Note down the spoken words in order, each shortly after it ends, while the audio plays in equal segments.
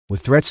With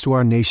threats to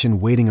our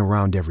nation waiting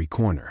around every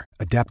corner,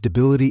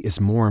 adaptability is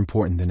more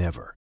important than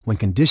ever. When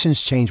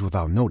conditions change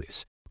without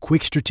notice,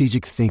 quick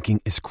strategic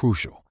thinking is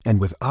crucial.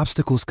 And with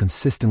obstacles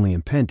consistently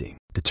impending,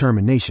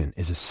 determination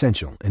is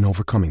essential in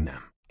overcoming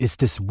them. It's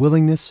this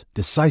willingness,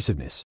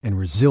 decisiveness, and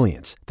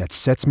resilience that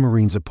sets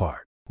Marines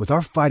apart. With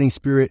our fighting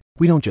spirit,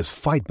 we don't just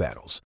fight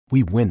battles,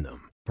 we win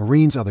them.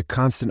 Marines are the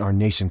constant our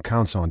nation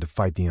counts on to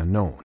fight the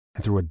unknown.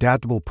 And through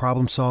adaptable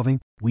problem solving,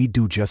 we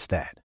do just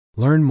that.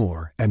 Learn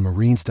more at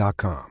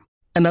marines.com.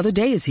 Another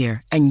day is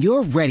here, and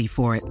you're ready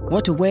for it.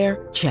 What to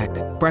wear? Check.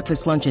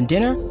 Breakfast, lunch, and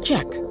dinner?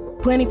 Check.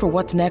 Planning for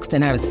what's next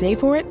and how to save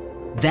for it?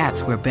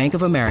 That's where Bank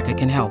of America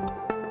can help.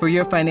 For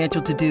your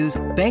financial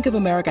to-dos, Bank of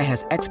America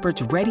has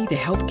experts ready to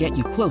help get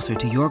you closer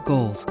to your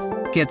goals.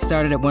 Get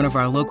started at one of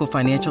our local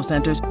financial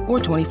centers or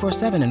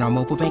 24/7 in our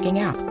mobile banking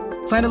app.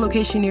 Find a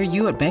location near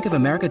you at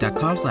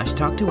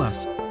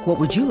bankofamerica.com/talktous. What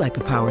would you like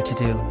the power to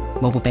do?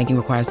 Mobile banking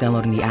requires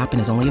downloading the app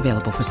and is only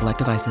available for select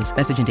devices.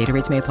 Message and data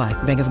rates may apply.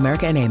 Bank of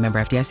America N.A., member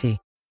FDIC.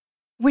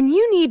 When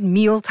you need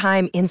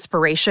mealtime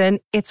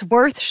inspiration, it's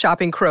worth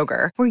shopping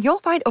Kroger, where you'll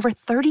find over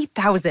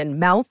 30,000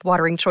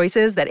 mouth-watering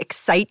choices that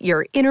excite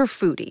your inner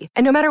foodie.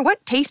 And no matter what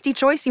tasty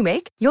choice you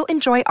make, you'll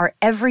enjoy our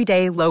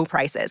everyday low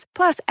prices,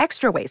 plus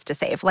extra ways to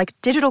save, like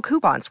digital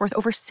coupons worth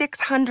over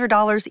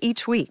 $600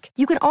 each week.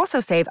 You can also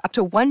save up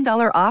to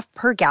 $1 off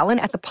per gallon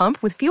at the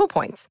pump with fuel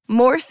points.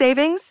 More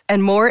savings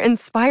and more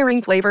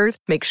inspiring flavors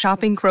make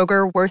shopping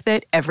Kroger worth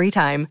it every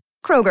time.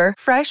 Kroger,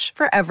 fresh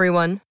for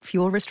everyone.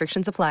 Fuel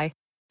restrictions apply.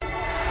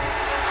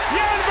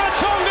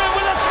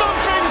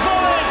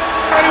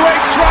 He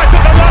waits right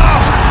at the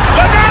last.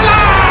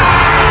 Lamela!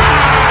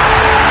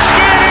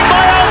 Steered in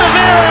by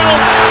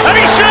Alderweireld, and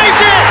he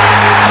saved it!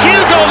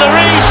 Hugo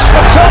Lloris,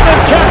 the Tottenham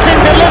captain,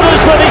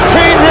 delivers when his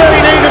team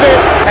really needed it.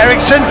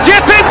 Eriksen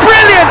dipping,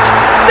 brilliant!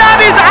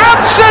 That is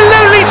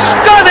absolutely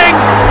stunning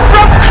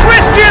from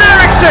Christian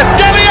Eriksen.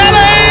 Dele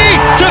Alli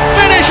to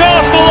finish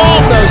Arsenal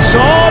off. No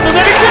Son, and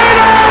then he's in!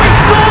 Oh, he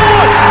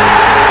scored!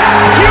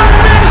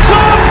 Heung-min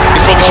Son!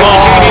 From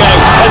Jorginho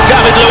and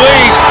David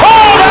Luiz.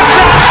 Oh, that's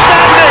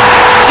outstanding!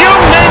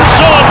 Heung-min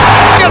Son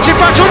gets it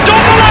back to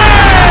Ndombele!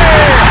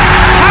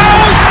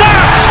 How's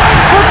that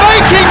for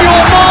making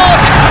your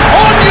mark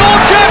on your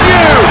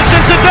debut?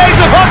 Since the days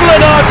of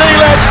Hudlin,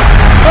 Ardiles,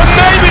 and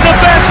maybe the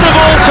best of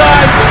all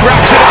time.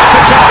 Wraps it up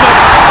for Tottenham.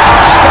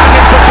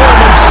 Outstanding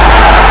performance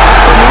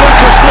from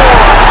Lucas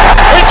Moura.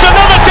 It's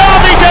another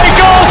Derby Day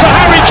goal for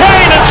Harry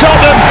Kane and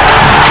Tottenham.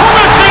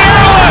 Cometh the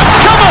hour,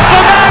 cometh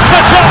the man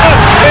for Tottenham.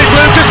 Here's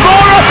Lucas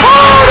Moura.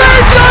 Oh,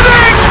 they've done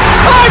it!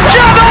 I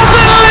cannot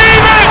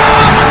believe it!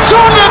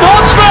 Tottenham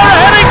Hotspur are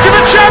heading to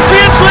the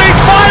Champions League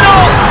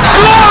final.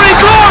 Glory,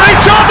 glory,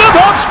 Tottenham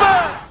Hotspur!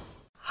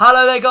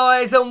 Hello there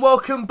guys, and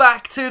welcome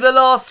back to The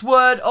Last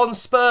Word on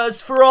Spurs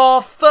for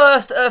our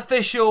first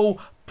official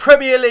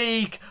Premier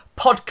League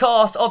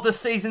podcast of the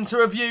season to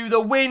review the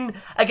win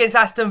against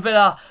Aston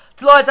Villa.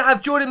 Delighted to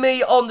have joining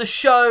me on the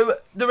show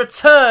the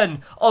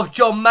return of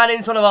John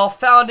Mannings, one of our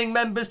founding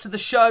members to the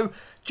show.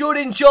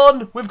 Joining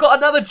John, we've got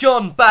another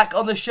John back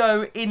on the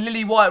show in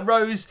Lily White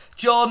Rose.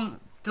 John,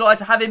 delighted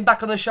to have him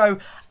back on the show.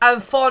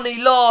 And finally,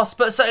 last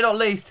but certainly not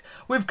least,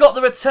 we've got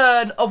the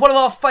return of one of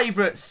our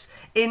favourites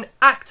in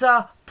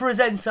actor,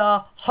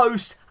 presenter,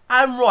 host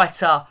and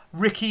writer,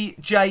 Ricky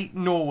J.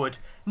 Norwood.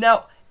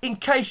 Now, in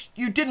case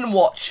you didn't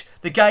watch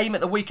the game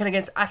at the weekend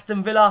against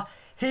Aston Villa,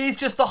 here's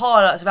just the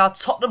highlights of how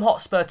Tottenham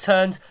Hotspur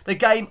turned the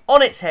game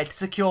on its head to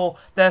secure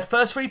their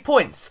first 3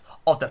 points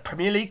of the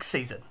Premier League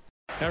season.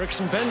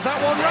 Eriksen bends that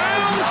one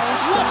round.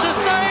 What a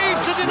save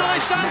to deny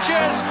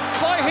Sanchez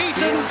by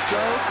Heaton.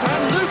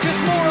 And Lucas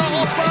Moura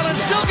off balance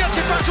still gets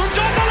it back to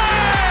Ndombele.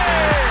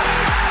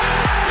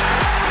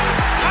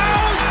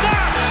 How's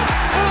that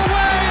for a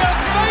way of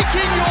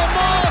making your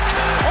mark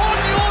on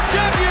your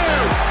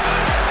debut?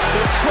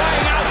 They're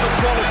crying out for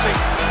quality,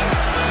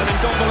 and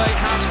Ndombele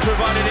has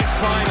provided it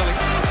finally.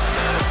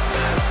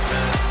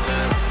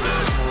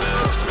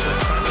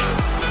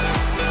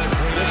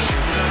 Grealish, he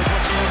didn't have as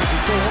much time as he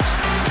thought.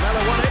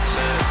 Mella won it.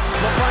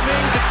 Not by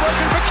means, it's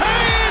broken for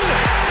Kane!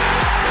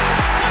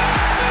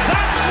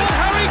 That's what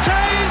Harry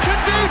Kane can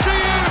do to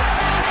you!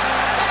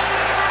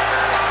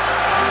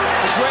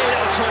 A great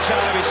little touch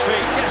out of his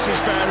feet, gets his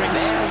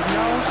bearings,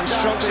 and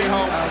strokes it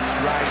home.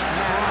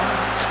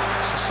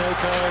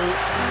 Sissoko,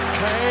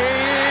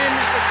 Kane,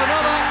 it's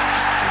another!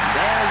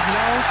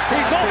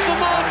 He's off the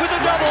mark with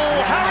a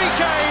double, Harry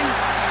Kane!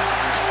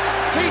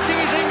 Beating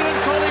his England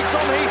colleague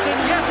Tom Heaton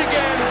yet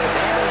again.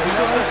 He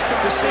does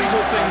the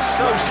simple things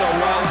so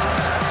well,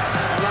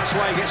 and that's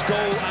why he gets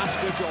goal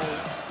after goal.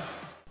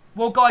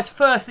 Well guys,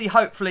 firstly,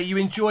 hopefully you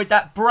enjoyed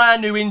that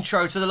brand new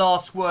intro to The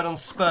Last Word on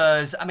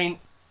Spurs. I mean,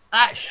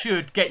 that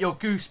should get your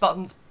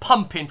goosebumps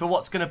pumping for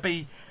what's going to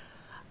be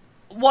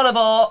one of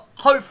our,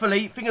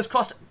 hopefully, fingers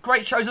crossed,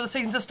 great shows of the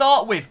season to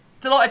start with.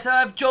 Delighted to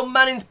have John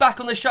Mannings back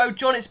on the show.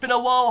 John, it's been a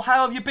while.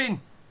 How have you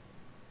been?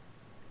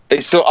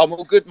 I'm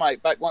all good,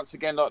 mate. Back once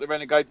again like the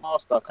Renegade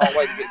Master. Can't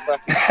wait to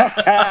get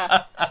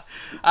back.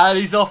 And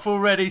he's off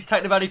already. He's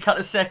taken about a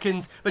couple of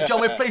seconds. But John,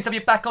 we're pleased to have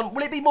you back on.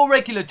 Will it be more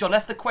regular, John?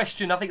 That's the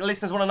question I think the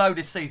listeners want to know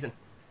this season.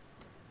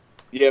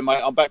 Yeah,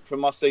 mate. I'm back from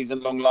my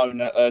season-long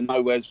loan at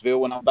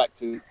Nowheresville, and I'm back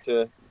to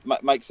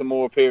make some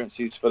more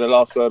appearances for the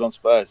last word on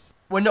Spurs.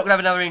 We're not going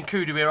to have another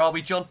Nkudu here, are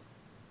we, John?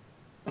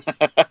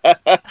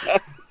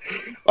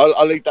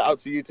 I'll leave that up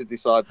to you to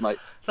decide, mate.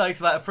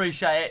 Thanks, mate.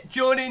 Appreciate it.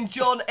 Joining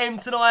John M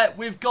tonight,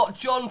 we've got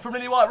John from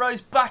Lily White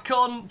Rose back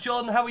on.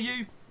 John, how are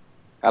you?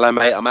 Hello,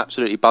 mate. I'm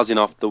absolutely buzzing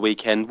after the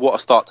weekend. What a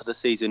start to the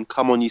season.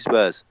 Come on, you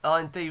Spurs. Oh,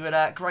 indeed, with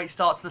that. Great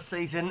start to the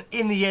season.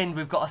 In the end,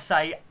 we've got to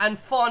say. And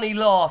finally,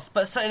 last,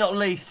 but certainly not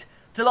least,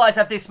 delighted to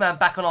have this man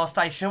back on our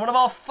station. One of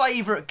our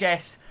favourite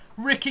guests,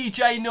 Ricky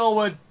J.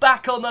 Norwood,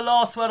 back on the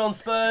last word on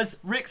Spurs.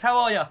 Ricks, how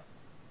are you?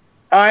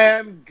 I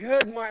am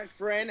good, my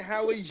friend.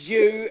 How is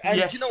you? And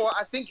yes. You know what?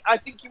 I think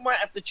you might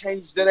have to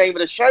change the name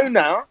of the show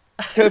now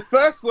to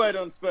First Word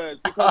on Spurs,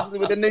 because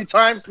with the new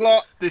time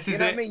slot, this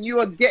is what it. I mean, you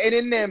are getting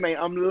in there, mate.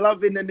 I'm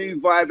loving the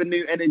new vibe and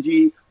new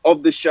energy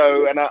of the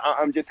show, and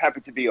I'm just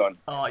happy to be on.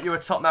 Oh, you're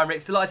a top man,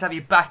 Ricks. Delighted to have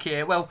you back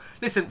here. Well,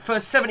 listen, for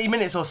 70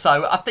 minutes or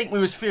so, I think we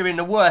was fearing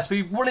the worst.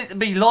 We wanted it to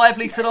be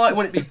lively tonight, we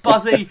wanted it to be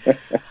buzzy.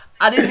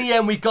 And in the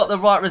end, we got the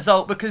right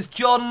result because,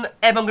 John,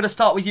 I'm going to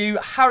start with you.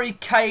 Harry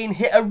Kane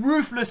hit a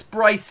ruthless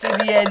brace in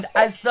the end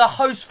as the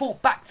host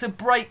fought back to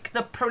break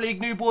the Premier League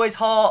new boys'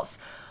 hearts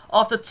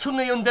after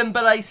Tunde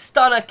Dembele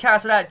stunner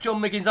countered out John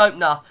McGinn's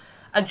opener.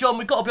 And, John,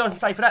 we've got to be honest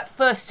and say, for that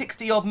first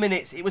 60-odd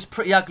minutes, it was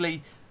pretty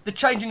ugly. The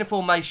change in the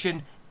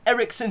formation,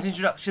 Eriksen's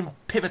introduction,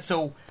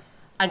 pivotal.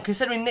 And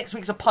considering next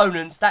week's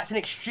opponents, that's an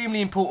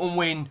extremely important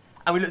win.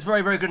 And we looked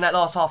very, very good in that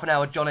last half an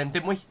hour, John M.,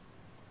 didn't we?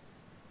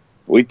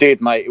 We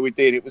did, mate. We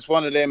did. It was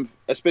one of them,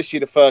 especially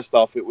the first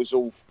half. It was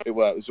all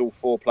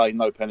foreplay,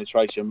 no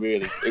penetration.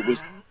 Really, it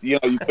was. You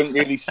couldn't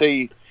really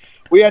see.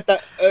 We had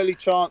that early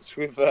chance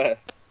with. Of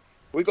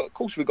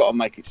course, we got to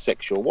make it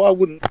sexual. Why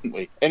wouldn't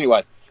we?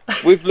 Anyway,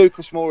 with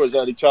Lucas Moura's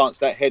early chance,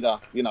 that header.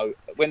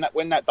 When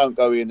that don't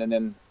go in, and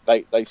then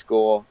they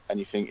score, and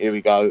you think, here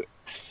we go.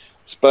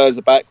 Spurs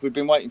are back. We've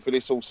been waiting for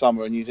this all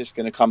summer, and you're just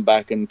going to come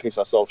back and piss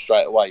us off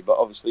straight away. But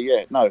obviously,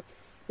 no.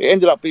 It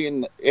ended up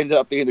being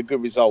a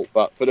good result,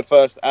 but for the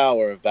first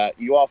hour of that,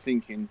 you are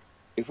thinking,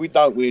 if we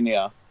don't win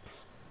here,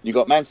 you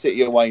got Man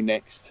City away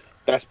next.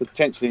 That's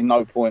potentially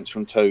no points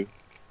from 2,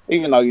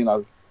 even though you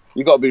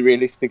got to be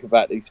realistic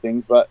about these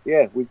things. But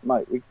yeah, we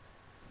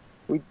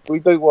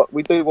do what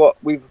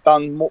we've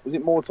done.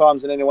 More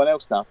times than anyone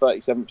else now?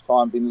 37th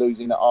time, been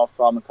losing at half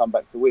time and come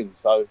back to win.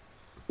 So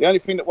the only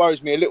thing that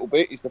worries me a little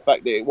bit is the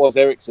fact that it was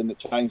Eriksen that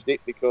changed it,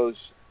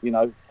 because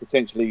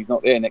potentially he's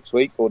not there next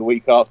week or the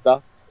week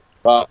after.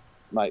 But,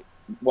 mate,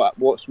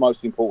 what's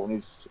most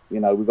important is,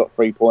 we've got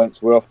 3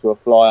 points. We're off to a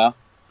flyer.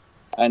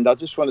 And I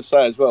just want to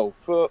say as well,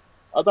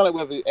 I don't know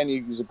whether any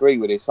of you agree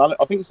with this. I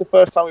think it's the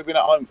first time we've been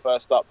at home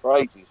first up for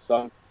ages.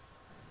 So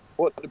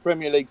what the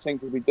Premier League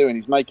seems to be doing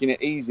is making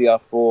it easier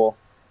for,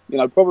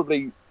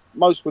 probably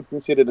most would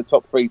consider the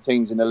top 3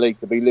 teams in the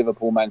league to be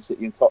Liverpool, Man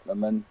City and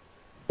Tottenham. And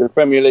the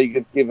Premier League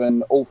have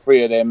given all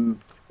 3 of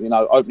them,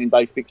 opening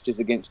day fixtures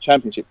against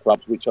Championship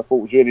clubs, which I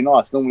thought was really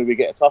nice. Normally we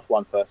get a tough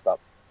one first up.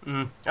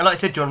 And like I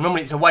said, John,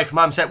 normally it's away from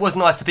home, so it was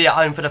nice to be at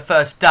home for the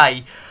first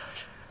day.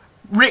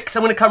 Ricks,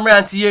 I'm going to come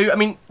round to you. I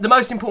mean, the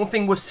most important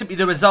thing was simply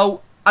the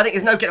result. I think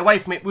there's no getting away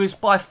from it. It was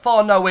by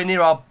far nowhere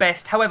near our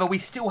best. However, we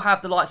still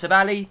have the likes of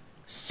Ali,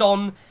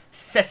 Son,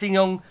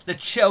 Sessegnon, the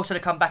Chelsea to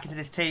come back into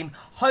this team.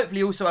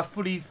 Hopefully also a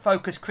fully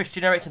focused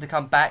Christian Eriksen to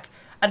come back.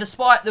 And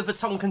despite the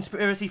Vertonghen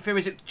conspiracy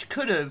theories that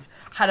could have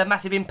had a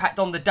massive impact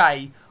on the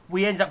day,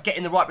 we ended up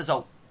getting the right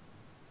result.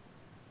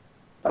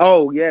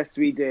 Oh, yes,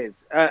 we did.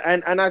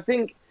 And I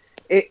think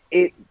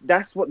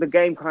that's what the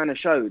game kind of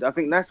showed. I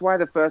think that's why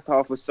the first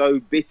half was so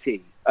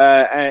bitty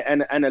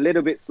and a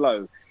little bit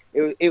slow.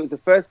 It was the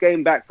first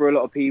game back for a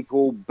lot of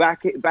people.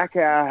 Back at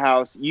our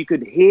house, you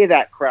could hear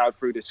that crowd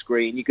through the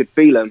screen. You could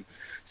feel them.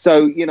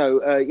 So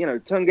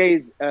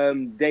Tunge's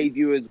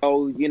debut as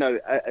well.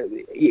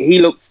 He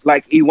looked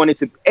like he wanted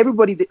to.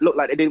 Everybody looked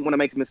like they didn't want to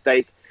make a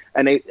mistake,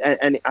 and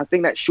I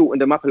think that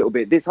shortened them up a little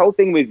bit. This whole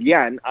thing with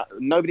Jan,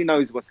 nobody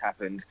knows what's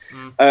happened.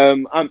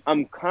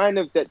 I'm kind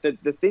of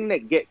the thing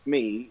that gets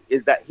me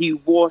is that he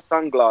wore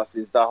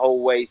sunglasses the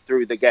whole way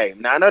through the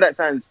game. Now I know that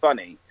sounds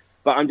funny,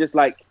 but I'm just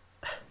like,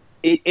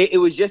 it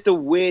was just a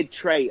weird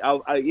trait.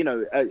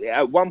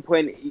 At one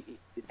point.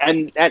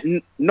 And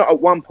not at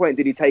one point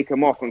did he take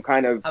them off and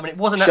kind of. I mean, it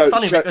wasn't that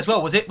sunny as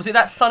well, was it? Was it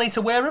that sunny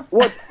to wear them?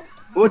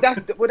 Well,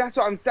 that's what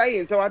I'm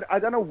saying. So I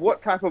don't know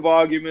what type of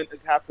argument has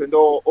happened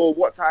or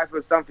what type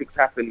of something's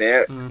happened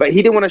there. But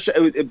he didn't want to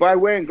show, by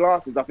wearing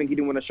glasses. I think he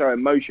didn't want to show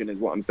emotion, is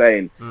what I'm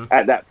saying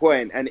at that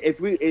point. And if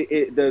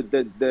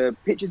the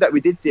pictures that we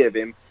did see of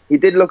him, he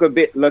did look a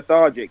bit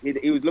lethargic.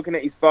 He was looking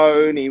at his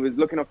phone. He was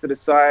looking off to the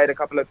side a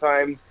couple of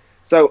times.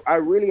 So I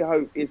really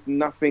hope it's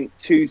nothing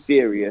too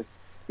serious,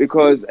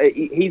 because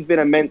he's been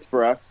immense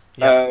for us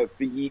for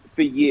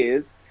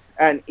years,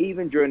 and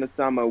even during the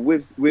summer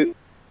with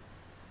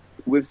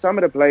some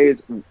of the players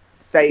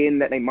saying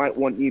that they might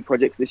want new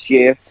projects this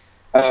year.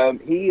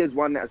 He is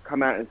one that has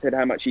come out and said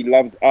how much he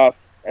loves us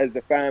as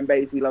a fan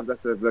base. He loves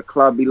us as a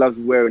club. He loves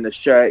wearing the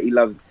shirt. He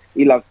loves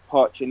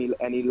Poch,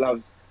 and he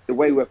loves the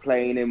way we're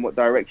playing in, what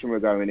direction we're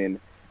going in.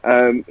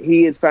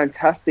 He is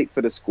fantastic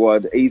for the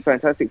squad. He's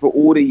fantastic for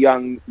all the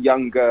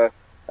younger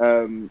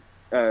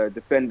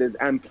defenders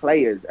and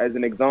players as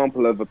an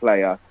example of a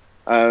player.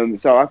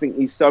 So I think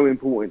he's so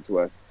important to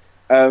us.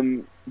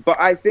 But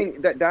I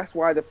think that's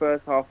why the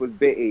first half was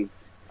bitty.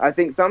 I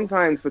think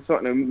sometimes for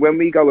Tottenham, when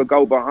we go a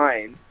goal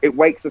behind, it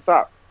wakes us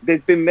up.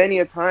 There's been many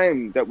a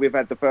time that we've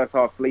had the first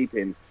half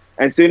sleeping.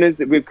 And as soon as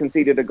we've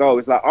conceded a goal,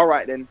 it's like, all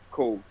right, then,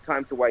 cool,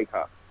 time to wake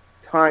up.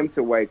 Time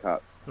to wake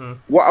up.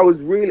 What I was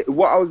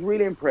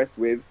really impressed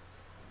with,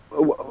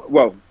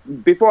 well,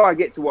 before I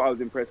get to what I was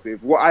impressed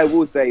with, what I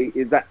will say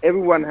is that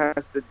everyone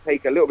has to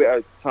take a little bit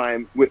of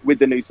time with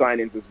the new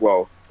signings as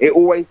well. It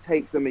always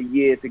takes them a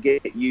year to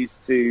get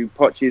used to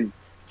Poch's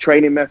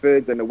training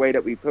methods and the way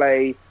that we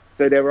play.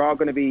 So there are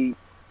going to be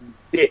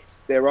dips.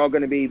 There are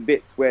going to be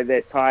bits where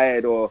they're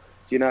tired, or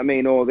do you know what I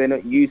mean? Or they're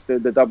not used to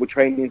the double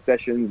training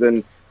sessions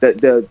and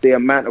the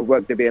amount of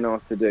work they're being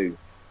asked to do.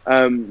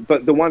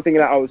 But the one thing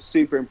that I was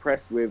super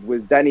impressed with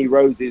was Danny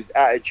Rose's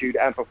attitude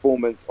and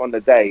performance on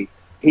the day.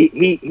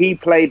 He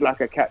played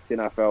like a captain,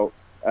 I felt.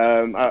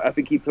 I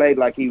think he played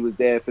like he was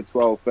there for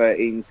 12,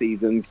 13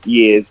 seasons,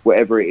 years,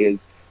 whatever it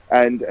is.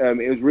 And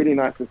it was really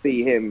nice to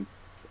see him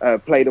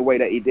play the way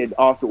that he did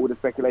after all the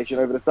speculation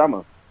over the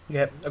summer.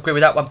 Yeah, agree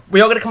with that one.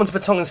 We are going to come on to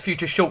Vertonghen's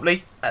future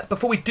shortly.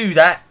 Before we do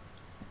that,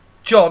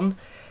 John,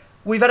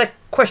 we've had a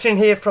question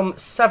here from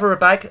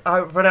Savarabag, I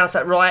hope I pronounced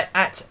that right,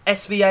 at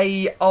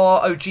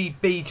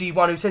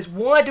SVAROGBG1, who says,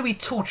 why do we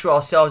torture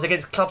ourselves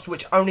against clubs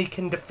which only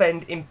can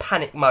defend in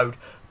panic mode?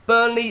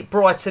 Burnley,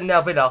 Brighton,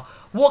 now Villa.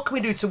 What can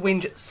we do to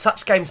win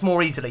such games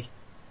more easily?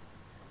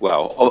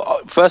 Well,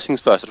 first things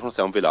first, I just want to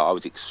say on Villa, I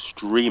was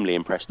extremely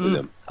impressed with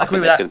them. I agree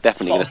with they're that.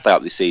 definitely going to stay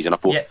up this season. I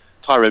thought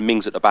Tyrone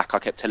Mings at the back, I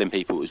kept telling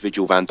people it was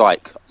Virgil van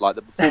Dijk. Like,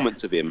 the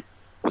performance of him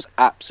was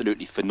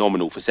absolutely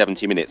phenomenal for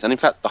 70 minutes. And in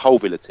fact, the whole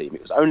Villa team,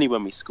 it was only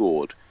when we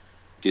scored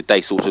did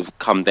they sort of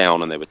come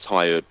down and they were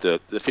tired. The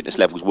fitness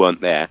levels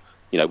weren't there.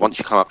 You know, once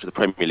you come up to the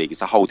Premier League,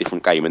 it's a whole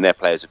different game, and their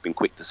players have been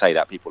quick to say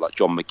that. People like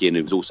John McGinn,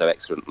 who was also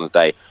excellent on the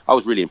day. I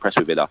was really impressed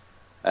with Villa.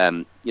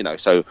 You know,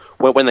 so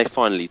when they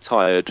finally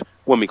tired,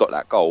 when we got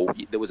that goal,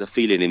 there was a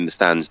feeling in the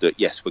stands that,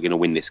 yes, we're going to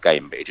win this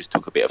game, but it just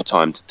took a bit of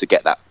time to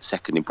get that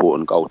second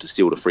important goal to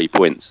seal the 3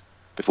 points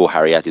before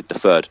Harry added the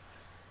third.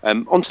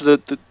 Onto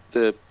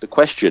the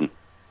question,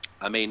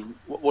 I mean,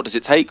 what does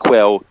it take?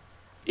 Well,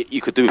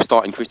 you could do with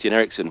starting Christian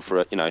Eriksen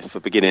for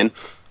beginning.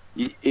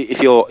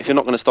 If you're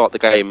not going to start the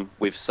game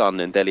with Son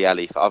and Dele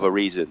Alli for other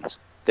reasons,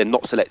 then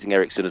not selecting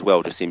Eriksen as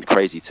well just seems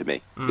crazy to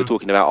me. You're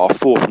talking about our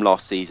 4 from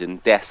last season,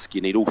 Desk,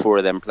 you need all 4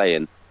 of them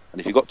playing. And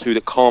if you've got 2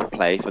 that can't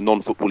play for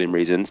non-footballing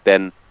reasons,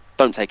 then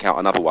don't take out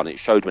another one. It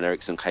showed when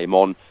Eriksen came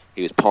on,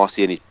 he was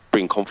passing, he's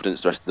bringing confidence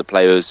to the rest of the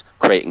players,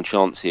 creating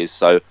chances.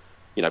 So,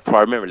 you know,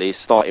 primarily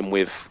starting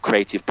with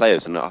creative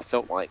players. And I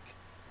felt like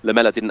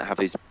Lamela didn't have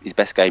his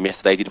best game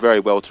yesterday. He did very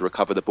well to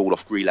recover the ball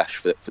off Grealish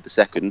for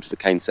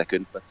Kane's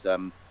second. But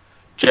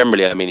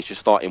generally, I mean, it's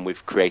just starting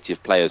with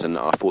creative players, and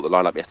I thought the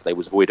lineup yesterday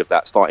was void of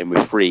that. Starting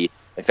with 3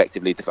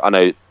 effectively. I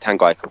know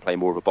Tanguy can play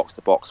more of a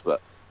box-to-box,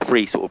 but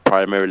 3 sort of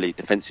primarily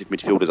defensive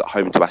midfielders at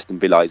home to Aston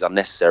Villa is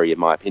unnecessary, in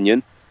my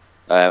opinion.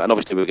 And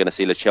obviously, we're going to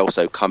see Lo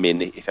Celso come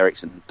in if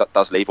Eriksen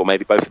does leave, or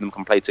maybe both of them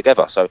can play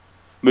together. So,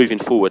 moving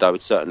forward, I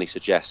would certainly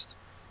suggest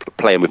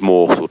playing with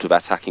more sort of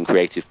attacking,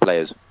 creative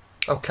players.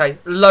 Okay,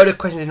 load of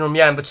questions in on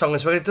Jan Vertonghen,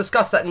 so we're going to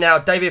discuss that now.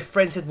 David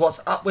Friend said,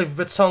 what's up with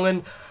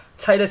Vertonghen?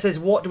 Taylor says,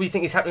 what do we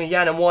think is happening with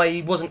Jan and why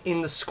he wasn't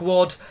in the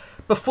squad?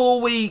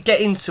 Before we get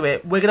into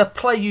it, we're going to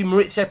play you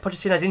Maurizio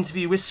Pochettino's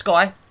interview with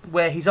Sky,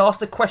 where he's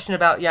asked a question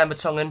about Jan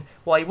Vertonghen,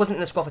 why he wasn't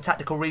in the squad for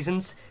tactical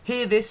reasons.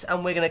 Hear this,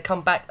 and we're going to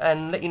come back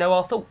and let you know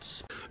our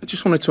thoughts. I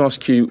just wanted to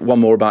ask you one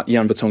more about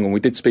Jan Vertonghen. We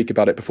did speak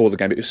about it before the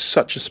game. It was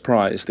such a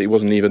surprise that he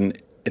wasn't even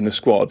in the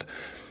squad.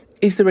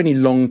 Is there any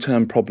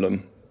long-term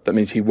problem that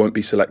means he won't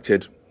be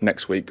selected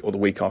next week or the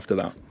week after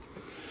that?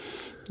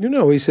 You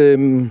know, it's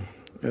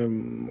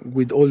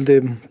with all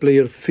the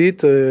players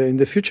fit in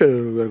the future,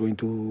 we are going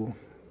to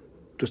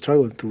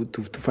struggle to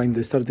find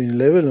the starting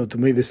 11 or to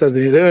make the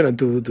starting 11 and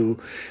to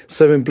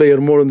 7 players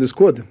more on the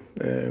squad.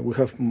 We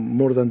have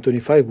more than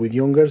 25 with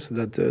youngers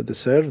that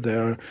deserve. They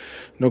are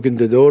knocking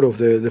the door of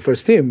the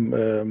first team.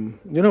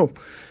 You know,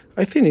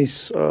 I think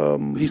he's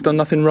done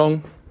nothing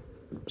wrong.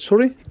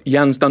 Sorry?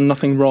 Jan's done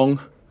nothing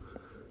wrong.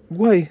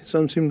 Why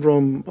something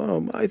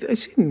wrong? I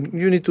think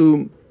you need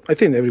to. I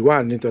think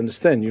everyone needs to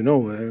understand. You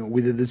know,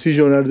 with the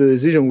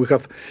decision, we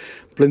have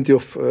plenty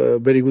of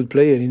very good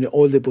players in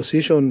all the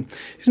positions.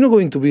 It's not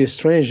going to be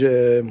strange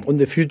on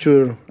the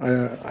future.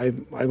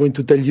 I'm going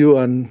to tell you,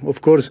 and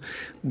of course,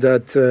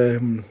 that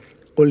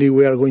only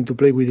we are going to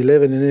play with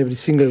 11 in every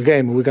single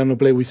game. We cannot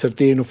play with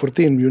 13 or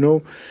 14. You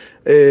know,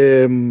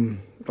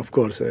 of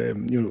course,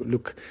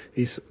 look,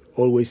 it's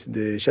always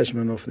the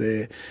judgment of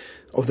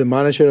the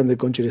manager and the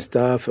coaching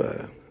staff.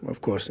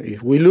 Of course,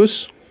 if we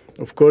lose,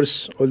 of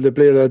course, all the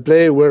players that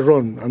play were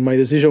wrong, and my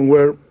decision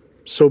were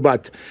so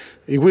bad.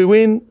 If we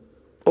win,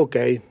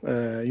 okay,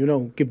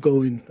 keep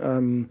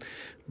going.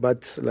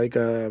 But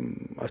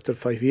after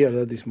 5 years,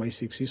 that is my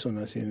 6th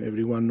season. I think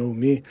everyone knows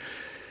me.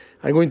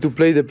 I'm going to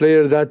play the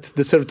player that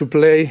deserve to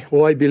play,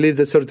 or I believe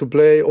deserve to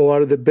play,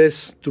 or are the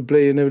best to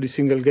play in every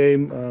single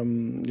game.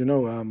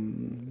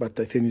 But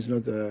I think it's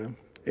not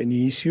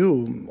any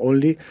issue.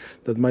 Only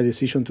that my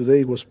decision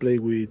today was play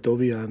with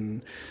Toby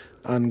and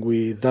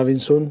with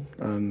Davinson,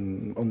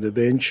 and on the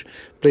bench,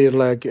 player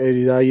like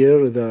Eric Dyer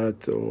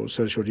or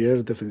Sergio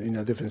Aurier in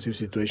a defensive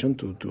situation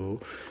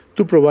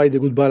to provide a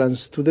good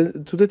balance to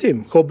the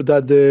team. Hope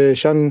that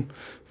Sean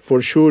for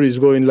sure is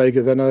going like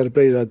another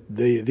player that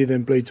they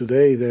didn't play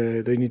today.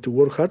 They need to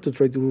work hard to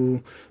try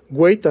to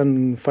wait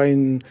and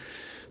find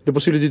the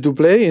possibility to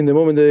play. In the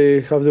moment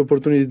they have the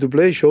opportunity to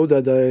play, show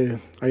that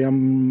I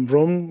am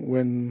wrong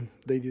when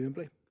they didn't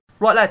play.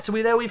 Right, lads, so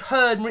we've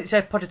heard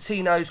Mauricio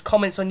Pochettino's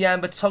comments on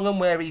Jan Vertonghen,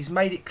 where he's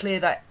made it clear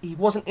that he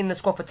wasn't in the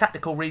squad for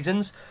tactical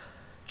reasons.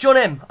 John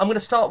M., I'm going to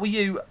start with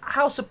you.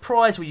 How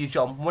surprised were you,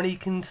 John, when he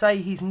can say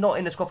he's not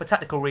in the squad for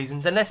tactical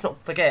reasons? And let's not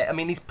forget, I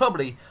mean, he's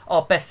probably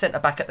our best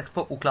centre-back at the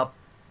football club.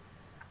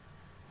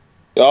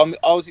 Yeah,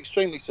 I was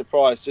extremely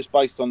surprised just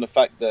based on the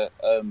fact that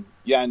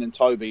Jan and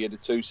Toby are the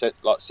two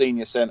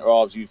senior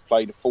centre-halves who've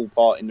played a full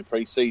part in the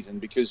pre-season,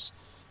 because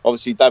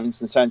obviously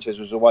Davinson Sanchez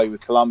was away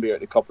with Colombia at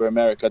the Copa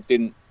America,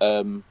 didn't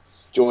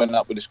join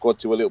up with the squad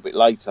till a little bit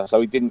later,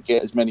 so he didn't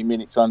get as many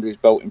minutes under his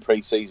belt in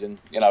pre-season,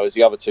 as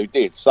the other two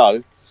did.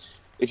 So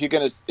if you're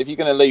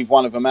gonna leave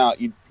one of them out,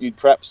 you'd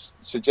perhaps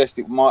suggest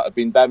it might have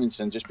been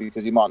Davinson, just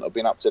because he might not have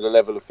been up to the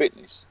level of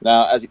fitness.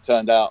 Now, as it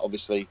turned out,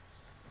 obviously,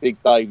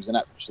 Big Dave's an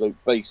absolute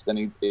beast,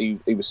 and he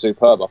was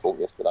superb, I thought,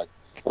 yesterday.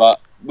 But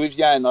with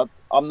Jan,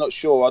 I'm not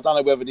sure. I don't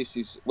know whether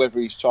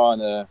he's trying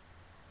to.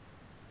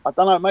 I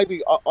don't know.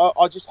 Maybe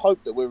I just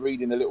hope that we're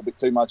reading a little bit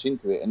too much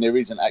into it, and there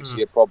isn't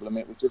actually a problem.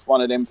 It was just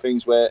one of them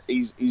things where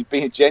he's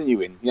being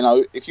genuine.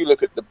 If you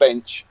look at the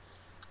bench,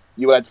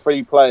 you had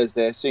 3 players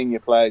there, senior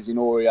players in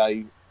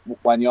Aurier,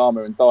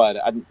 Wanyama and Dyer,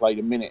 that hadn't played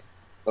a minute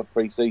of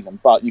pre-season.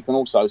 But you can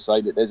also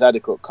say that there's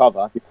adequate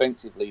cover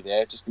defensively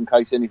there, just in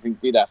case anything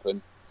did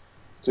happen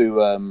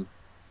to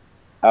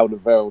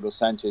Alderweireld or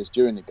Sanchez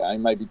during the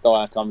game. Maybe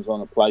Dyer comes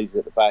on and plays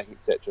at the back,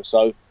 etc.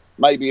 So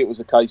maybe it was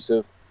a case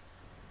of,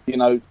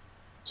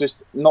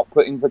 just not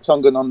putting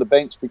Vertonghen on the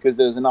bench because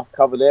there's enough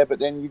cover there. But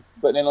then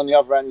on the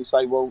other hand, you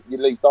say, well, you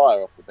leave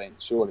Dyer off the bench,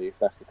 surely, if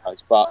that's the case.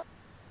 But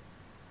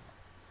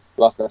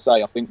like I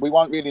say, I think we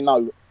won't really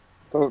know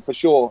for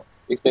sure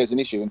if there's an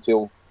issue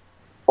until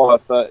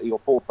 5:30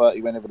 or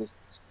 4:30, whenever the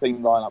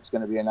team lineup's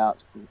going to be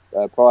announced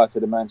prior to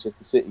the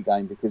Manchester City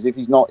game. Because if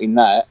he's not in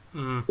that,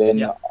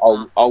 then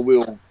I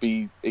will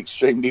be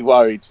extremely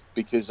worried.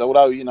 Because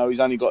although he's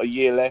only got a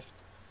year left,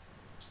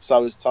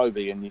 so has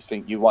Toby, and you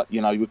think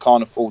we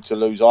can't afford to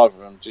lose either of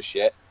them just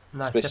yet,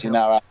 especially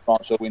now our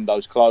transfer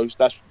window's closed.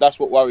 That's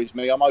what worries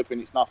me. I'm hoping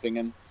it's nothing,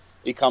 and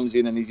he comes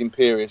in and he's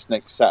imperious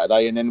next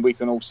Saturday, and then we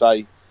can all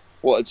say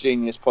what a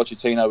genius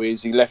Pochettino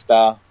is. He left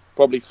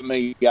probably for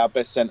me, our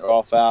best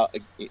centre-half out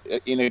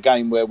in a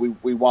game where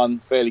we won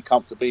fairly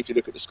comfortably. If you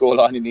look at the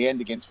scoreline in the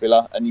end against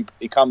Villa, and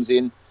he comes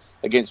in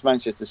against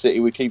Manchester City,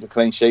 we keep a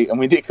clean sheet and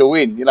we nick a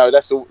win.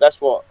 That's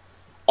what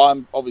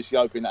I'm obviously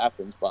hoping that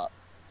happens, but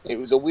it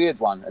was a weird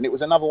one, and it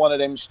was another one of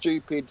them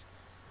stupid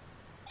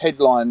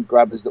headline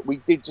grabbers that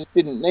we just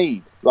didn't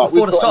need.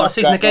 Before the start of the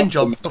season again,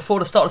 John. Before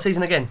the start of the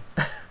season again.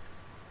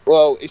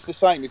 Well, it's the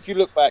same. If you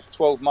look back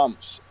 12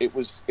 months, it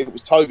was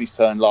Toby's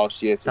turn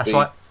last year to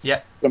be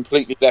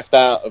completely left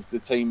out of the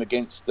team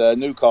against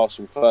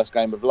Newcastle, first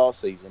game of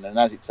last season, and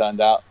as it turned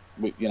out,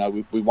 we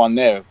won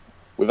there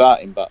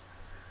without him. But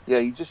yeah,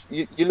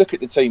 you look at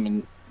the team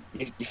and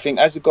you think,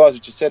 as the guys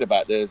have just said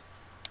about as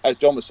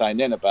John was saying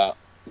then about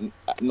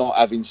not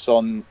having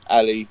Son,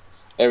 Ali,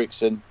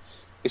 Eriksen,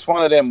 it's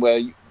one of them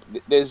where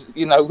there's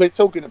we're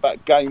talking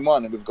about game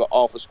one and we've got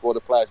half a squad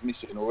of players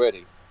missing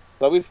already.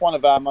 So if one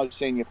of our most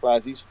senior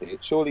players is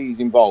fit, surely he's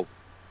involved.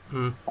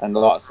 And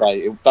like I say,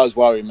 it does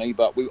worry me,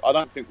 but I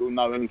don't think we'll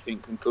know anything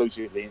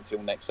conclusively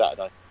until next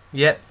Saturday.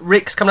 Yeah,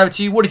 Rick's coming over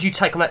to you. What did you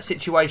take on that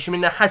situation? I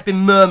mean, there has been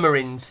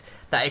murmurings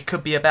that it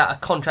could be about a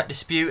contract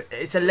dispute.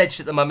 It's alleged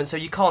at the moment, so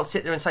you can't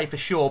sit there and say for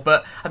sure.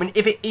 But, I mean,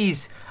 if it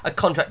is a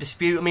contract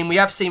dispute, I mean, we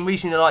have seen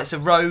recently the likes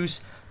of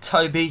Rose,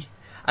 Toby,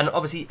 and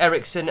obviously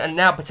Eriksen, and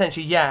now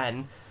potentially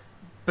Jan,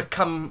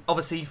 become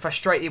obviously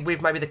frustrated with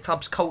maybe the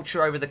club's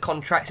culture over the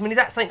contracts. I mean, is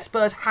that something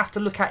Spurs have to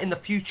look at in the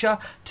future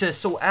to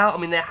sort out? I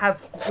mean, they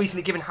have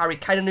recently given Harry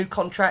Kane a new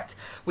contract.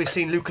 We've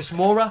seen Lucas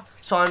Moura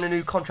sign a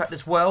new contract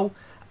as well.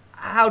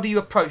 How do you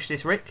approach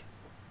this, Rick?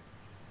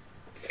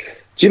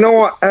 Do you know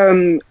what?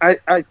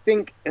 I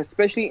think,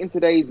 especially in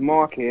today's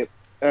market,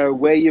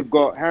 where you've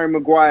got Harry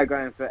Maguire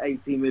going for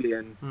 80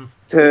 million,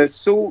 to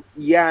sort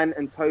Jan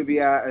and Toby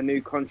out a new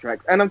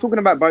contract. And I'm talking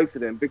about both of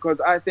them because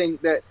I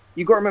think that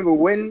you got to remember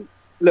when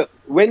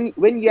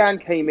Jan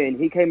came in,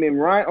 he came in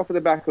right off of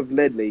the back of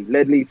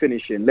Ledley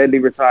finishing, Ledley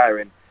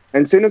retiring.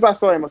 And as soon as I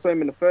saw him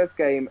in the first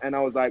game, and I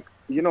was like,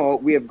 you know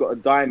what, we have got a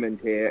diamond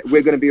here.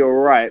 We're going to be all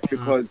right,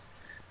 because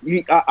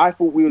I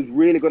thought we was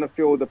really going to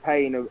feel the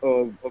pain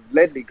of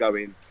Ledley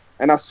going.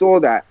 And I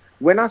saw that.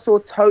 When I saw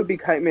Toby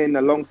came in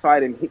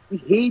alongside him,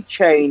 he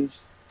changed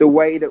the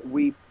way that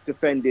we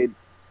defended,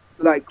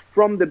 like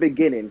from the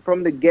beginning,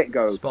 from the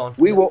get-go.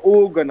 We were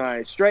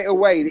organised. Straight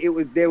away,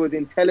 there was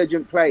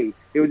intelligent play.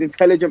 There was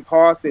intelligent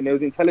passing. There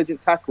was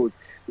intelligent tackles.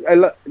 I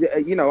love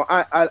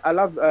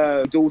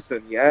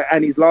Dawson,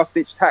 and his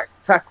last-ditch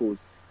tackles,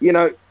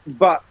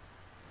 but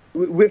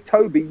with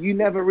Toby, you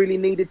never really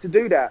needed to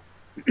do that.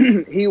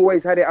 He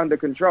always had it under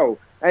control.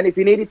 And if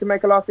he needed to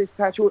make a last-ditch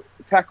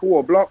tackle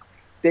or block,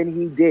 then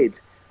he did,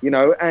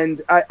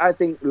 And I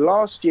think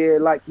last year,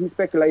 like his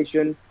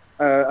speculation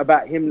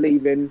about him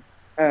leaving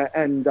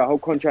and the whole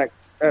contract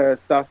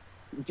stuff,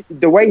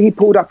 the way he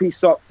pulled up his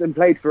socks and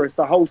played for us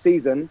the whole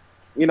season,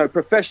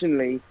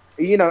 professionally,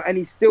 and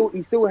he's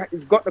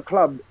got the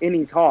club in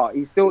his heart.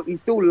 He still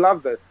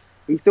loves us.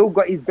 He's still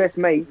got his best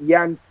mate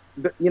Jan,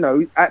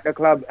 at the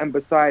club and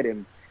beside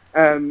him.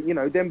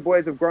 Them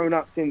boys have grown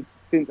up since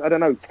I don't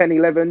know 10,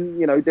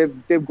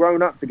 11. They've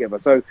grown up together.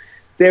 So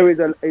there is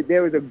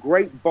a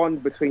great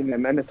bond between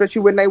them, and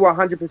especially when they were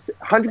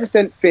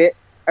 100% fit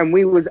and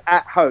we was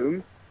at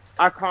home.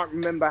 I can't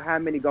remember how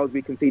many goals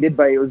we conceded,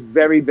 but it was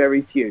very,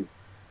 very few.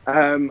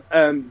 The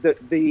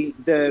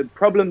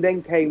problem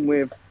then came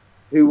with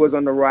who was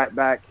on the right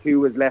back, who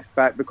was left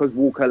back, because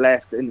Walker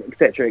left, and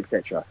etc.,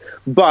 etc.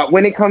 But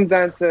when it comes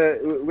down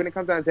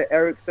to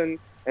Eriksen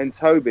and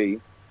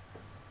Toby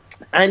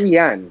and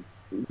Jan,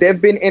 they've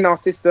been in our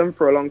system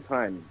for a long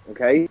time.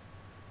 Okay,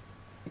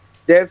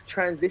 they've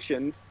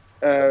transitioned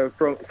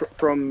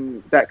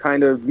from that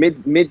kind of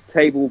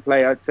mid-table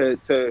player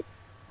to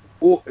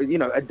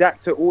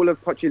adapt to all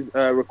of Poch's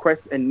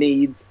requests and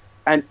needs,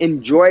 and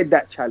enjoyed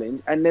that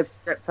challenge, and they've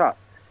stepped up,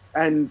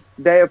 and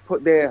they have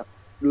put their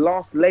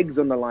last legs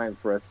on the line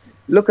for us.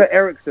 Look at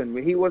Eriksen,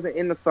 he wasn't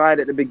in the side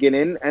at the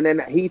beginning, and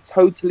then he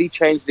totally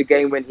changed the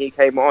game when he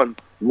came on.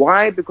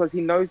 Why? Because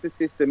he knows the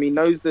system, he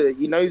knows the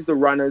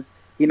runners,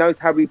 he knows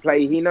how we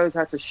play, he knows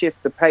how to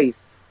shift the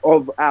pace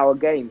of our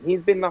game.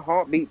 He's been the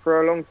heartbeat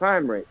for a long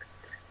time, Rix.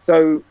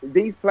 So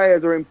these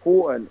players are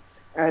important,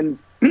 and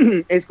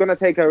it's going to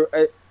take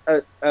a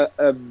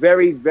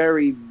very,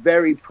 very,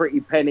 very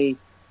pretty penny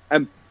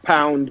and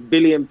pound,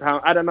 £billion,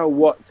 I don't know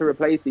what, to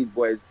replace these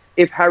boys.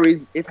 If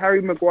Harry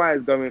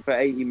Maguire's going for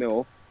 80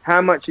 mil,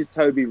 how much is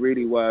Toby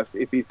really worth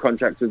if his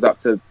contract was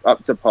up to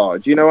par?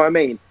 Do you know what I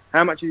mean?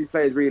 How much is these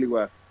players really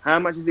worth? How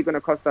much is it going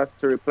to cost us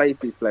to replace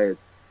these players?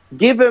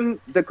 Give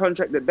them the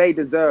contract that they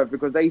deserve,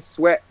 because they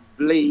sweat,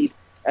 bleed,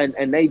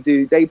 and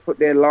they put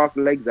their last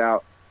legs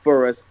out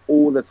for us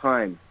all the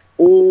time.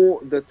 So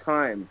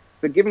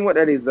give them what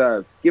they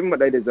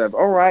deserve.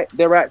 All right,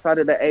 they're outside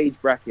of the age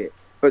bracket,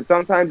 but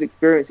sometimes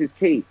experience is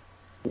key.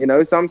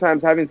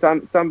 Sometimes having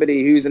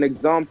somebody who's an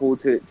example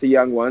to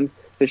young ones,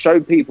 to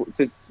show people,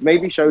 to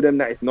maybe show them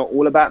that it's not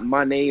all about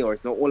money, or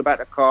it's not all about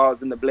the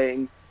cars and the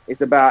bling. It's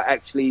about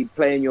actually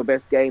playing your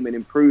best game and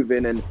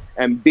improving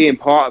and being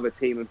part of a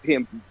team and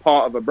being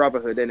part of a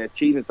brotherhood and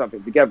achieving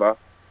something together.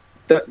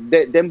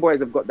 Them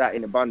boys have got that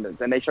in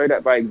abundance, and they show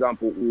that by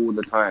example all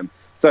the time.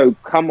 So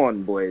come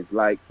on, boys.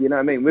 Like, you know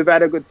what I mean? We've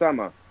had a good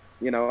summer.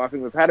 I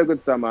think we've had a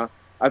good summer.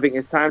 I think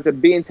it's time to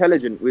be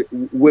intelligent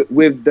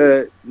with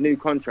the new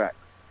contracts.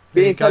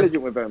 Be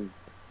intelligent with them.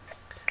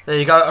 There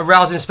you go, a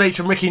rousing speech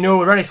from Ricky Newell.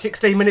 We're only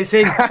 16 minutes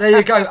in. There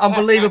you go,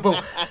 unbelievable.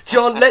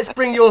 John, let's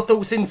bring your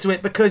thoughts into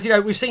it, because,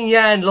 we've seen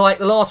Jan, like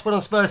the Last Word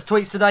on Spurs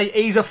tweets today.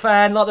 He's a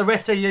fan, like the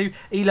rest of you.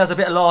 He loves a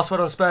bit of Last Word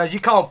on Spurs. You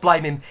can't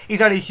blame him.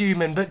 He's only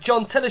human. But,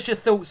 John, tell us your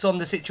thoughts on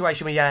the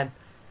situation with Jan.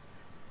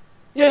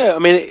 Yeah, I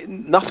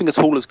mean, nothing at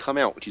all has come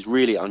out, which is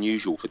really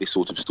unusual for this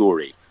sort of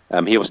story. He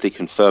obviously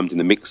confirmed in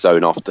the mix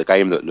zone after the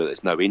game that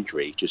there's no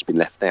injury, just been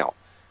left out.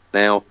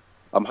 Now,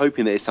 I'm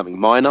hoping that it's something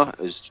minor,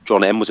 as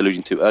John M was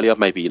alluding to earlier.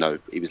 Maybe,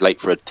 he was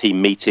late for a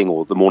team meeting,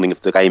 or the morning of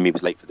the game he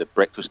was late for the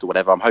breakfast or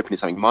whatever. I'm hoping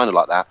it's something minor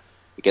like that.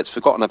 It gets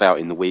forgotten about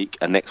in the week,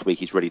 and next week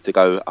he's ready to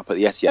go up at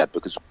the Etihad,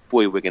 because,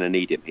 boy, we're going to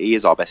need him. He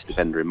is our best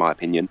defender, in my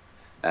opinion.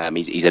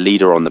 He's a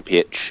leader on the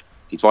pitch.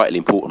 He's vitally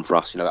important for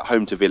us. At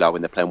home to Villa,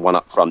 when they're playing one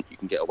up front, you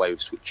can get away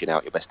with switching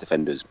out your best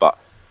defenders. But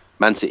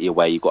Man City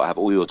away, you've got to have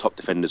all your top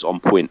defenders on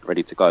point,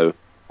 ready to go.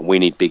 And we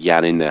need Big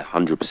Jan in there,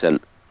 100%.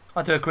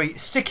 I do agree.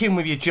 Sticking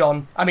with you,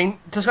 John. I mean,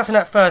 discussing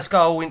that first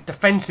goal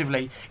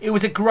defensively, it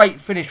was a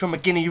great finish from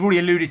McGinn. You've already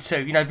alluded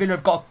to. Villa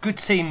have got a good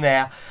team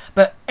there.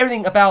 But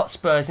everything about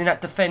Spurs in that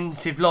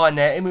defensive line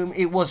there,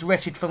 it was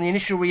wretched from the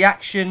initial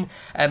reaction,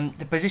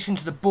 the position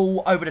to the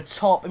ball over the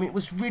top. It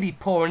was really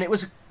poor, and it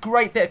was a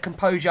great bit of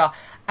composure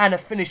and a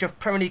finish of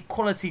Premier League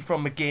quality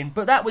from McGinn.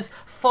 But that was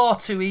far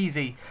too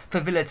easy for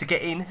Villa to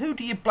get in. Who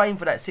do you blame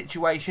for that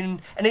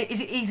situation? And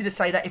is it easy to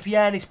say that if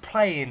Jan is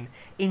playing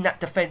in that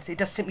defence, it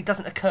just simply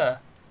doesn't occur?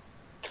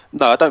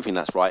 No, I don't think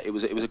that's right. It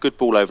was a good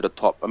ball over the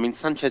top. I mean,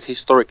 Sanchez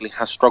historically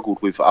has struggled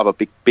with other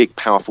big,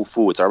 powerful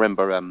forwards. I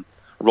remember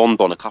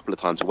Rondon a couple of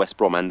times at West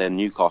Brom, and then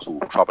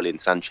Newcastle troubling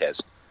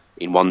Sanchez.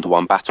 in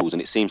one-to-one battles,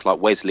 and it seems like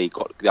Wesley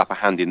got the upper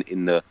hand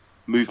in the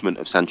movement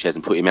of Sanchez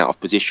and put him out of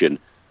position,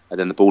 and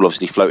then the ball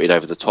obviously floated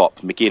over the top.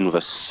 McGinn with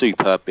a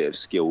superb bit of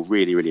skill,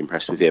 really, really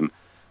impressed with him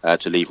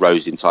to leave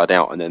Rose inside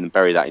out and then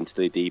bury that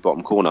into the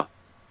bottom corner.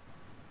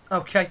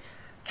 Okay,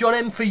 John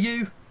M, for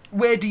you,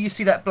 where do you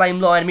see that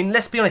blame line? I mean,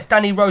 let's be honest,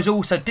 Danny Rose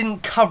also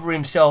didn't cover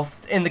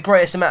himself in the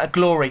greatest amount of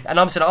glory, and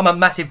I'm a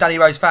massive Danny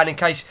Rose fan in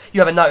case you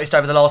haven't noticed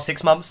over the last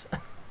 6 months.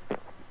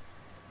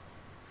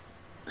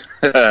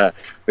 Yeah,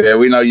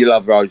 we know you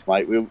love Rose,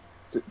 mate.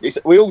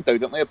 We all do,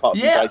 don't we? Apart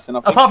from Jason.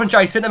 Apart from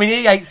Jason. I mean,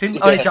 he hates him.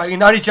 Only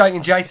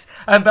joking, Jace.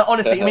 But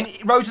honestly, I mean,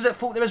 Rose was at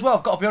fault there as well.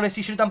 I've got to be honest,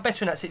 he should have done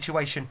better in that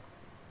situation.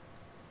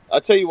 I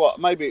tell you what,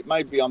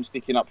 maybe I'm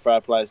sticking up for our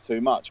players too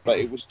much, but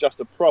it was just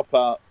a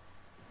proper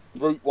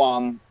Route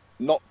 1,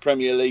 not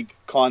Premier League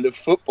kind of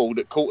football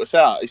that caught us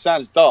out. It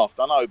sounds daft,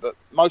 I know, but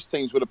most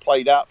teams would have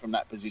played out from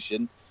that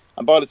position,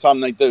 and by the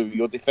time they do,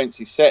 your defence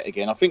is set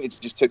again. I think it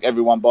just took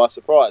everyone by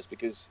surprise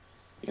because,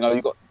 you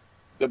know,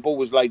 the ball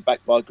was laid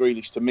back by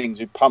Grealish to Mings,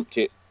 who pumped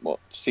it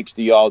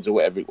 60 yards or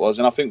whatever it was,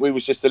 and I think we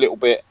was just a little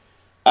bit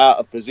out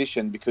of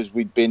position because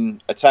we'd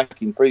been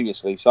attacking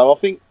previously. So I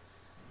think,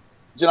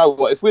 do you know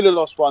what? If we'd have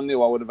lost 1-0,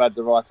 I would have had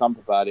the right ump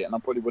about it, and I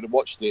probably would have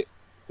watched it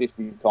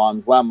 50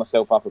 times, wound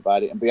myself up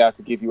about it, and be able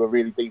to give you a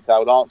really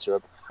detailed answer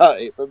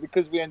about it. But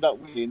because we end up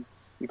winning,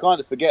 you kind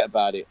of forget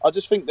about it. I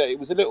just think that it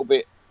was a little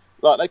bit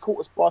like they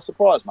caught us by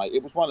surprise, mate.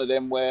 It was one of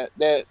them where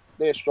their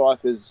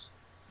strikers,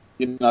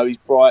 you know, he's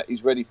bright,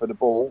 he's ready for the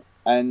ball,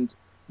 and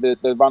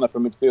the runner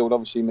from midfield,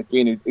 obviously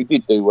McGinn, who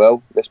did do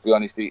well. Let's be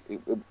honest,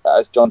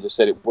 as John just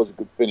said, it was a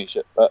good finish,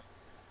 but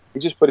he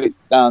just put it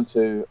down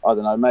to, I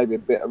don't know, maybe a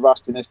bit of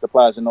rustiness. The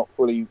players are not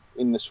fully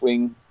in the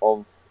swing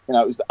of, you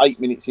know, it was 8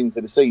 minutes into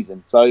the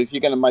season. So if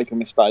you're going to make a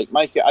mistake,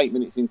 make it 8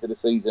 minutes into the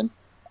season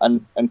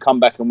and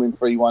come back and win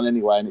 3-1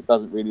 anyway, and it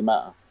doesn't really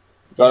matter.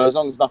 So as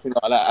long as nothing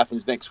like that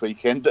happens next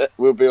weekend,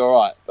 we'll be all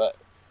right. But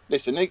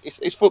listen,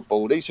 it's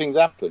football. These things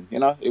happen, you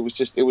know. I wouldn't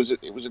say it was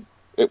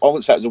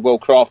a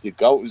well-crafted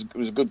goal. It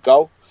was a good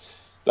goal.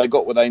 They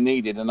got what they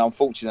needed, and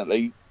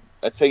unfortunately,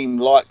 a team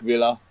like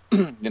Villa,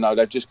 you know,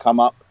 they've just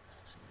come up.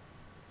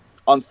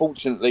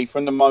 Unfortunately,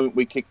 from the moment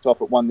we kicked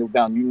off at 1-0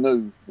 down, you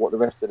knew what the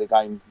rest of the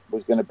game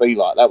was going to be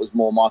like. That was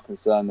more my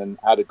concern than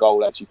how the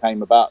goal actually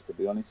came about, to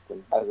be honest.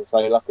 And as I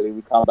say, luckily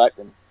we come back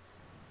and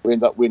we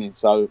end up winning.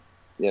 So,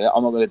 yeah,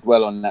 I'm not going to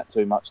dwell on that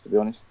too much, to be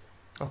honest.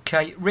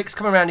 Okay, Rick's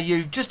coming around to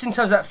you. Just in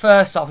terms of that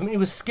first half, I mean, it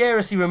was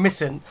scarcely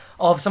reminiscent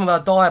of some of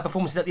our dire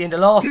performances at the end of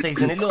last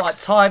season. It looked like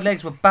tired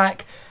legs were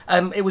back.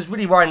 It was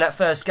really worrying that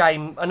first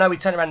game. I know we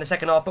turned around in the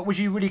second half, but was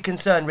you really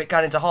concerned, Rick,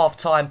 going into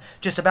half-time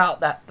just about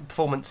that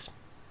performance?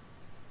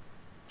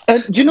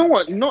 Do you know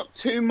what? Not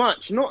too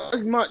much. Not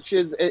as much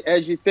as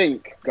you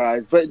think,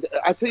 guys. But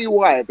I tell you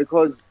why.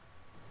 Because,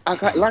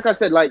 like I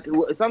said, like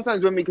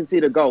sometimes when we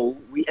concede a goal,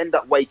 we end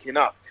up waking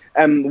up.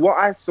 What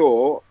I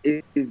saw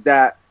is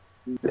that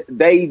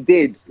they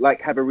did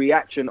like have a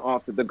reaction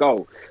after the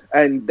goal,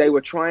 and they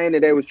was trying a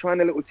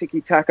little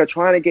tiki-taka,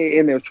 trying to get it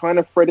in. They were trying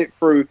to thread it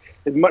through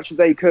as much as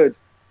they could.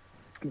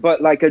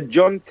 But like a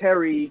John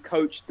Terry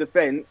coached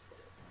defence,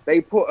 they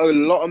put a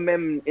lot of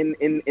men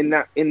in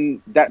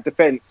that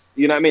defence.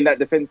 You know what I mean? That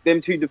defence,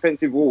 them two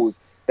defensive walls.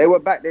 They were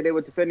back there. They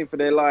were defending for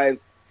their lives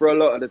for a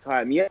lot of the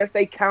time. Yes,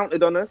 they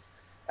counted on us,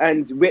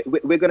 and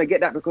we're going to get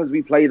that because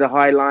we play the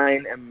high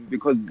line and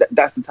because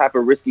that's the type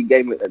of risky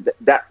game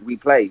that we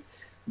play.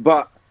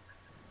 But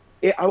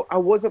I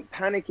wasn't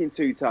panicking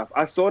too tough.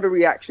 I saw the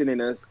reaction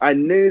in us. I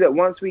knew that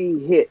once we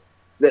hit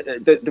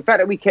the fact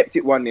that we kept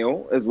it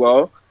 1-0 as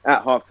well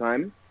at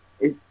halftime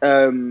is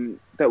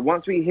that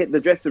once we hit the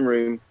dressing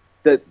room,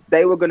 that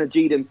they were going to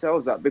G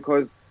themselves up,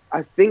 because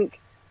I think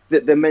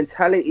that the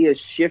mentality has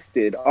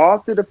shifted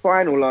after the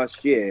final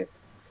last year.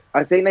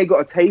 I think they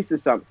got a taste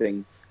of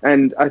something,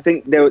 and I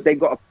think they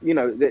got, you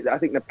know, I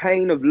think the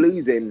pain of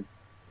losing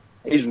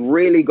is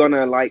really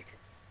gonna like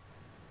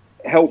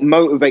help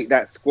motivate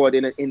that squad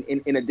in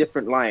a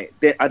different light.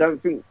 I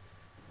don't think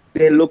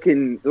they're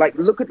looking like,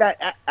 look at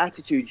that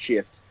attitude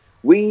shift.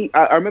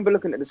 I remember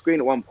looking at the screen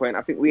at one point.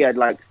 I think we had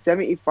like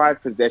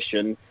 75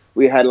 possession.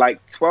 We had like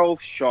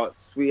 12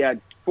 shots. We had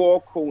 4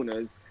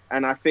 corners,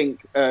 and I think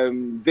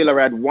Villa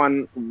had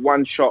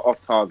one shot off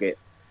target.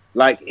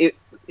 Like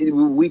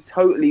we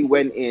totally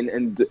went in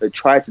and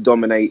tried to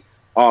dominate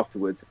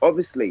afterwards.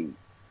 Obviously,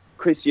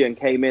 Christian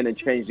came in and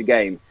changed the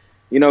game.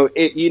 You know,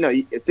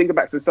 think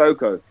about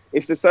Sissoko.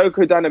 If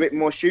Sissoko done a bit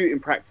more shooting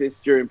practice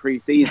during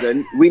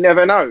pre-season, we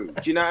never know.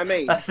 Do you know what I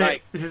mean? That's like,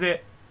 it. This is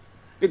it.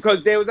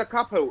 Because there was a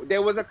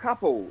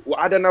couple. Well,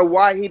 I don't know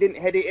why he didn't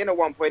head it in at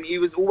one point. He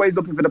was always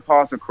looking for the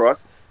pass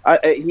across.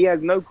 He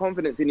has no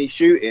confidence in his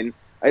shooting.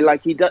 I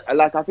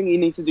think he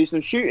needs to do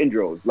some shooting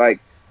drills. Like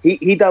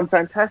he done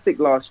fantastic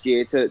last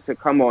year to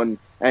come on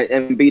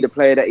and be the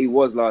player that he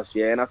was last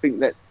year. And I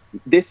think that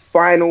this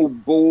final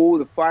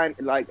ball, and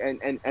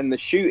the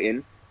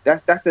shooting,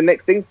 that's the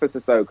next thing for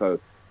Sissoko.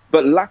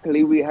 But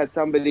luckily, we had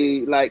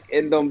somebody like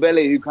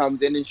Ndombele who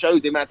comes in and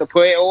shows him how to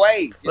put it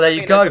away. Well, there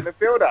you go.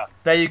 Midfielder.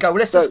 There you go. Well,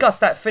 let's discuss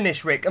that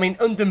finish, Rick. I mean,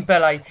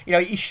 Ndombele,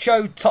 he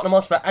showed Tottenham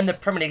Hotspur and the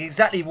Premier League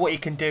exactly what he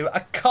can do. A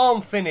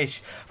calm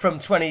finish from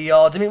 20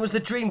 yards. I mean, it was the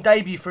dream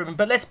debut for him.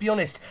 But let's be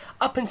honest,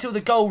 up until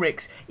the goal,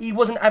 Ricks, he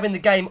wasn't having the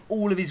game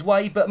all of his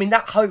way. But, I mean,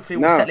 that hopefully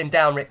will settle him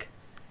down, Rick.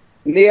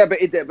 Yeah, but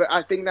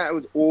I think that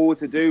was all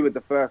to do with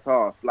the first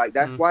half. Like,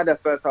 that's why the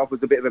first half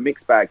was a bit of a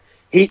mixed bag.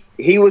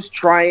 He was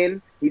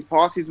trying. His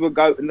passes were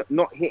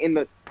not hitting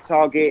the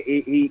target.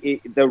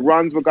 The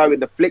runs were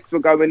going. The flicks were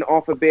going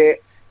off a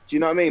bit. Do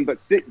you know what I mean? But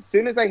as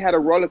soon as they had a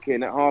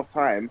rollicking at half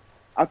time,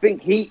 I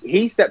think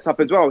he stepped up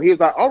as well. He was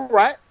like, all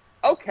right,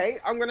 okay,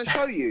 I'm going to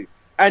show you.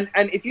 And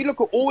if you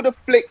look at all the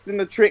flicks and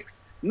the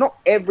tricks, not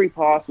every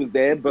pass was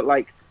there, but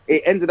like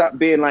it ended up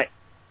being like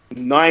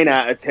 9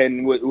 out of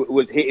 10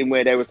 was hitting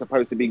where they were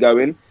supposed to be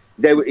going.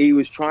 He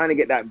was trying to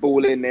get that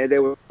ball in there. They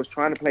was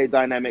trying to play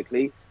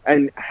dynamically.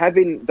 And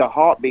having the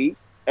heartbeat,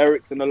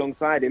 Eriksen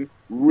alongside him,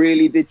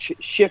 really did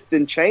shift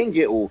and change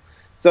it all.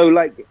 So,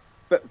 like,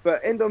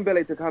 for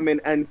Ndombele to come in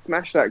and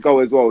smash that goal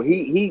as well,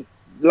 he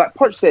like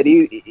Poch said,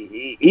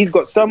 he's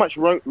got so much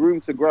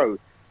room to grow.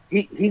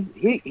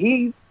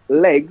 His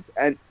legs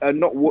are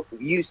not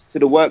used to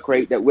the work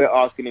rate that we're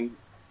asking him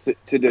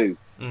to do.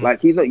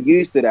 Like, he's not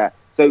used to that.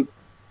 So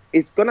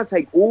it's going to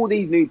take all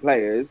these new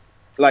players,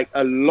 like,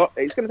 a lot.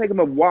 It's going to take him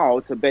a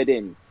while to bed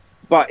in.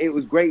 But it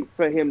was great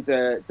for him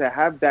to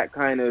have that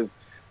kind of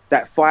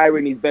that fire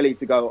in his belly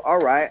to go, all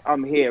right,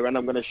 I'm here and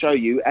I'm going to show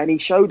you. And he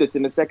showed us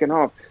in the second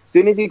half. As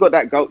soon as he got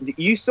that goal,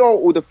 you saw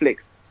all the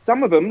flicks.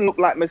 Some of them looked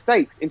like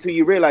mistakes until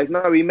you realise,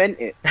 no, he meant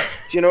it. Do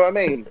you know what I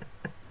mean?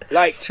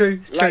 Like, it's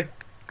true.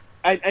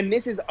 And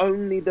this is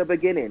only the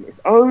beginning. It's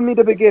only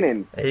the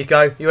beginning. There you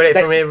go. You read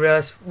it from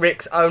here,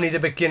 Rick's only the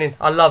beginning.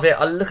 I love it.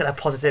 I look at that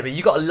positivity.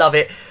 You got to love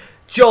it.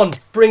 John,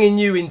 bringing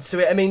you into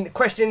it. I mean,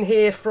 question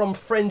here from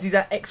Frenzies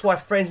at XY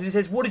Frenzies, who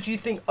says, what did you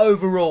think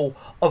overall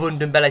of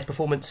Ndombele's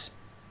performance?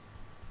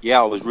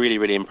 Yeah, I was really,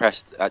 really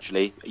impressed,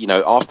 actually.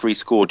 After he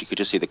scored, you could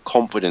just see the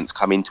confidence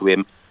come into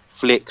him.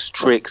 Flicks,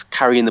 tricks,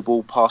 carrying the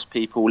ball past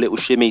people, little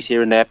shimmies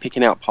here and there,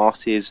 picking out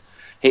passes.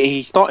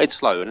 He started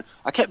slow, and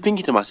I kept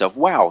thinking to myself,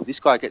 wow, this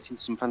guy gets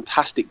into some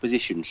fantastic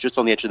positions just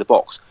on the edge of the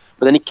box.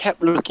 But then he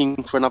kept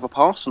looking for another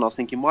pass, and I was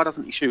thinking, why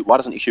doesn't he shoot?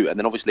 And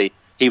then obviously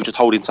he was just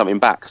holding something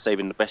back,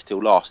 saving the best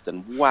till last.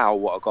 And wow,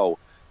 what a goal.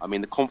 I mean,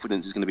 the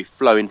confidence is going to be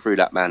flowing through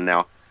that man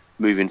now,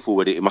 moving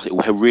forward. It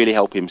will really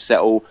help him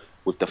settle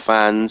with the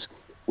fans,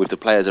 with the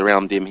players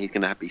around him. He's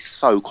going to be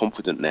so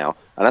confident now.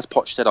 And as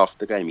Poch said after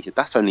the game, he said,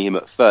 that's only him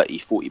at 30,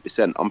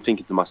 40%. I'm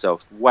thinking to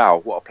myself, wow,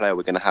 what a player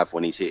we're going to have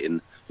when he's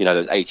hitting,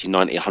 those 80,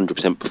 90,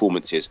 100%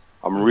 performances.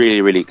 I'm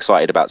really, really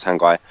excited about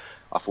Tanguy.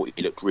 I thought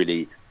he looked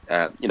really,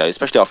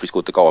 especially after he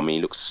scored the goal. I mean,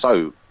 he looked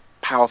so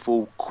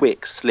powerful,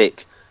 quick,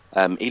 slick.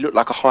 He looked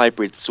like a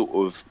hybrid sort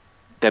of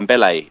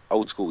Dembele,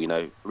 old school,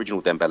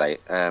 original Dembele.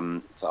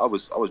 So I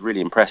was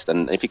really impressed.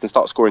 And if he can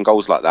start scoring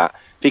goals like that,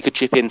 if he could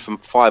chip in from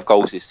 5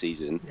 goals this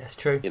season, that's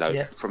true.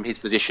 From his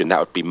position, that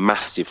would be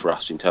massive for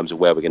us in terms of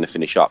where we're going to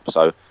finish up.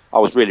 So I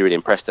was really, really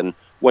impressed. And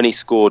when he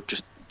scored,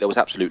 there was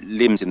absolute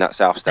limbs in that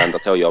south stand. I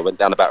tell you, I went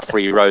down about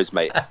 3 rows,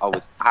 mate. I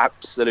was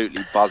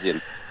absolutely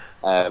buzzing.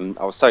 I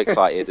was so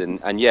excited,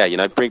 and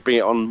bring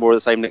it on more of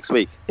the same next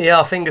week.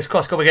 Yeah, fingers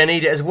crossed, God, we're going to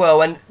need it as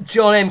well. And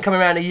John M, coming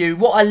around to you,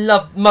 what I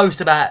loved most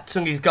about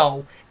Tsungi's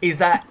goal is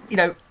that,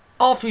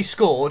 after he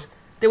scored,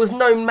 there was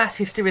no mass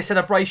hysteria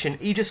celebration.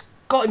 He just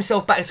got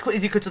himself back as quickly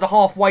as he could to the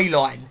halfway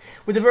line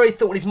with the very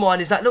thought in his mind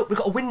is that, look, we've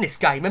got to win this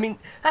game. I mean,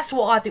 that's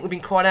what I think we've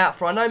been crying out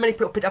for. I know many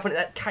people picked up on it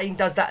that Kane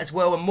does that as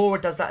well and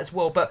Moura does that as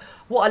well, but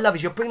what I love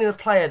is you're bringing in a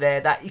player there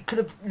that he could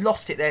have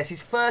lost it there. It's his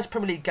first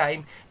Premier League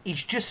game.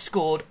 He's just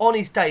scored on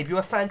his debut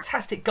a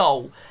fantastic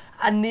goal,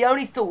 and the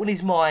only thought in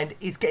his mind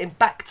is getting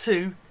back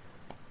to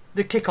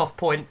the kick-off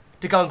point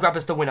to go and grab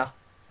us the winner.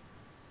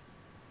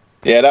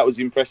 Yeah, that was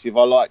impressive.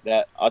 I like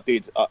that. I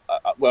did.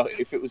 Well,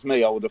 if it was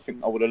me, I would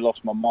have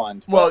lost my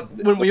mind. Well,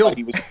 wouldn't we all?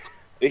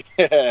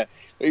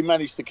 He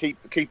managed to keep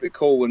it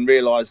cool and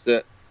realise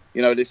that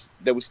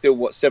there was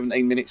still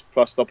 17 minutes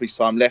plus stoppage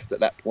time left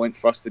at that point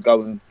for us to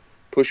go and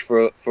push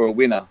for a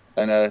winner.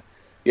 And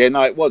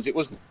it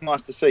was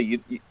nice to see.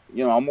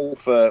 I'm all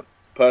for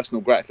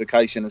personal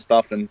gratification and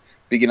stuff and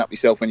bigging up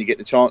yourself when you get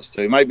the chance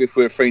to. Maybe if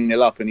we're 3-0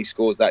 up and he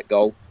scores that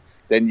goal,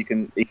 then he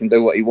can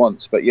do what he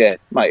wants. But yeah,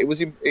 mate,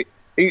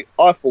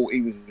 I thought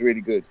he was really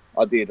good.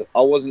 I did.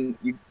 I wasn't.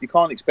 You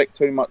can't expect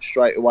too much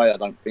straight away, I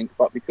don't think.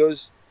 But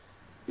because,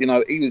 he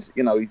was,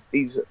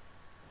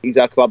 he's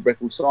our club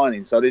record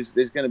signing, so there's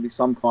going to be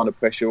some kind of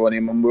pressure on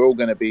him, and we're all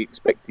going to be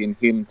expecting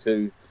him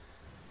to,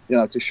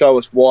 to show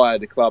us why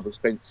the club have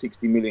spent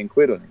 60 million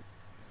quid on him.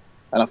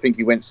 And I think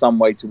he went some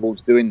way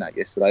towards doing that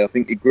yesterday. I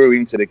think he grew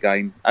into the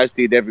game, as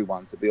did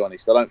everyone. To be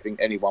honest, I don't think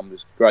anyone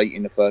was great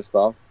in the first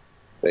half,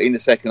 but in the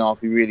second half,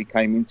 he really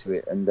came into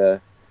it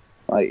and.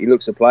 He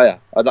looks a player.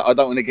 I don't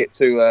want to get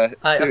too. I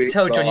can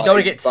tell, John, you don't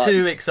want to get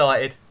too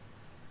excited.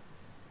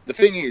 The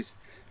thing is,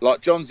 like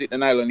John's hit the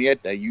nail on the head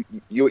there.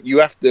 You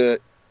have to.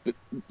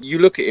 You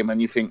look at him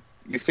and you think,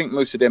 you think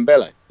Moussa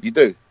Dembele. You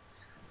do.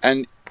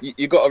 And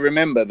you got to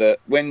remember that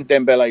when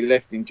Dembele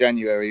left in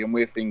January and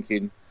we're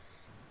thinking,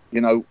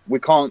 you know, we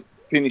can't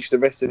finish the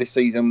rest of the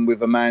season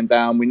with a man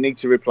down. We need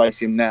to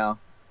replace him now.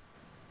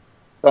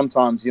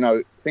 Sometimes, you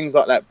know, things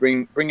like that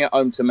bring it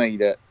home to me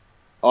that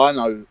I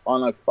know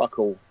fuck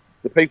all.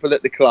 The people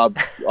at the club,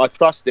 I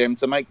trust them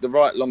to make the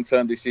right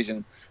long-term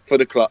decision for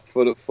the club,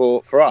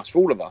 for us, for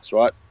all of us,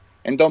 right?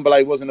 And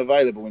Ndombele wasn't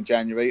available in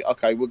January.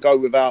 Okay, we'll go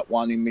without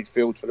one in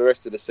midfield for the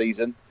rest of the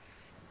season,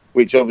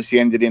 which obviously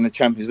ended in the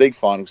Champions League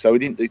final. So we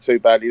didn't do too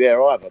badly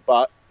there either.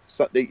 But,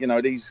 you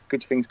know, these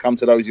good things come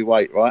to those who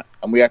wait, right?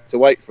 And we had to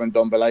wait for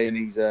Ndombele, and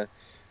he's,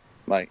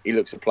 mate, he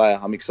looks a player.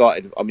 I'm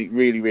excited. I'm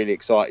really, really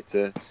excited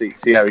to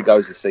see how he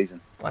goes this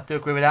season. I do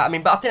agree with that. I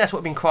mean, but I think that's what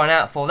we've been crying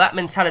out for. That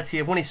mentality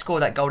of when he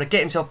scored that goal, to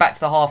get himself back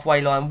to the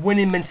halfway line,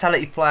 winning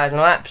mentality players,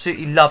 and I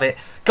absolutely love it.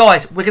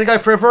 Guys, we're going to go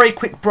for a very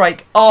quick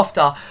break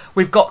after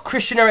we've got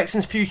Christian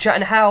Eriksen's future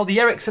and how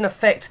the Eriksen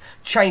effect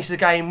changed the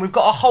game. We've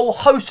got a whole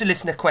host of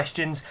listener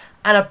questions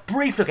and a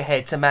brief look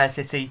ahead to Man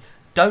City.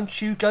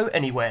 Don't you go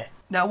anywhere.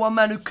 Now, one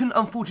man who couldn't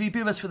unfortunately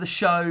be with us for the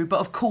show, but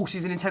of course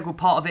is an integral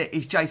part of it,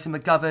 is Jason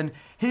McGovern.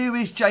 Here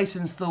is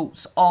Jason's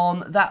thoughts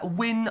on that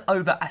win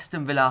over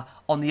Aston Villa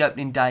on the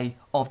opening day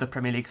of the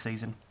Premier League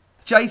season.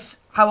 Jace,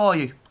 how are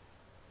you?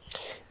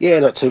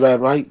 Yeah, not too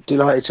bad, mate.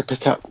 Delighted to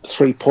pick up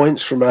 3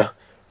 points from a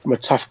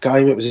tough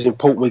game. It was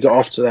important we got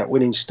off to that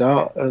winning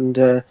start,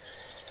 and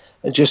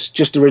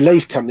just a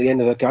relief come the end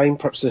of the game.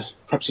 Perhaps the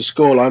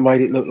scoreline made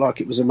it look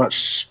like it was a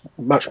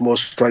much more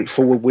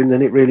straightforward win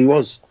than it really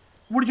was.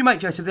 What did you make,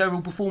 Joseph, of the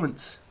overall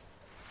performance?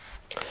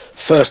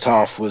 First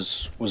half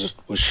was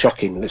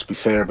shocking, let's be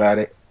fair about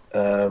it.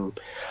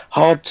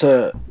 Hard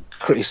to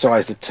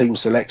criticise the team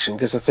selection,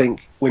 because I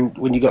think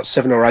when you got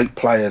 7 or 8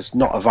 players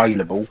not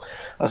available,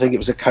 I think it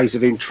was a case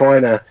of him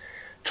trying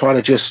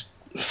to just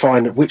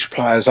find which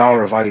players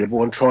are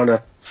available and trying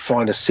to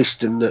find a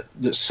system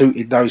that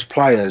suited those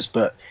players.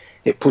 But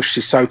it pushed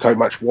Sissoko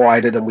much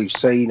wider than we've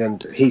seen,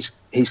 and his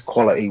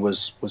quality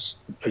was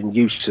and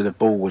use to the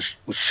ball was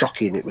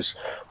shocking. It was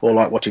more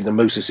like watching the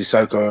Moussa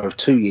Sissoko of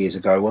 2 years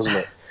ago, wasn't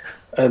it?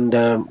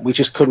 And we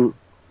just couldn't.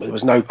 There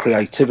was no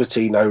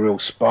creativity, no real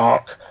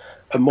spark,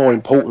 and more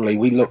importantly,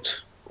 we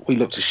looked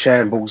a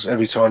shambles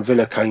every time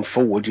Villa came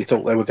forward. You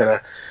thought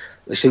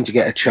they seemed to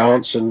get a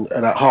chance, and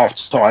at half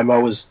time I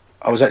was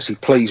actually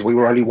pleased we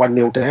were only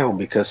 1-0 down,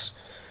 because,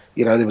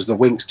 you know, there was the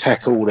Winks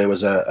tackle, there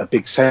was a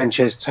big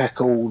Sanchez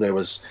tackle, there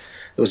was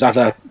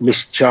other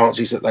missed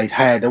chances that they'd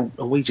had, and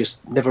we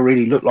just never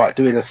really looked like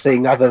doing a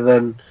thing other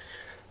than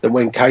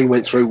when Kane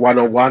went through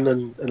 1-on-1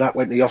 and that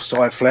went the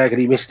offside flag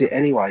and he missed it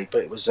anyway.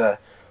 But it was a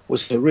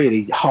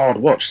really hard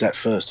watch, that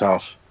first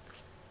half.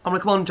 I'm going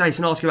to come on,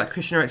 Jason, and ask you about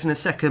Christian Eriksen in a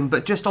second,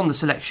 but just on the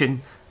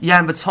selection,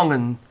 Jan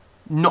Vertonghen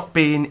not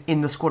being in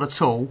the squad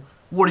at all,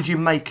 what did you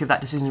make of that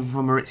decision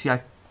from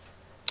Maurizio?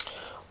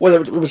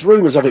 Well, there was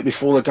rumours of it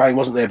before the game,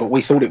 wasn't there? But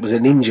we thought it was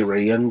an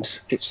injury, and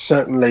it's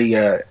certainly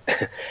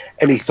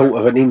any thought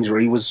of an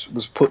injury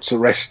was put to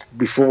rest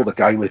before the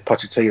game with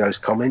Pochettino's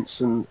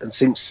comments, and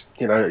since,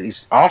 you know,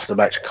 his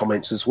after-match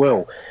comments as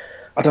well.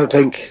 I don't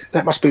think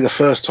that must be the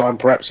first time,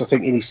 perhaps. I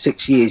think in his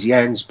 6 years,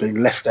 Jan's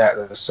been left out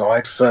of the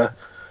side for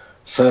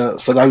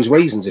those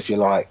reasons, if you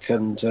like.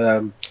 And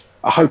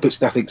I hope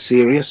it's nothing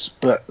serious.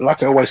 But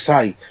like I always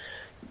say,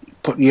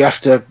 you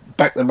have to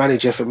back the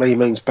manager. For me,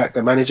 means back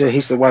the manager.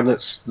 He's the one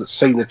that's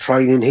seen the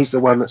training. He's the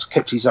one that's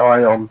kept his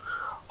eye on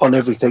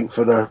everything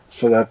for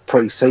the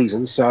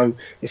pre-season. So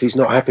if he's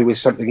not happy with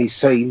something he's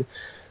seen,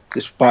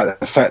 despite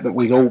the fact that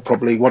we'd all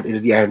probably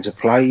wanted Jan to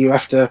play, you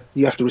have to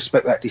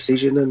respect that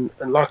decision.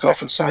 And like I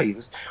often say,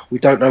 we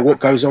don't know what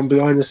goes on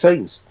behind the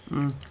scenes.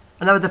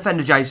 Another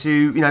defender, Jace,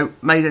 who, you know,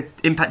 made an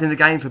impact in the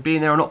game for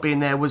being there or not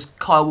being there, was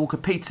Kyle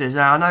Walker-Peters.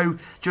 Now, I know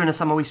during the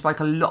summer we spoke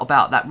a lot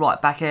about that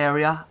right-back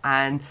area,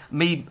 and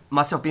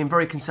myself being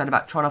very concerned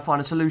about trying to find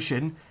a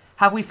solution.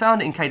 Have we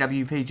found it in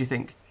KWP, do you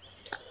think?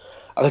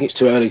 I think it's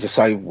too early to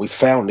say we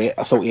found it.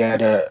 I thought he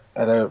had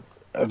a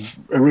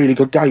really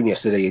good game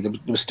yesterday. There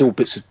were still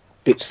bits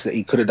that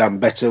he could have done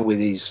better with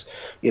his,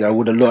 you know,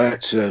 would have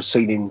liked to have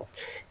seen him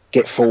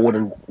get forward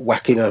and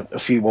whack in a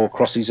few more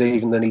crosses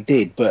even than he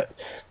did. But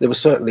he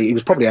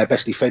was probably our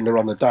best defender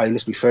on the day,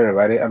 let's be fair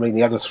about it. I mean,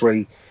 the other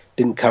three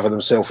didn't cover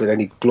themselves with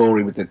any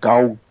glory with the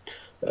goal.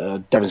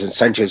 Davinson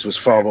Sanchez was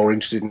far more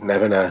interested in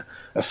having a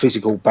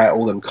physical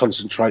battle than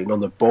concentrating on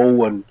the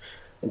ball. And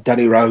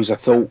Danny Rose, I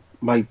thought,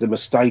 made the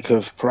mistake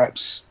of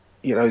perhaps,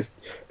 you know,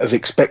 of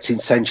expecting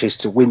Sanchez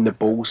to win the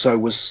ball, so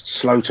was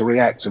slow to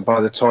react. And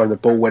by the time the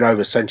ball went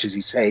over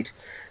Sanchez's head,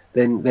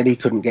 then he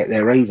couldn't get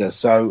there either.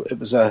 So it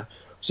was a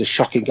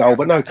shocking goal.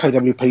 But no,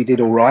 KWP did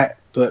all right.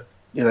 But,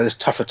 you know, there's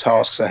tougher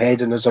tasks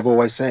ahead. And as I've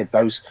always said,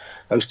 those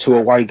 2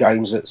 away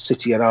games at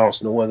City and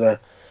Arsenal are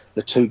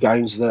the 2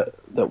 games that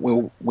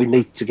we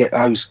need to get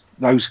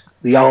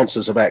the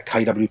answers about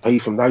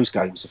KWP from those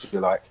games, if you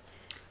like.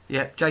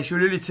 Yeah, Jace, you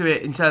alluded to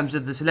it in terms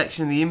of the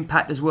selection and the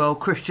impact as well.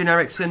 Christian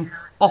Eriksen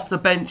off the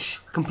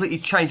bench, completely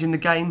changing the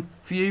game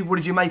for you. What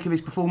did you make of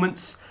his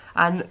performance?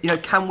 And,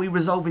 can we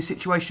resolve this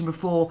situation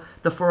before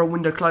the foreign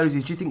window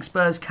closes? Do you think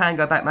Spurs can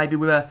go back maybe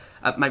with a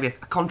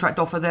contract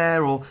offer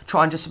there, or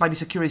try and just maybe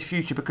secure his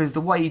future? Because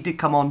the way he did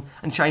come on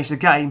and change the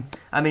game,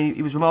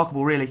 it was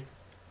remarkable, really.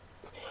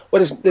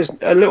 Well, there's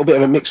a little bit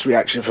of a mixed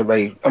reaction for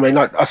me.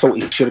 I thought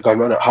he should have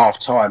gone on at half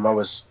time. I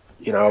was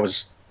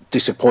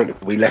disappointed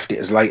we left it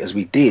as late as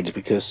we did,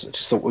 because I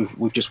just thought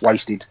we've just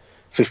wasted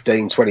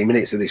 15-20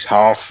 minutes of this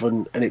half,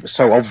 and it was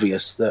so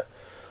obvious that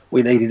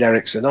we needed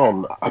Eriksen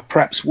on. I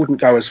perhaps wouldn't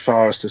go as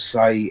far as to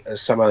say,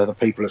 as some other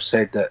people have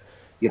said, that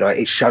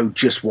it showed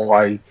just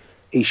why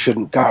he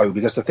shouldn't go,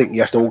 because I think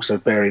you have to also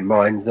bear in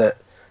mind that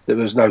there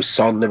was no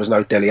Son, there was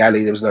no Dele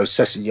Alli, there was no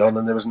Sessegnon,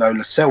 and there was no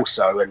Lo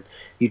Celso, and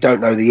you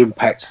don't know the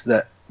impact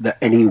that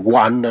any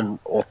one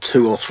or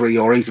two or three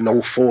or even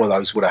all four of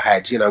those would have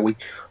had.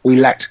 We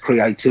lacked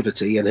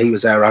creativity, and he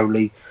was our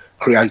only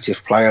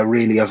creative player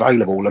really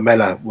available.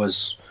 Lamela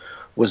was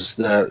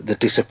the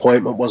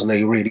disappointment, wasn't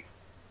he? Really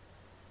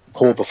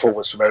poor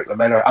performance from Eric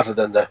Lamela. Other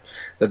than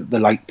the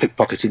late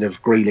pickpocketing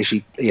of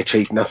Grealish, he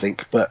achieved nothing.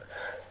 But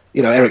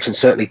Eriksen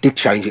certainly did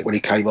change it when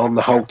he came on.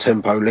 The whole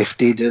tempo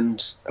lifted,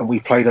 and we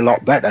played a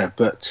lot better.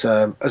 But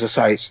as I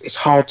say, it's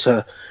hard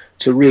to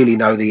really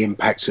know the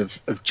impact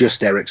of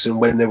just Eriksen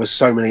when there was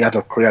so many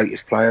other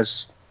creative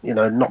players,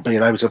 not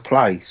being able to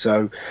play.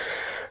 So,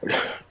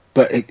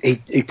 but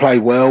he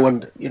played well,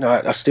 and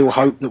I still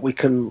hope that we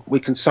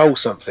can solve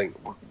something.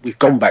 We've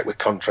gone back with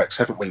contracts,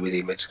 haven't we, with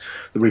him?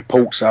 The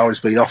reports are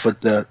he's been offered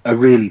a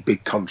really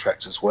big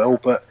contract as well,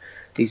 but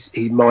his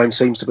mind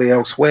seems to be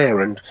elsewhere,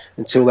 and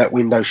until that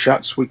window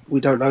shuts, we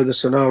don't know the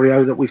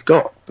scenario that we've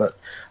got. But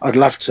I'd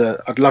love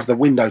the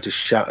window to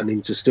shut and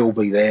him to still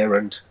be there,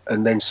 and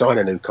then sign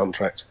a new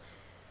contract.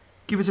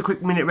 Give us a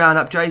quick minute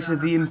round-up, Jason,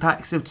 of the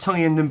impacts of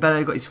Tanguy Ndombele,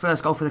 who got his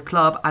first goal for the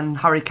club, and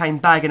Harry Kane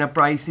bagging a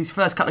brace, his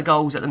first couple of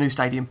goals at the new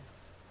stadium.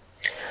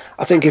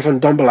 I think if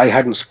Ndombele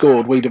hadn't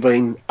scored, we'd have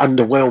been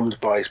underwhelmed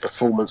by his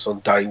performance on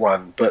day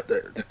one. But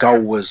the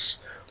goal was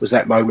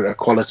that moment of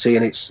quality,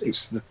 and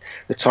it's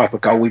the type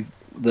of goal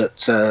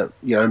that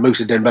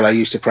Moussa Dembele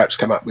used to perhaps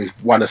come up with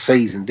one a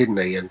season, didn't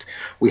he? And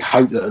we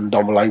hope that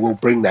Ndombele will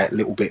bring that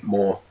little bit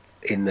more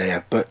in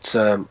there. But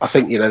I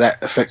think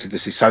that affected the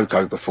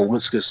Sissoko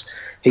performance, because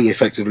he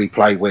effectively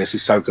played where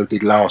Sissoko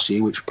did last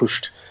year, which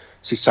pushed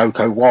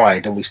Sissoko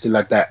wide, and we still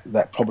had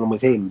that problem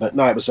with him. But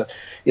no, it was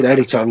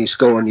any time you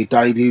score on your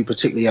debut,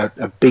 particularly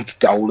a big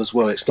goal as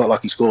well. It's not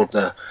like he scored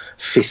the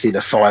fifth in a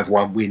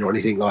 5-1 win or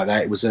anything like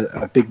that. It was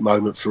a big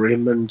moment for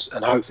him, and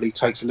hopefully he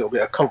takes a little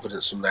bit of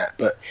confidence from that.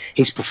 But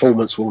his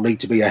performance will need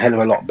to be a hell of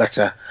a lot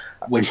better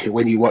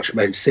when you watch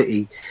Man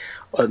City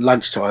at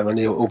lunchtime, and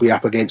he'll be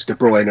up against De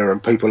Bruyne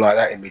and people like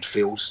that in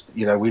midfield.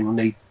 We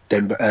need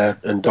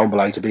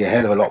Ndombele to be a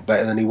hell of a lot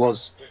better than he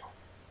was.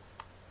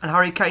 And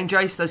Harry Kane,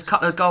 Jace, those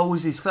couple of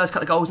goals, his first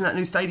couple of goals in that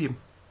new stadium.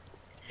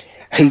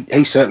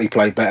 He certainly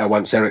played better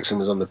once Eriksen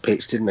was on the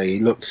pitch, didn't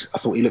he? I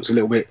thought he looked a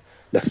little bit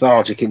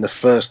lethargic in the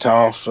first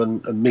half,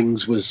 and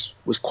Mings was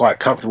quite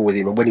comfortable with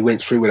him. And when he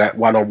went through with that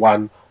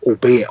 1-on-1,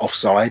 albeit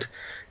offside,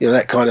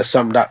 that kind of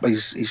summed up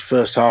his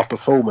first half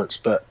performance.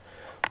 But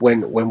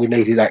when we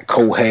needed that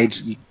cool head,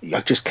 I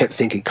just kept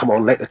thinking, come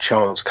on, let the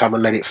chance come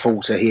and let it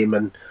fall to him.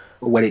 And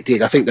when it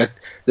did, I think that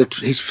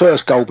his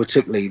first goal,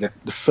 particularly the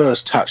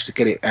first touch to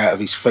get it out of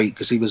his feet,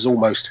 because he was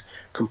almost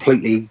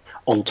completely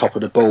on top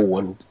of the ball,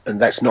 and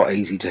that's not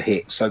easy to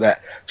hit. So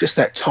that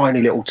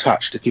tiny little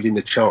touch to give him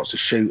the chance to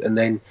shoot, and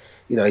then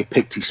he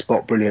picked his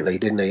spot brilliantly,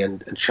 didn't he?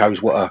 And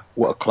shows what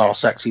a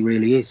class act he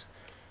really is.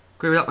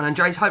 Agree with that one, and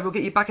Jace, hope we'll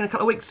get you back in a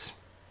couple of weeks.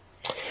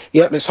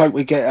 Yeah, let's hope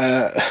we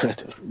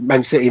get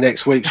Man City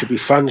next week. Should be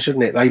fun,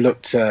 shouldn't it? They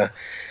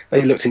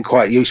looked in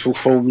quite useful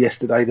form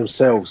yesterday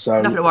themselves.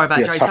 So nothing to worry about,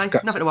 Jason.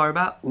 Nothing to worry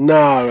about.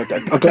 No,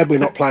 I'm glad we're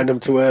not playing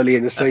them too early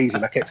in the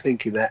season. I kept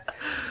thinking that.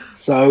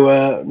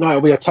 So no,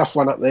 it'll be a tough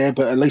one up there,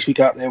 but at least we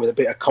go up there with a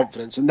bit of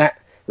confidence, and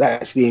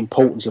that's the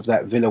importance of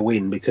that Villa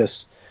win,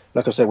 because,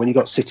 like I said, when you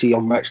got City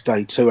on match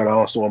day 2 and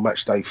Arsenal on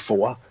match day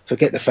 4,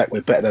 forget the fact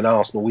we're better than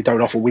Arsenal. We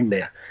don't often win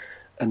there.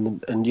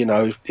 And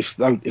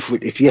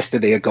if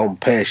yesterday had gone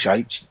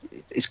pear-shaped,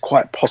 it's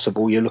quite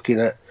possible you're looking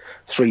at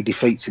 3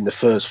 defeats in the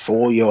first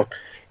 4. You're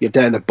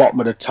down the bottom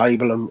of the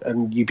table,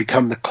 and you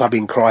become the club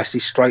in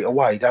crisis straight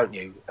away, don't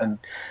you? And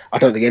I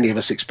don't think any of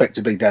us expect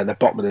to be down the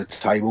bottom of the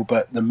table,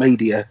 but the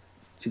media,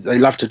 they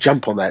love to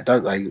jump on that,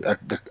 don't they,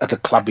 at the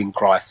club in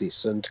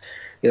crisis. And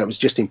it was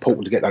just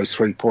important to get those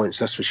 3 points,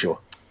 that's for sure.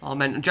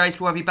 Amen. And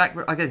Jace, we'll have you back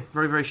again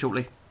very, very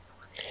shortly.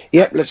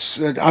 Yeah, let's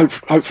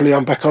hopefully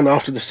I'm back on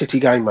after the City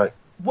game, mate.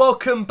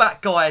 Welcome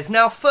back, guys.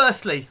 Now,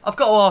 firstly, I've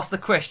got to ask the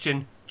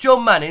question,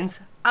 John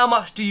Mannings, how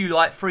much do you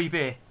like free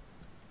beer?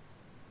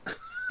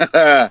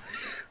 I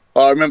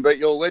remember at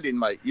your wedding,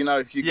 mate.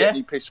 If you get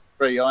any piss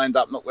free, I end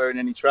up not wearing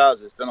any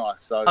trousers, don't I?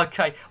 So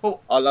okay,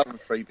 well, I love a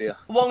free beer.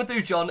 What I'm going to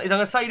do, John, is I'm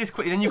going to say this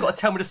quickly, then you've got to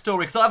tell me the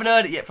story, because I haven't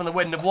heard it yet from the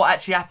wedding of what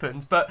actually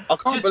happened. But I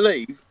can't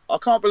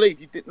believe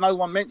you did. No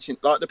one mentioned,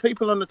 like, the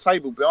people on the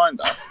table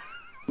behind us.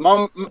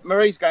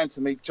 Marie's going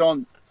to me,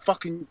 John,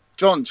 fucking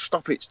John,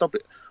 stop it.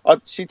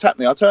 She tapped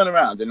me. I turn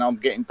around and I'm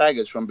getting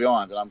daggers from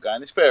behind, and I'm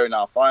going, it's fair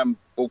enough. I am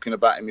walking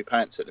about in my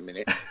pants at the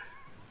minute.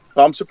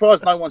 But I'm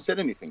surprised no one said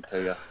anything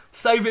to you.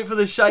 Save it for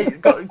the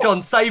shade.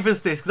 John, save us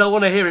this because I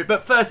want to hear it.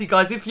 But firstly,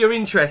 guys, if you're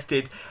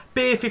interested,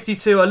 Beer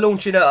 52 are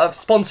launching a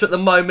sponsor at the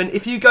moment.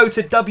 If you go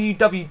to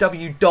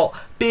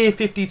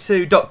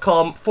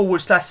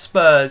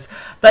www.beer52.com/Spurs,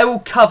 they will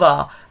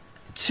cover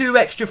 2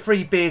 extra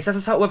free beers. That's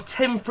a total of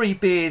 10 free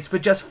beers for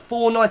just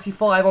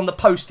 $4.95 on the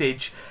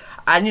postage.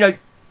 And, you know,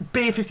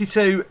 Beer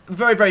 52,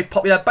 very, very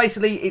popular.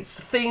 Basically, it's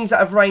themes that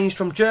have ranged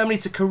from Germany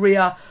to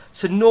Korea,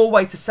 to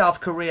Norway to South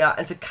Korea,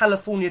 and to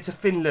California to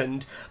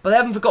Finland. But they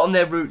haven't forgotten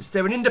their roots.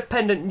 They're an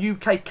independent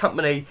UK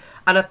company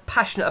and are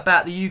passionate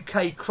about the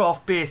UK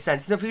craft beer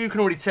sense. And if you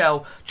can already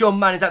tell, John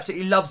Manners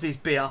absolutely loves his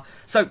beer.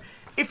 So,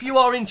 if you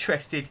are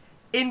interested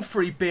in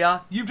free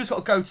beer, you've just got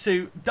to go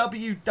to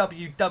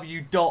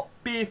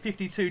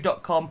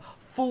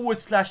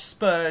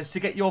www.beer52.com/Spurs to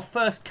get your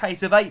first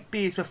case of 8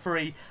 beers for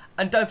free.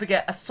 And don't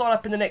forget, a sign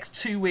up in the next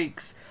 2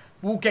 weeks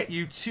will get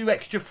you 2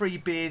 extra free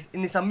beers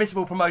in this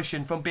unmissable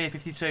promotion from Beer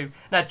 52.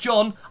 Now,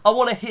 John, I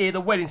want to hear the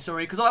wedding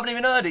story because I haven't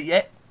even heard it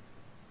yet.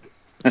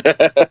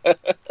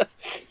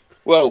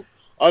 Well,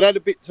 I'd had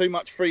a bit too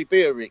much free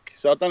beer, Rick,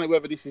 so I don't know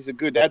whether this is a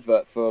good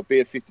advert for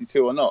Beer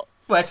 52 or not.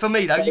 Well, it's for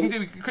me, though. You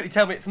can quickly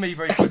tell me it for me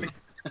very quickly.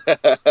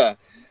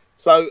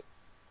 So,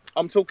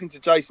 I'm talking to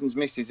Jason's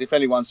missus. If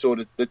anyone saw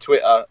the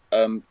Twitter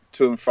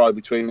to and fro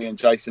between me and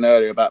Jason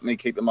earlier about me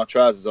keeping my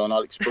trousers on,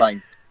 I'll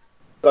explain.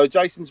 So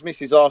Jason's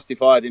missus asked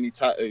if I had any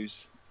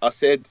tattoos. I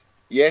said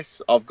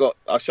yes. I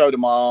showed her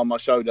my arm. I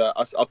showed her.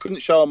 I couldn't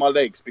show her my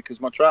legs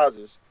because my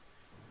trousers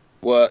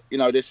were, you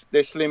know,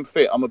 they're slim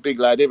fit. I'm a big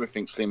lad.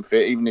 Everything's slim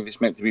fit, even if it's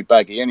meant to be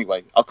baggy.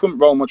 Anyway, I couldn't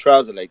roll my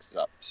trouser legs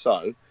up.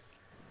 So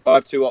I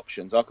have 2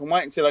 options. I can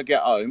wait until I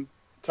get home,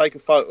 take a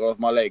photo of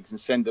my legs, and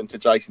send them to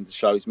Jason to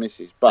show his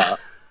missus. But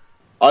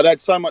I'd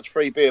had so much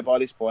free beer by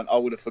this point, I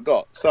would have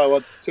forgot. So I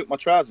took my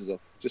trousers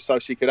off just so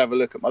she could have a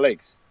look at my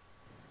legs.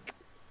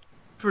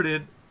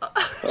 Brilliant.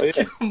 So, yeah.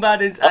 John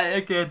Manners at it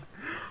again.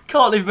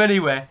 Can't leave him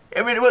anywhere.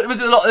 I mean, there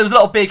was a lot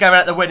of beer going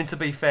out at the wedding, to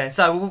be fair.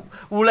 So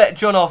we'll let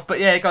John off.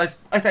 But yeah, guys,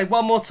 I say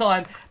one more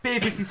time,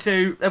 Beer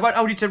 52. They won't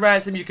hold you to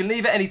ransom. You can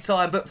leave at any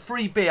time, but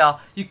free beer,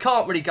 you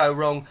can't really go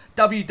wrong.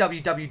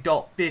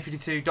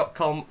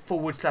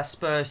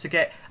 www.beer52.com/Spurs to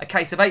get a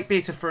case of 8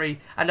 beers for free.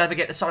 And don't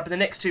forget to sign up in the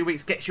next 2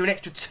 weeks. Gets you an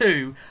extra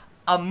 2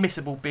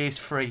 unmissable beers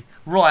free.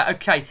 Right,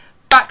 okay.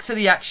 Back to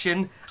the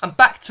action and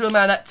back to a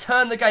man that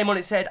turned the game on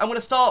its head. I'm going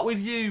to start with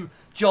you,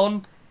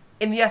 John,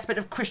 in the aspect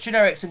of Christian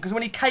Eriksen, because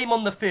when he came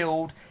on the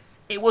field,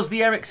 it was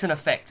the Eriksen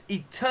effect.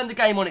 He turned the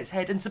game on its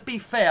head, and to be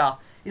fair,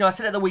 you know, I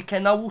said it at the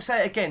weekend, I will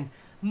say it again,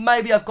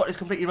 maybe I've got this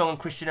completely wrong on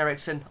Christian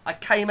Eriksen. I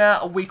came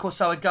out a week or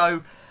so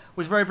ago,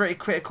 was very, very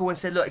critical and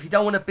said, look, if you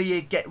don't want to be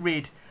here, get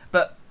rid.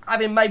 But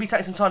having maybe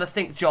taken some time to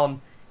think,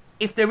 John,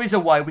 if there is a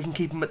way we can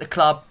keep him at the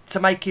club to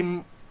make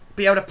him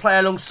be able to play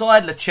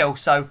alongside Lo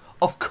Celso,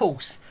 of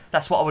course,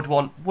 that's what I would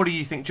want. What do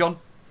you think, John?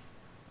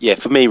 Yeah,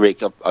 for me,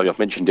 Rick, I've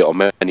mentioned it on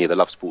many of the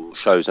Love Sport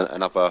shows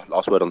and other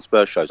Last Word on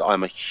Spurs shows.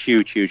 I'm a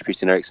huge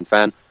Christian Eriksen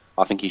fan.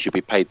 I think he should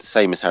be paid the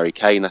same as Harry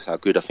Kane. That's how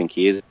good I think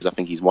he is. I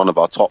think he's one of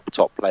our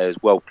top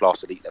players,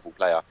 world-class, elite-level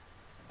player.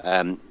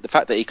 The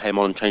fact that he came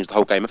on and changed the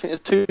whole game, I think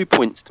there's 2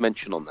 points to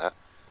mention on that.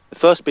 The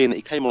first being that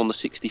he came on the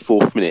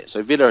 64th minute.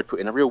 So Villa had put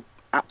in a real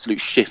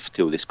absolute shift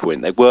till this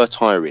point. They were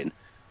tiring.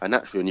 And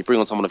naturally, when you bring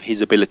on someone of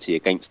his ability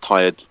against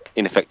tired,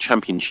 in effect,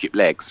 championship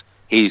legs,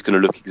 he's going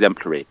to look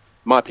exemplary.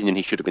 In my opinion,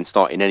 he should have been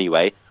starting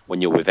anyway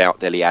when you're without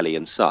Dele Alli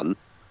and Son.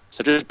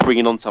 So just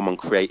bringing on someone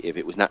creative,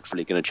 it was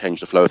naturally going to change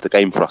the flow of the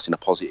game for us in a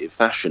positive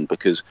fashion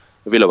because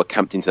Villa were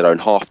camped into their own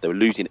half. They were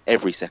losing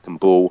every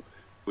second ball.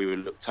 We were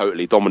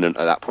totally dominant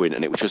at that point,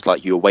 and it was just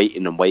like you were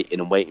waiting and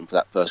waiting and waiting for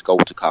that first goal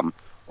to come.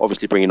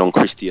 Obviously, bringing on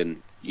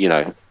Christian, you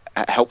know,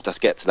 helped us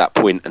get to that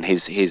point and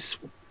his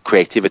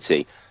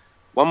creativity.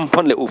 One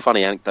little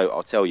funny anecdote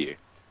I'll tell you.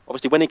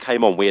 Obviously, when he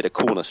came on, we had a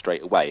corner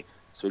straight away.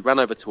 So we ran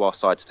over to our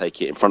side to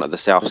take it in front of the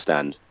south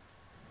stand,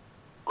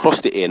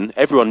 crossed it in,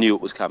 everyone knew it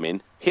was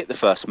coming, hit the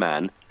first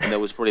man, and there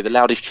was probably the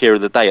loudest cheer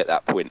of the day at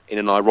that point in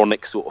an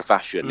ironic sort of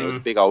fashion. It was a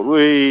big old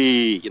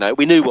wee, you know,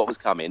 we knew what was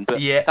coming, but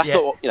that's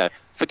not what, you know,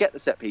 forget the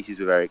set pieces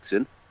with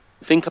Eriksen.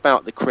 Think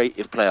about the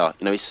creative player.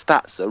 You know, his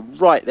stats are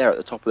right there at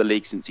the top of the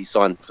league since he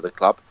signed for the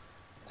club.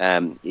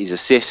 His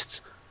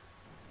assists,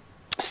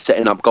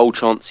 setting up goal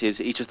chances,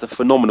 he's just a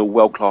phenomenal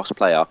world-class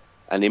player.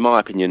 And in my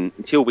opinion,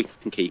 until we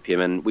can keep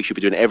him, and we should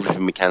be doing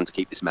everything we can to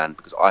keep this man,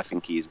 because I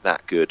think he is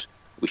that good,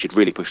 we should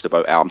really push the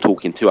boat out. I'm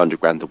talking 200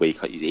 grand a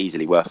week. He's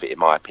easily worth it, in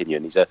my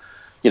opinion. He's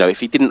if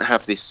he didn't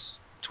have this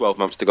 12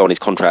 months to go on his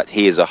contract,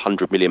 he is a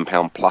 £100 million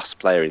plus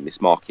player in this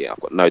market. I've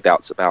got no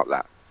doubts about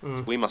that.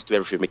 So we must do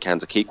everything we can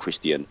to keep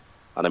Christian.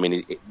 And I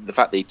mean, the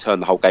fact that he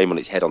turned the whole game on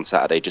its head on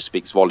Saturday just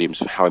speaks volumes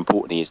for how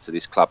important he is to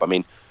this club. I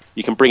mean,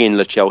 you can bring in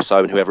Lo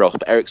Celso and whoever else,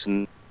 but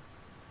Eriksen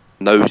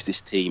knows this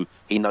team,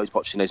 he knows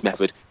Pochettino's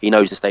method, he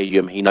knows the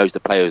stadium, he knows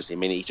the players. I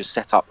mean, he's just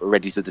set up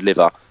ready to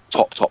deliver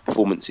top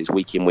performances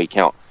week in, week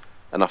out.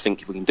 And I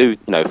think if we can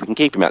if we can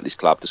keep him at this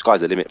club, the sky's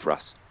the limit for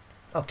us.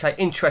 Okay,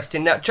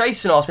 interesting. Now,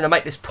 Jason asked me to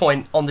make this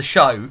point on the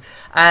show,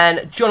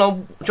 and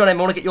John M, I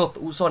want to get your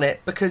thoughts on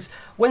it, because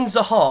when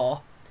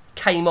Zaha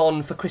came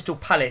on for Crystal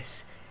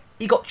Palace,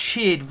 he got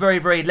cheered very,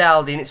 very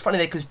loudly, and it's funny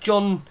there because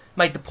John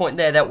made the point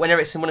there that when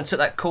Eriksen went and took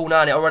that corner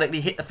and it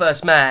ironically hit the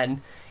first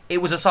man,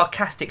 it was a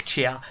sarcastic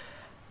cheer.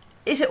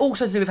 Is it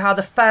also to do with how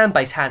the fan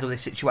base handled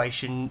this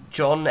situation,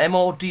 John M,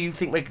 or do you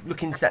think we're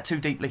looking into that too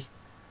deeply?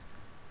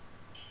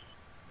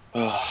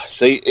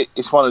 See,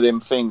 it's one of them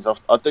things.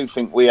 I do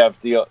think we have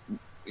the,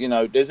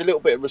 there's a little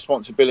bit of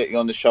responsibility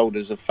on the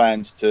shoulders of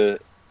fans to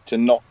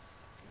not,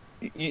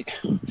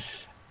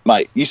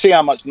 mate. You see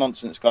how much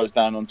nonsense goes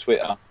down on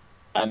Twitter,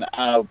 and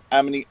how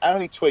many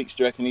tweets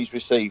do you reckon he's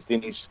received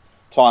in his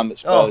time at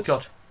Spurs?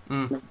 Oh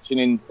God,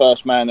 in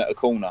first man at a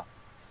corner.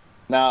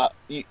 Now,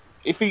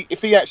 if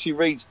he actually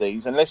reads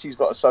these, unless he's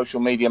got a social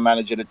media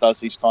manager that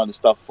does this kind of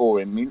stuff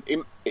for him,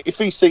 if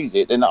he sees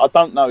it, then I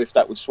don't know if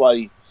that would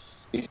sway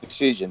his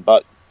decision,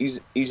 but he's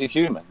a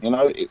human,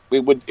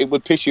 it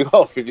would piss you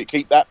off if it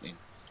keep happening.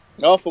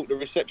 I thought the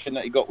reception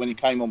that he got when he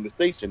came on was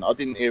decent. I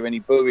didn't hear any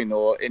booing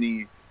or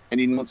any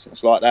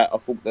nonsense like that. I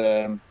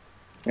thought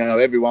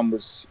everyone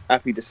was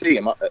happy to see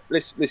him.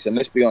 Listen,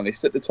 let's be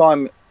honest. At the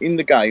time in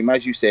the game,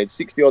 as you said,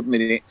 60 odd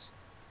minutes,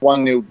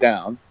 1-0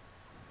 down,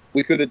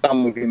 we could have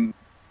done with him.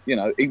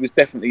 He was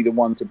definitely the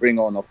one to bring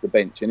on off the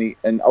bench,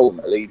 and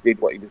ultimately he did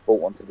what he was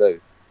brought on to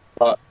do.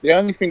 But the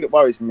only thing that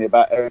worries me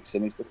about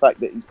Eriksen is the fact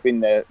that he's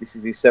been there. This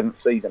is his 7th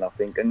season, I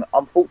think, and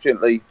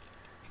unfortunately,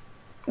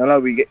 I know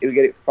we get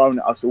it thrown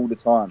at us all the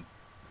time.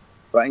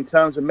 But in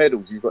terms of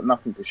medals, he's got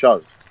nothing to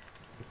show.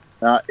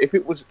 Now, if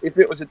it was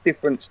a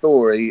different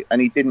story,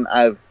 and he didn't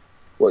have,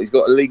 he's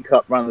got a League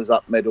Cup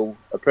runners-up medal,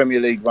 a Premier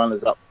League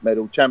runners-up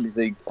medal, Champions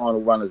League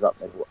final runners-up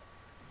medal.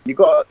 You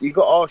got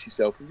to ask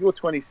yourself, if you're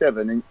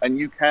 27 and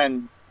you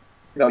can,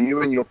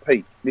 you're in your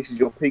peak. This is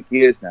your peak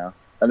years now.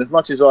 And as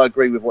much as I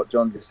agree with what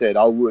John just said,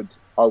 I would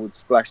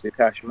splash the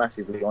cash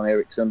massively on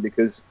Eriksen,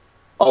 because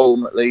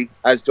ultimately,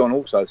 as John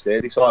also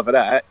said, it's either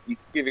that you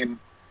can give him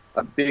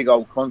a big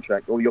old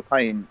contract, or you're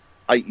paying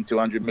 80 to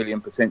 100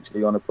 million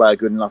potentially on a player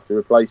good enough to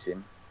replace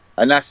him.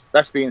 And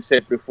that's being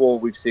said before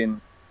we've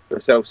seen Lo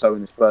Celso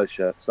in the Spurs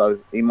shirt. So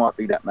he might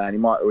be that man. He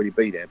might already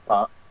be there,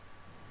 but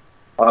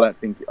I don't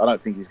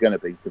think he's going to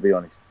be be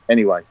honest.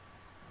 Anyway,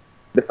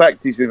 the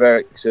fact is with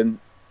Eriksen,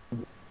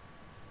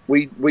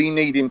 we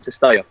need him to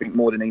stay. I think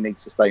more than he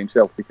needs to stay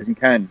himself, because he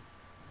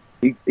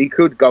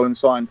could go and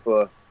sign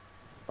for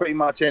pretty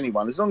much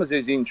anyone, as long as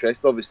there's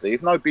interest. Obviously,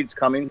 if no bids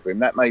come in for him,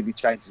 that maybe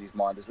changes his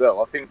mind as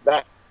well. I think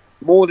that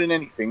more than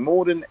anything,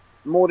 more than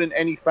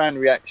any fan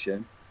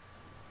reaction,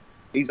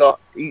 he's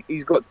going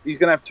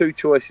to have two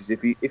choices.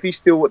 If he's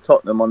still at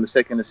Tottenham on the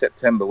 2nd of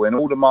September, when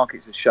all the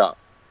markets are shut,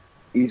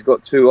 he's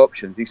got two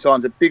options. He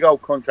signs a big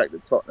old contract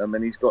at Tottenham,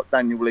 and he's got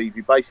Daniel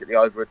Levy basically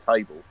over a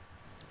table.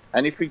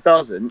 And if he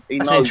doesn't,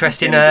 that's an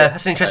interesting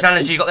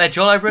analogy you got there,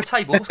 John. Over a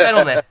table, what's going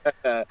on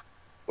there?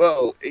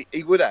 Well,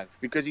 he would have,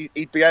 because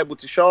he'd be able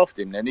to shaft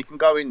him. Then he can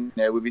go in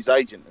there with his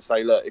agent and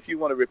say, "Look, if you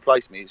want to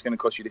replace me, it's going to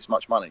cost you this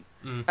much money."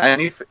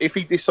 And if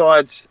he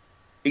decides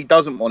he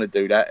doesn't want to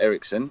do that,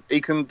 Eriksen,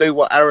 he can do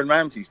what Aaron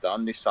Ramsey's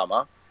done this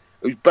summer,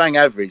 who's bang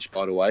average,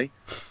 by the way,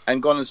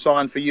 and gone and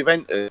signed for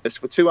Juventus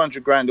for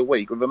 200 grand a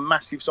week with a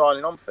massive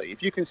signing on fee.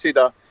 If you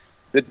consider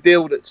the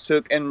deal that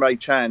took Emre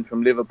Can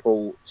from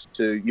Liverpool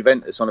to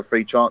Juventus on a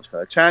free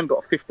transfer, Can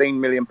got a £15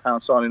 million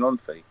signing on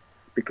fee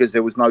because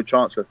there was no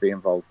transfer fee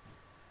involved.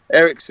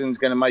 Eriksen's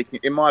going to make,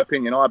 in my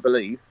opinion, I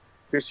believe,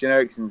 Christian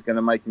Eriksen's going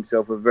to make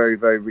himself a very,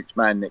 very rich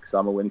man next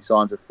summer when he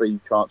signs a free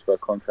transfer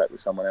contract with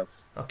someone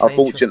else. Okay,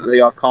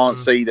 unfortunately, I can't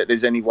see that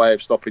there's any way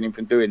of stopping him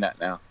from doing that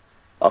now.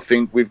 I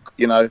think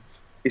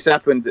it's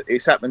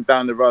happened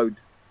down the road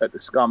at the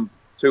Scum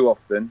too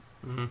often.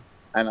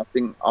 And I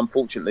think,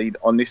 unfortunately,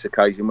 on this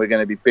occasion, we're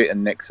going to be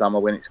bitten next summer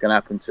when it's going to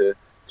happen to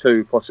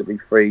 2, possibly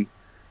 3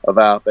 of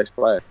our best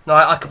players. No,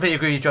 I completely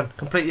agree with you, John.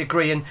 Completely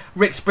agree. And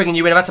Rick's bringing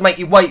you in. I've had to make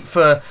you wait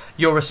for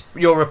your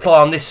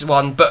reply on this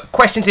one. But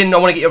questions in, I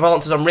want to get your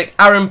answers on, Rick.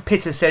 Aaron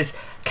Pitter says,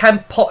 can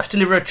Poch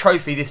deliver a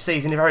trophy this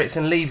season if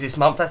Eriksen leaves this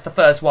month? That's the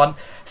first one.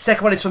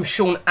 Second one is from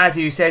Sean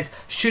Azzi, who says,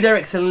 should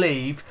Eriksen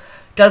leave,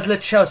 does Lo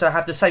Celso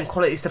have the same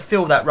qualities to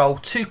fill that role?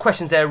 2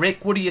 questions there,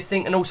 Rick. What do you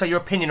think? And also your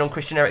opinion on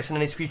Christian Eriksen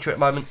and his future at the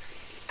moment.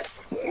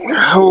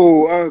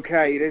 Oh,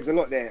 okay. There's a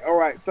lot there. All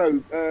right.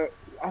 So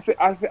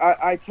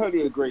I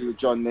totally agree with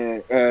John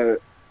there.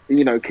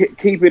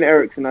 Keeping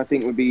Eriksen, I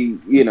think, would be,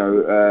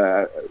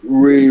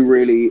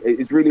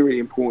 really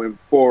important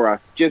for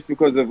us, just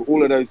because of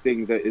all of those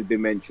things that have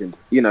been mentioned.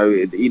 He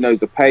knows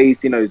the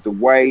pace, he knows the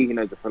way, he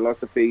knows the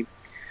philosophy.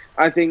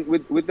 I think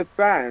with the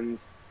fans,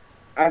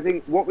 I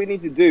think what we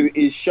need to do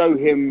is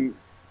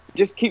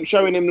just keep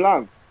showing him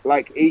love.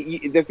 Like,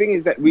 the thing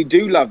is that we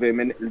do love him,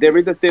 and there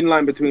is a thin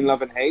line between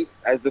love and hate,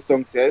 as the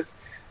song says.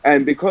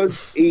 And because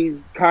he's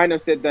kind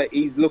of said that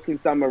he's looking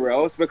somewhere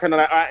else, we're kind of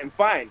like, all right, and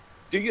fine,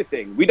 do your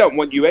thing. We don't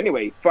want you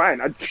anyway.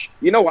 Fine.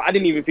 You know what? I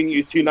didn't even think you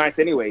was too nice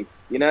anyway.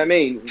 You know what I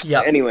mean?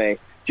 Yeah. Anyway,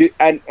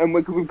 and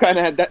we've kind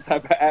of had that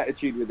type of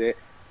attitude with it.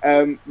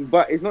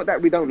 But it's not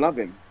that we don't love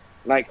him.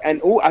 Like,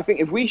 and I think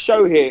if we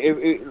show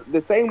here,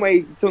 the same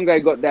way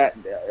Tungai got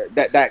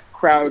that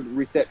crowd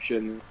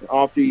reception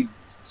after he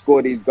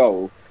scored his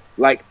goal,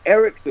 like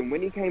Eriksen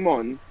when he came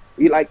on,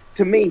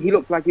 to me he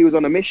looked like he was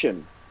on a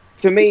mission.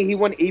 To me,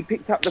 he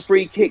picked up the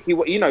free kick.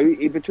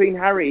 Between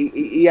Harry,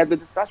 he had the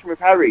discussion with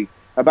Harry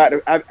about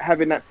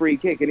having that free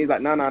kick, and he's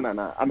like, no,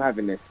 I'm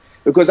having this.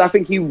 Because I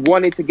think he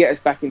wanted to get us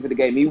back into the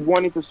game. He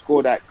wanted to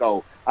score that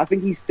goal. I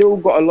think he's still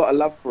got a lot of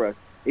love for us.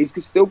 He's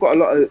still got a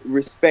lot of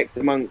respect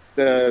amongst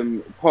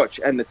Poch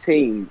and the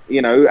team,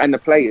 and the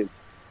players,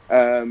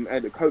 and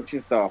the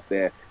coaching staff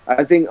there.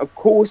 I think, of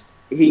course,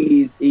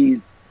 he's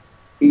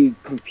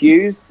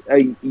confused.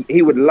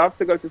 He would love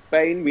to go to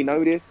Spain. We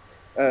know this.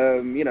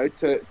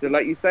 To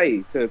like you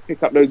say, to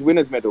pick up those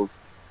winners' medals.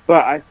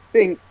 But I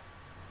think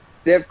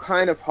they've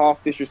kind of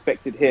half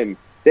disrespected him.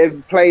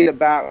 They've played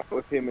about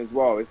with him as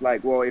well. It's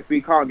like, well, if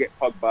we can't get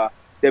Pogba,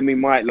 then we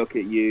might look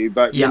at you.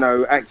 But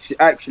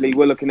actually,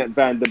 we're looking at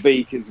Van der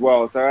Beek as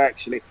well. So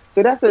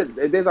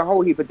there's a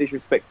whole heap of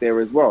disrespect there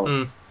as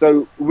well.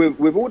 So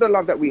with all the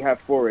love that we have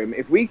for him,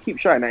 if we keep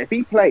showing that, if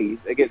he plays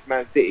against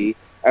Man City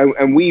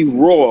and we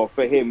roar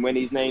for him when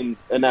his name's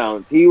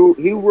announced, he'll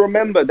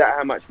remember that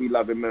how much we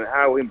love him and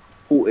how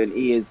important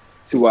he is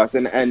to us.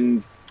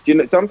 And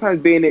sometimes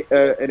being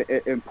an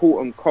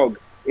important cog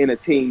in a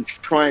team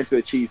trying to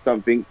achieve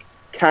something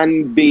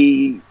can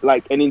be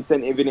like an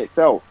incentive in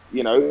itself,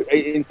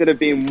 instead of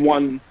being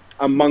one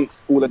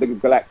amongst all of the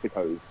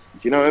Galacticos. Do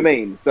you know what I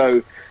mean?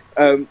 So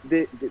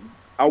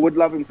I would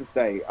love him to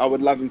stay. I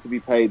would love him to be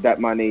paid that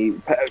money.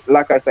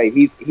 Like I say,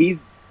 he's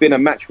been a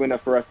match winner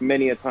for us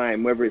many a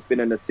time, whether it's been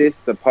an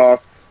assist, a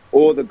pass,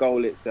 or the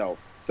goal itself.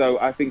 So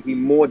I think he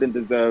more than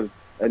deserves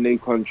a new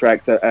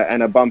contract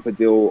and a bumper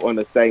deal on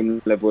the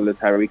same level as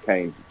Harry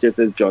Kane, just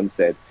as John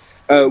said.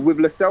 With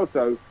Lo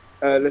Celso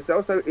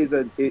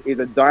is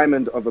a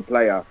diamond of a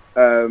player.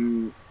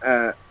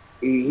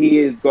 He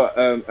has got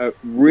a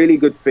really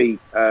good feet,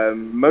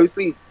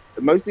 mostly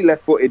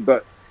left-footed,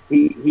 but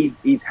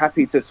he's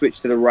happy to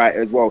switch to the right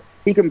as well.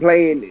 He can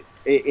play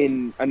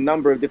in a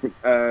number of different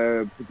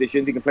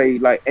positions. He can play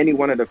like any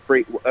one of the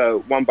three,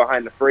 one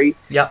behind the three,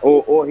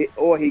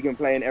 or he can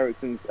play in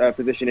Eriksen's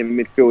position in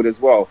midfield as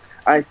well.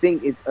 I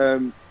think it's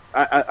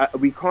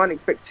we can't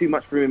expect too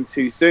much from him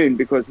too soon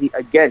because he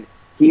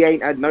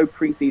ain't had no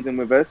preseason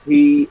with us.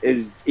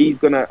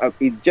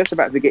 He's just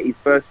about to get his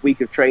first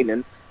week of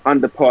training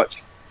under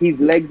Poch. His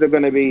legs are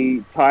going to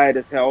be tired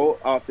as hell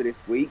after this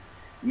week.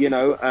 His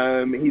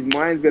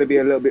mind's going to be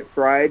a little bit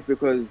fried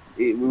because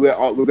we're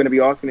going to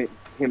be asking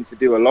him to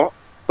do a lot.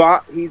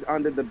 But he's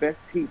under the best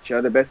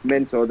teacher, the best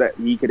mentor that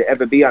he could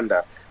ever be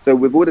under. So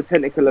with all the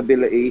technical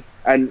ability,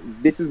 and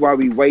this is why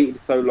we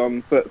waited so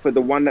long for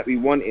the one that we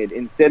wanted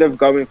instead of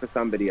going for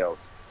somebody else.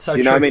 So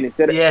you know what I mean?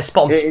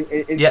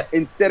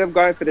 Instead of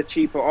going for the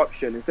cheaper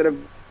option, instead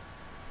of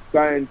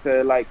going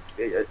to like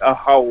a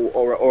Hull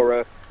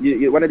or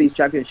one of these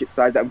championship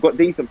sides that have got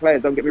decent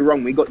players. Don't get me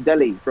wrong, we got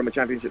Delhi from a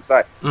championship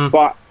side,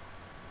 but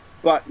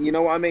you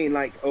know what I mean,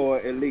 like, or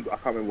a league. I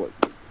can't remember what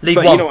League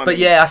One. You know what I mean?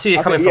 Yeah, I see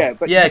you're coming from.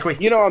 Yeah, agree.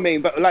 You know what I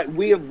mean? But like,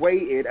 we have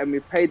waited and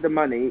we've paid the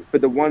money for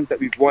the ones that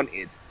we've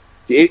wanted.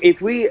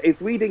 If we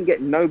didn't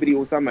get nobody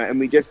all summer and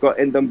we just got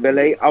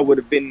Ndombele, I would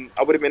have been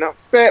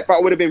upset, but I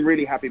would have been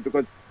really happy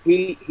because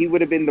he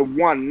would have been the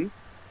one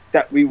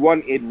that we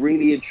wanted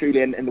really and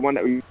truly, and the one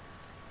that we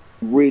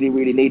really,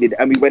 really needed.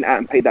 And we went out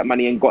and paid that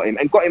money and got him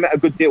at a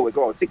good deal as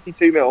well.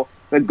 62 mil,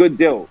 a good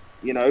deal,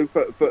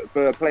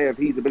 for a player of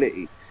his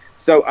ability.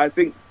 So I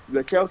think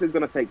the Chelsea's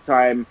going to take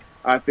time.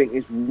 I think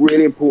it's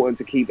really important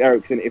to keep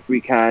Eriksen if we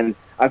can.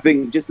 I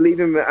think just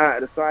leaving him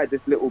out of the side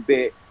this little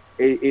bit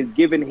is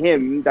giving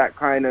him that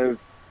kind of,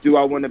 do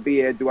I want to be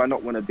here, do I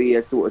not want to be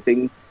here sort of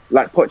thing.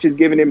 Like Poch is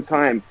giving him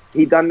time.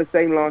 He done the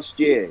same last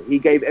year. He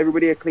gave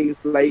everybody a clean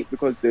slate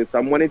because there's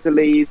some wanted to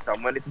leave,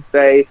 some wanted to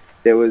stay.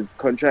 There was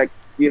contracts,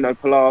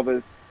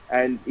 palavers.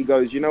 And he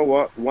goes, you know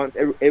what? Once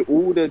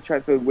all the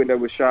transfer window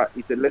was shut,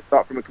 he said, let's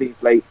start from a clean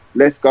slate.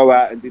 Let's go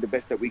out and do the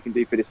best that we can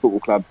do for this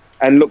football club.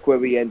 And look where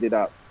we ended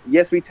up.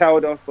 Yes, we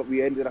tailed off, but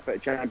we ended up at a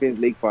Champions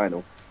League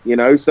final.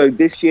 So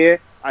this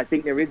year, I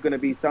think there is going to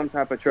be some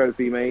type of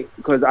trophy, mate,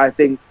 because I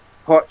think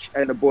Poch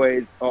and the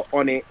boys are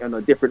on it on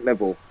a different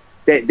level.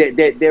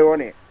 They're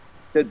on it.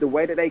 The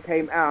way that they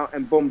came out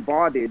and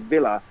bombarded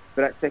Villa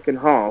for that second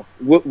half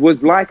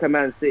was like a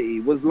Man City,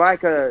 was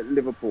like a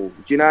Liverpool.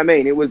 Do you know what I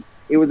mean? It was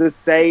the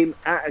same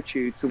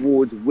attitude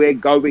towards we're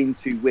going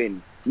to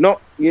win.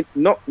 Not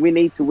we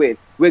need to win.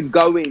 We're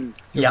going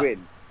to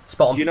win.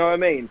 Spot on. Do you know what I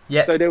mean?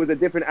 Yeah. So there was a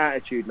different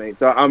attitude, mate.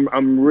 So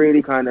I'm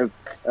really kind of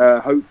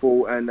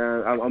hopeful and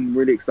I'm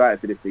really excited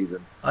for this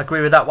season. I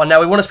agree with that one. Now,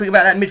 we want to speak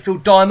about that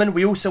midfield diamond.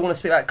 We also want to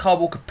speak about Kyle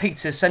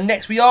Walker-Peters. So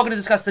next, we are going to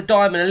discuss the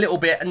diamond a little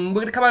bit, and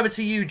we're going to come over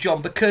to you,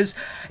 John, because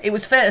it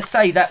was fair to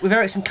say that with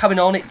Eriksen coming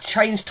on, it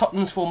changed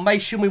Tottenham's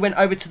formation. We went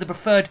over to the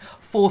preferred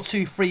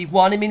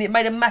 4-2-3-1. I mean, it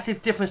made a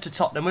massive difference to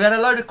Tottenham. We had a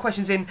load of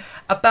questions in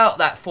about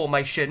that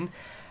formation.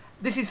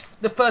 This is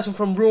the first one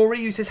from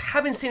Rory, who says,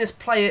 having seen us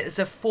play it as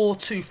a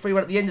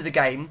 4-2-3-1 at the end of the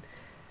game,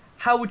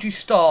 how would you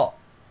start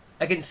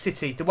against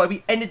City, the way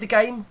we ended the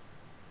game,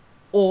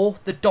 or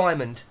the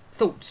Diamond?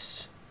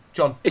 Thoughts,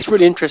 John? It's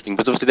really interesting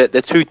because obviously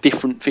they're two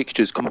different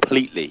fixtures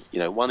completely. You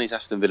know, one is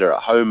Aston Villa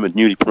at home, a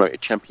newly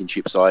promoted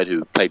Championship side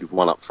who played with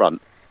one up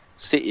front.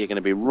 City are going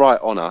to be right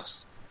on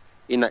us.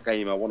 In that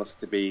game, I want us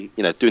to be,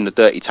 doing the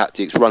dirty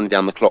tactics, running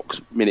down the clocks,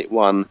 minute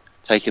one,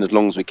 taking as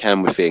long as we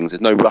can with things.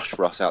 There's no rush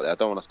for us out there. I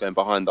don't want us going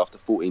behind after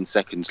 14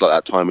 seconds like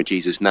that time with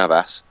Jesus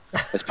Navas.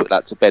 Let's put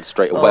that to bed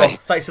straight away.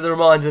 Thanks for the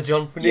reminder,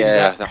 John.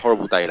 Yeah, a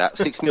horrible day that.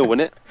 6-0,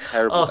 wasn't it?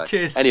 Terrible day.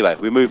 Cheers. Anyway,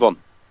 we move on.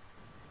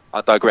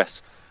 I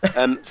digress.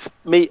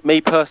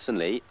 Me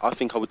personally, I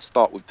think I would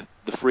start with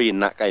the 3 in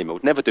that game. I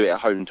would never do it at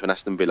home to an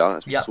Aston Villa,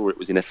 as we saw it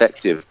was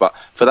ineffective. But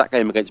for that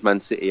game against Man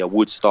City, I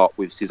would start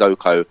with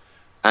Sissoko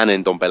and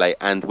Ndombele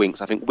and Winks.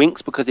 I think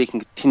Winks, because he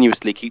can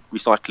continuously keep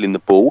recycling the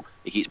ball,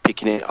 he keeps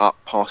picking it up,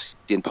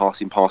 passing,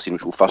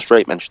 which will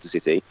frustrate Manchester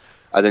City.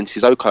 And then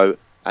Sissoko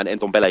and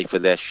Ndombele for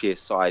their sheer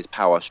size,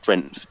 power,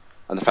 strength,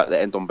 and the fact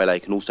that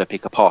Ndombele can also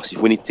pick a pass.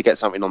 If we need to get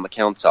something on the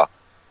counter,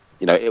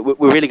 we're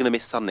really going to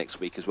miss Son next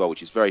week as well,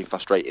 which is very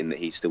frustrating that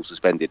he's still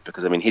suspended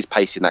because, his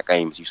pace in that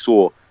game, as you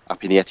saw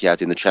up in the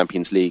Etihad in the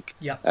Champions League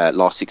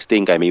last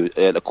 16 game,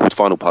 the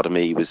quarter-final,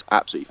 he was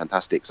absolutely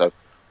fantastic. So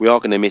we are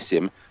going to miss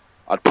him.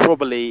 I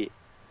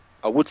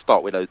would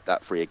start with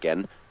that 3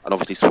 again and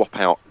obviously swap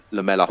out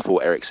Lamela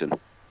for Eriksen.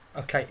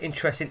 Okay,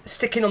 interesting.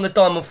 Sticking on the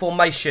Diamond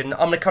formation,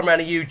 I'm going to come around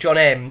to you, John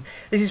M.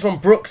 This is from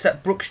Brooks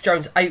at Brooks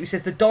Jones 8, who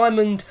says the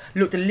Diamond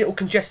looked a little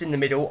congested in the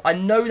middle. I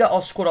know that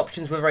our squad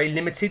options were very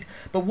limited,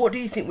 but what do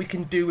you think we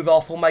can do with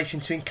our formation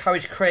to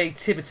encourage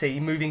creativity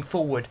moving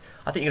forward?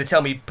 I think you're going to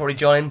tell me, probably,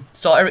 John M,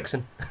 start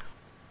Eriksen.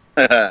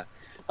 I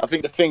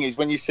think the thing is,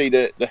 when you see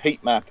the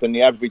heat map and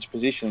the average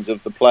positions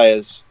of the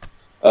players,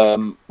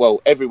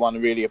 everyone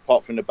really,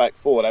 apart from the back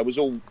 4, they was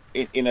all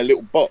in a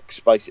little box,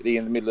 basically,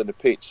 in the middle of the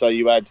pitch. So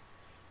you had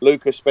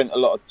Lucas spent a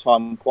lot of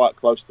time quite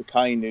close to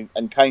Kane,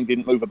 and Kane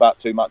didn't move about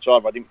too much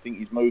either. I didn't think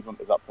his movement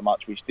was up for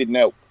much, which didn't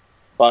help.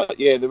 But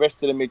yeah, the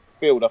rest of the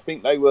midfield, I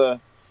think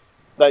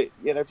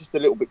they're just a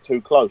little bit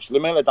too close.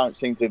 Lamela don't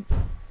seem to.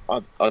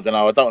 I don't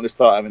know. I don't want to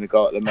start having a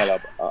go at Lamela.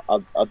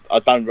 I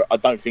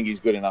don't think he's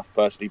good enough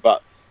personally.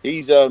 But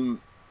he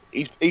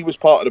was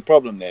part of the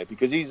problem there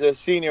because he's a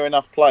senior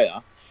enough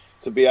player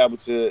to be able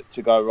to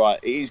go,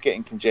 right, he's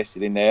getting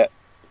congested in there.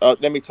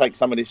 Let me take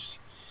some of this.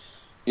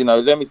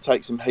 Let me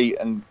take some heat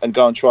and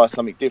go and try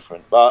something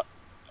different. But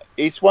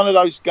it's one of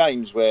those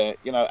games where,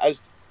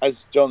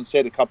 as John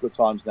said a couple of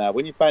times now,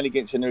 when you're playing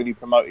against a newly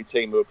promoted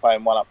team who are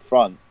playing one up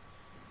front,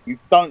 you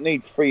don't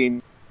need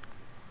 3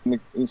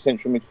 in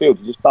central midfield.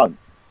 You just don't.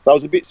 So I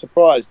was a bit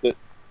surprised that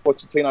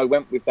Pochettino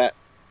went with that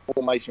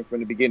formation from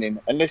the beginning.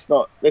 And let's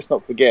not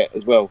forget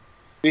as well,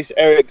 this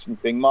Eriksen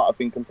thing might have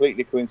been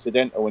completely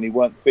coincidental when he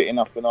weren't fit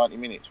enough for 90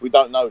 minutes. We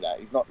don't know that.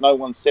 No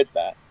one said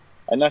that.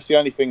 And that's the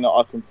only thing that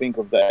I can think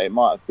of that it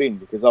might have been,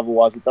 because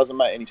otherwise it doesn't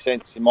make any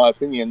sense, in my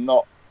opinion,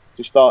 not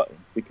to start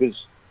him.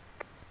 Because,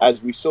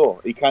 as we saw,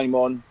 he came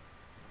on,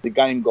 the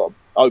game got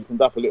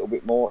opened up a little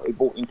bit more. He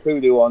brought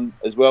Nkudu on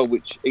as well,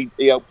 which he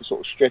helped to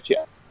sort of stretch it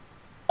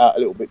out a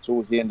little bit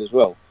towards the end as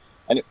well.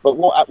 But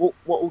what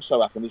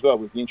also happened as well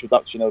with the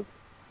introduction of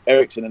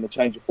Eriksen and the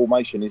change of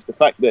formation is the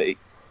fact that he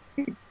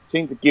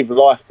seemed to give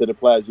life to the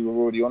players who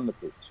were already on the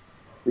pitch.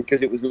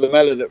 Because it was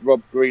Lamela that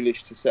robbed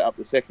Grealish to set up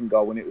the second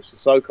goal, and it was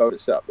Sissoko that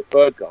set up the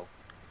third goal.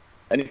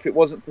 And if it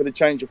wasn't for the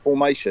change of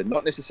formation,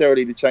 not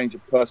necessarily the change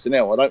of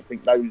personnel, I don't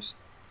think those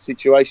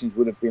situations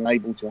would have been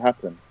able to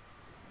happen.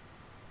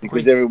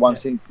 Because everyone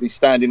seemed to be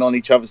standing on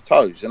each other's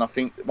toes. And I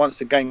think once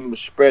the game was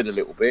spread a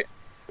little bit,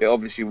 it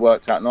obviously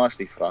worked out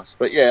nicely for us.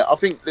 But yeah, I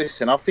think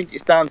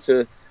it's down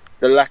to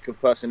the lack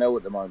of personnel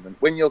at the moment.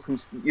 When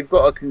you've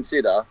got to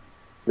consider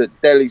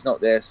that Dele's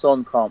not there,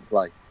 Son can't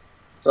play.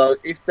 So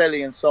if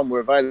Dele and Son were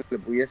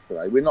available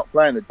yesterday, we're not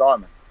playing the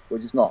Diamond. We're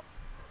just not.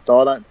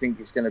 So I don't think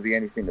it's going to be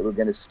anything that we're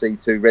going to see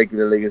too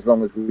regularly as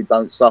long as we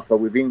don't suffer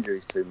with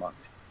injuries too much.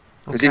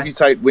 Because if you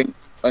take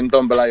Winks and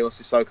Ndombele or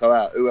Sissoko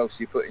out, who else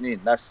are you putting in?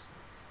 That's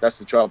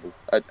the trouble.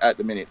 At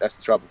the minute, that's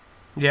the trouble.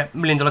 Yeah, $1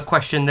 million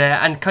question there.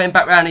 And coming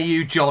back round to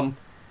you, John.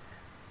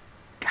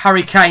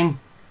 Harry Kane,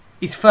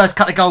 his first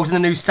couple of goals in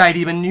the new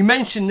stadium. And you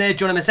mentioned there,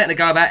 John, a second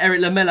ago about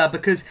Eric Lamela,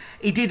 because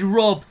he did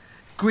rob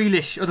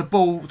Grealish of the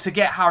ball to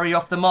get Harry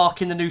off the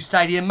mark in the new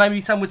stadium. Maybe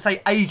some would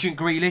say Agent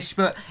Grealish,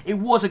 but it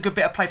was a good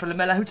bit of play for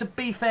Lamela, who, to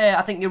be fair,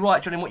 I think you're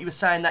right, John, in what you were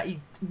saying, that he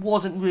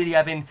wasn't really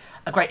having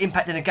a great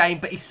impact in the game,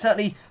 but he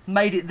certainly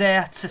made it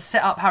there to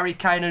set up Harry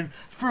Kane, and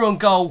through on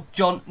goal,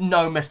 John,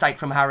 no mistake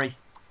from Harry.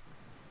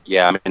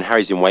 Yeah,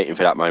 Harry's been waiting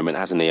for that moment,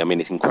 hasn't he?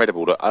 It's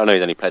incredible that I know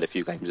he's only played a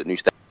few games at New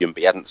Stadium, but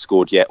he hadn't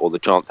scored yet, or the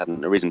chance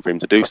hadn't arisen for him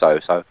to do so.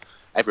 So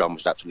everyone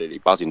was absolutely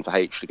buzzing for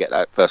H to get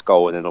that first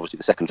goal, and then obviously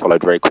the second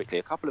followed very quickly.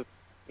 A couple of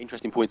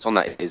interesting points on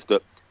that is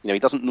that he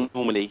doesn't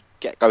normally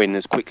get going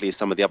as quickly as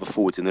some of the other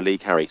forwards in the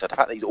league, Harry. So the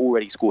fact that he's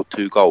already scored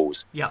 2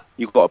 goals,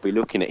 you've got to be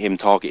looking at him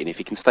targeting, if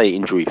he can stay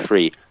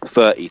injury-free,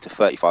 30 to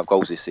 35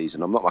 goals this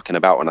season. I'm not mucking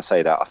about when I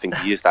say that. I think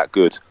he is that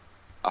good.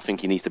 I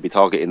think he needs to be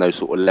targeting those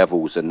sort of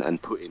levels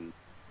and putting,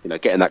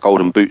 getting that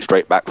golden boot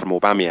straight back from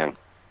Aubameyang.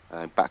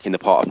 back in the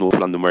part of North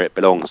London where it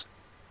belongs.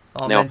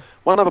 Now,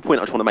 one other point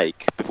I just want to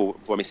make before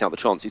I miss out the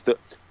chance is that,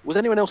 was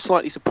anyone else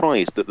slightly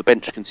surprised that the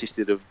bench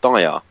consisted of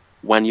Dyer,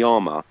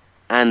 Wanyama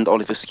and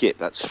Oliver Skipp?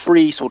 That's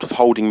 3 sort of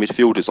holding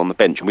midfielders on the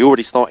bench, and we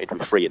already started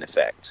with 3 in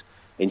effect,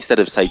 instead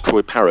of, say,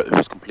 Troy Parrott, who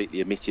was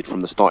completely omitted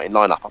from the starting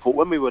lineup. I thought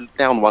when we were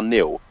down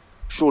 1-0,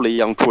 surely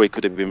young Troy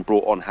could have been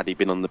brought on had he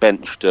been on the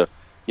bench to,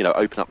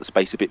 open up the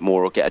space a bit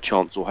more or get a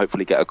chance or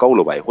hopefully get a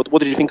goal away. What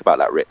did you think about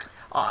that, Rick?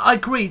 I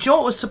agree. Do you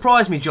know what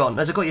surprised me, John,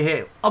 as I got you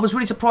here? I was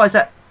really surprised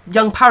that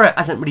young Parrott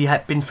hasn't really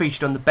been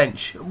featured on the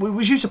bench.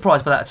 Was you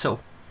surprised by that at all?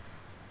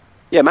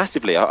 Yeah,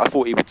 massively. I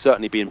thought he would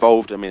certainly be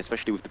involved. I mean,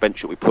 especially with the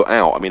bench that we put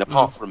out. I mean,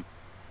 apart from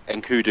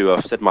Nkudu,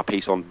 I've said my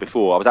piece on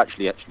before, I was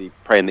actually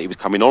praying that he was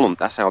coming on.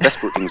 That's how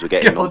desperate things were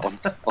getting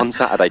on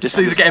Saturday. Just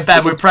things are getting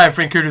bad. We're praying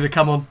for Nkudu to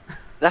come on.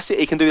 That's it.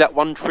 He can do that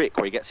one trick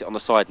where he gets it on the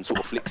side and sort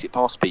of flicks it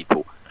past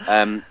people.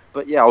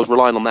 But yeah, I was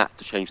relying on that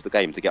to change the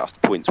game, to get us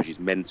the points, which is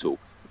mental.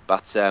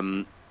 But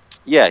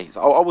yeah,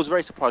 I was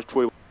very surprised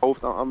Troy was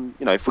involved.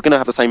 If we're going to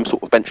have the same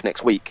sort of bench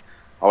next week,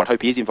 I would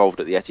hope he is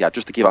involved at the Etihad,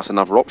 just to give us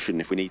another option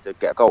if we need to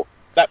get a goal.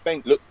 That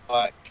bench looked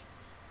like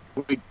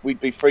we'd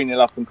be 3-0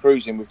 up and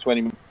cruising with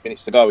 20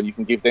 minutes to go, and you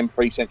can give them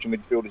 3 central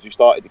midfielders who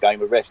started the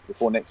game a rest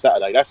before next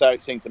Saturday. That's how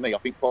it seemed to me. I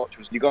think Poch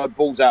was, you got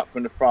balls out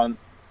from the front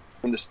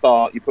from the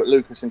start. You put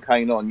Lucas and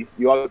Kane on.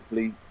 You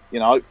hopefully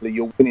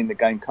you're winning the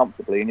game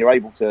comfortably, and you're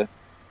able to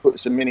put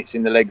some minutes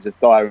in the legs of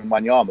Dyer and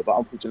Wanyama. But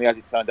unfortunately, as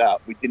it turned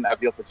out, we didn't have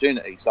the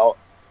opportunity. So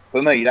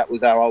for me, that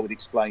was how I would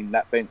explain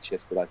that bench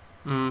yesterday.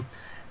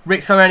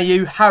 Rick's coming around to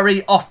you.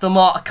 Harry off the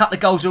mark, a couple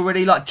of goals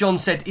already. Like John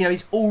said,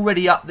 he's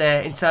already up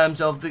there in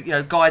terms of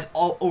the guys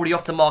already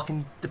off the mark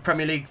in the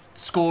Premier League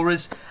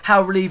scorers.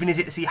 How relieving is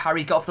it to see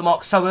Harry get off the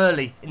mark so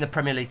early in the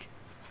Premier League?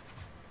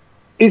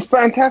 It's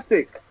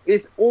fantastic.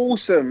 It's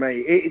awesome,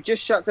 mate. It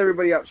just shuts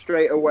everybody up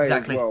straight away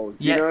exactly. as well.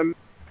 Yeah. You know what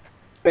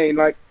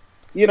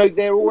I mean?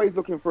 They're always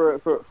looking for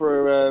some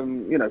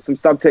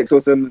subtext or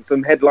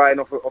some headline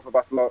off of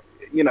us lot.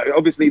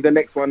 Obviously the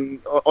next one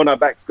on our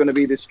back's going to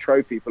be this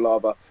trophy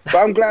palaver. But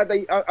I'm glad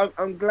they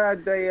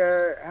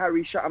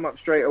Harry shut him up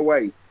straight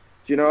away. Do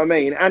you know what I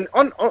mean? And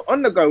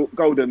on the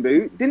Golden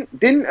Boot,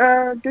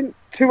 didn't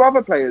 2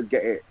 other players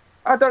get it?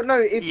 I don't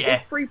know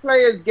if 3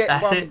 players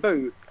get one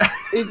boot.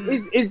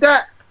 Is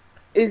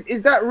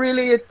that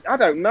really? I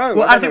don't know.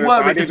 Well, how does it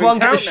work? Rick? Does one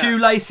get the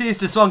shoelaces?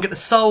 Does one get the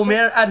sole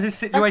mirror? How does this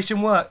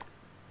situation work?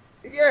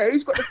 Yeah,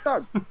 who's got the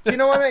stud? Do you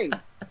know what I mean?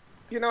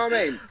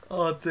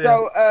 Oh dear.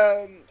 So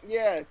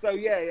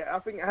I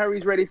think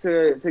Harry's ready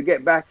to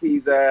get back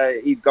his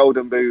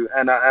Golden Boot,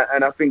 and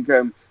I think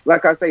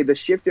like I say, the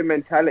shift in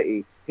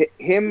mentality,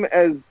 him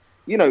as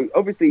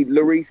obviously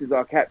Lloris is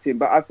our captain,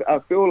 but I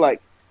feel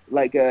like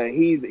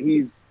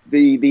he's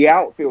the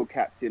outfield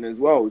captain as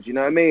well. Do you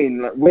know what I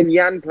mean? Like when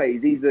Jan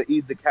plays, he's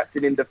the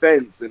captain in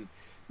defence, and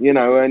we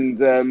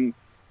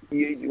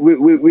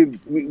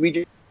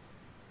just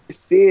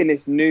seeing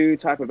this new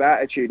type of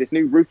attitude, this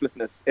new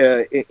ruthlessness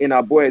in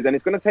our boys, and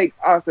it's going to take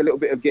us a little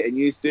bit of getting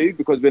used to,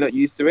 because we're not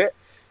used to it.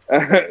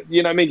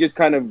 You know what I mean? Just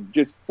kind of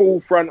full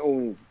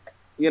frontal.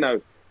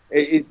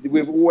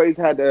 We've always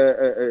had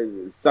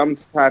some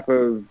type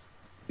of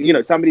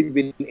somebody's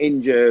been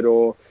injured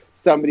or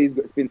somebody's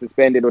been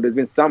suspended, or there's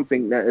been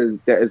something that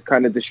has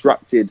kind of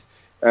disrupted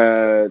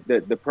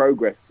the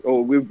progress,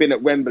 or we've been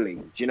at Wembley.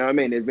 Do you know what I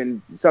mean? There's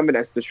been something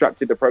that's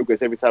disrupted the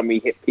progress every time we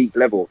hit peak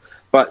level.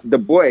 But the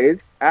boys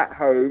at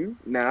home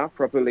now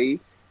properly.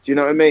 Do you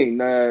know what I mean?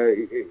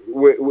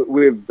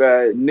 With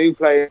new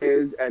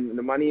players and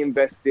the money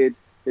invested,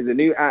 there's a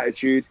new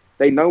attitude.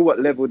 They know what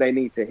level they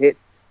need to hit.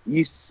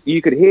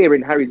 You could hear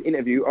in Harry's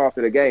interview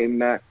after the game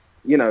that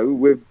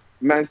with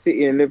Man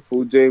City and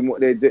Liverpool doing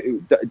what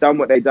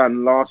they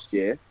done last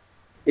year,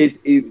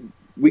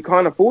 we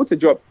can't afford to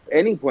drop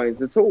any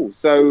points at all.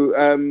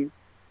 So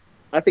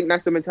I think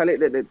that's the mentality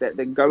that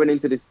they're going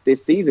into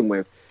this season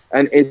with.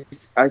 And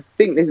I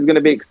think this is going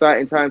to be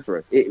exciting time for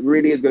us. It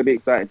really is going to be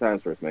exciting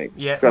times for us, mate.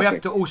 Yeah, we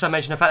have to also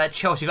mention the fact that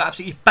Chelsea got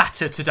absolutely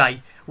battered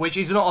today, which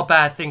is not a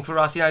bad thing for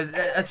us.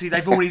 Actually,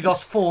 they've already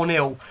lost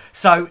 4-0.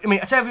 So, I mean,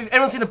 I tell you,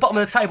 everyone's in the bottom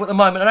of the table at the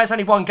moment. I know it's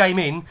only one game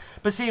in,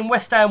 but seeing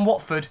West Ham,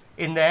 Watford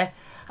in there,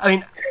 I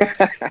mean,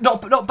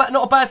 not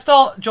a bad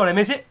start, John,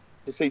 is it?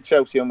 To see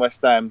Chelsea and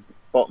West Ham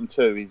bottom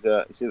 2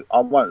 I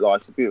won't lie,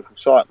 it's a beautiful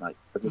sight, mate.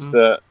 I just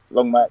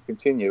long may it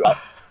continue.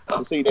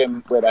 To see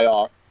them where they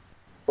are,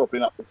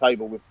 propping up the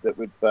table with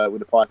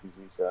the Pikes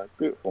is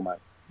beautiful,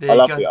 mate. I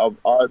love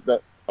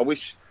it. I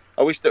wish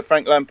that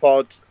Frank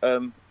Lampard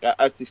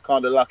has this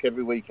kind of luck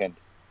every weekend.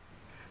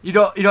 You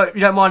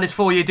don't mind this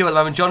 4-year deal at the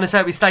moment, John? Let's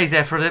hope he stays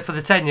there for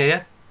the tenure,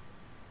 yeah.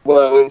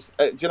 Well,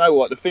 do you know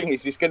what? The thing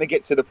is, it's going to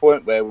get to the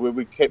point where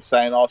we kept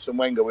saying, Arsene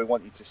Wenger, we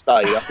want you to stay.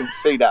 I can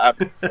see that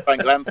happen to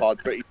Frank Lampard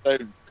pretty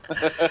soon.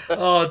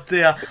 Oh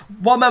dear.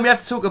 One man we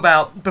have to talk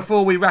about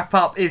before we wrap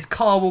up is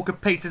Kyle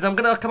Walker-Peters. I'm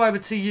going to come over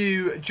to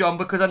you, John,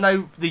 because I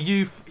know the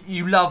youth,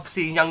 you love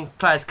seeing young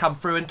players come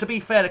through, and to be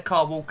fair to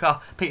Kyle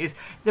Walker-Peters,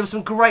 there were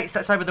some great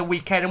stats over the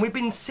weekend, and we've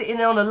been sitting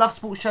there on the Love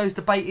Sports shows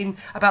debating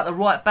about the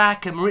right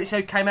back, and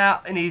Maurizio came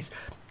out in his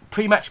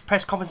pre-match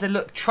press conference and said,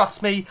 look,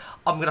 trust me,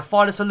 I'm going to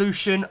find a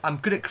solution. I'm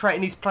good at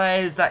creating these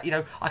players that,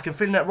 I can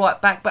fill in that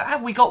right back. But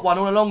have we got one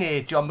all along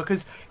here, John?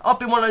 Because I've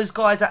been one of those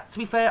guys that, to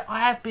be fair, I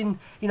have been,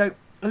 a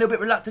little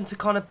bit reluctant to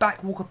kind of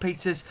back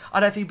Walker-Peters.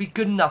 I don't think he'd be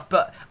good enough,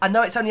 but I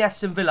know it's only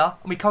Aston Villa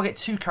and we can't get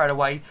too carried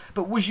away.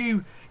 But was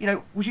you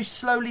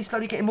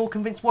slowly getting more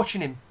convinced watching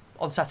him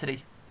on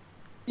Saturday?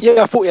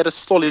 Yeah, I thought he had a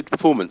solid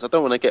performance. I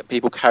don't want to get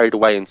people carried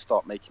away and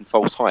start making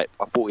false hype.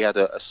 I thought he had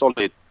a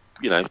solid,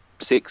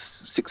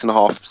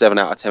 6.5, 7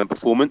 out of 10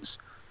 performance.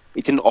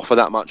 He didn't offer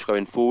that much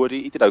going forward.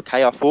 He did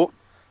okay, I thought.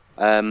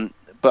 But,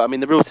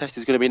 the real test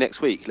is going to be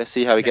next week. Let's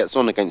see how he gets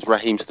on against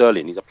Raheem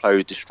Sterling. He's a player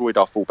who's destroyed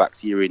our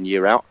fullbacks year in,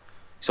 year out.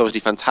 It's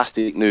obviously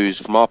fantastic news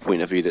from our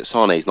point of view that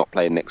Sané's not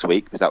playing next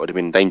week, because that would have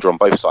been danger on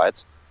both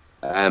sides.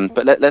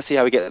 But let's see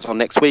how he gets on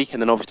next week,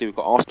 and then obviously we've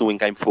got Arsenal in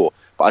game 4.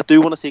 But I do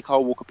want to see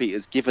Kyle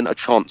Walker-Peters given a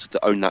chance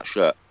to own that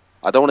shirt.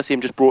 I don't want to see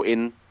him just brought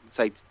in,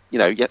 say,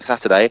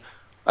 Saturday,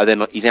 and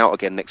then he's out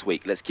again next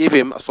week. Let's give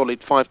him a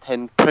solid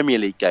 5-10 Premier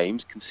League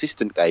games,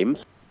 consistent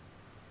games,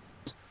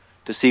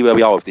 to see where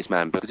we are with this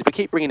man. Because if we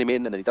keep bringing him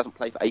in and then he doesn't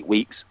play for 8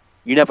 weeks,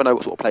 you never know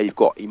what sort of player you've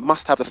got. He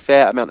must have a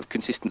fair amount of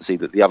consistency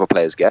that the other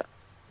players get,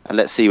 and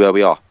let's see where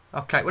we are.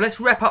 Okay, well, let's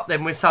wrap up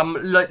then with some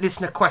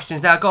listener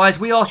questions. Now, guys,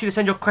 we asked you to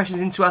send your questions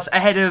in to us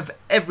ahead of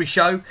every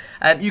show.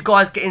 You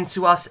guys get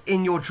into us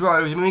in your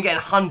droves. We're getting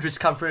hundreds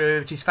come through,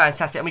 which is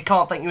fantastic. And we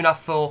can't thank you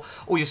enough for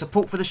all your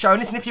support for the show. And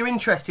listen, if you're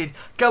interested,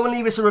 go and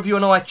leave us a review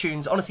on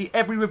iTunes. Honestly,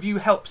 every review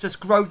helps us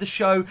grow the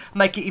show,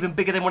 make it even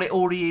bigger than what it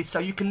already is. So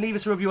you can leave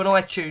us a review on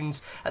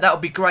iTunes, and that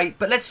would be great.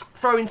 But let's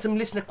throw in some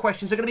listener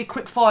questions. They're going to be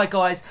quick fire,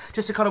 guys,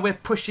 just to we're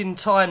pushing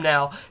time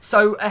now.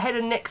 So ahead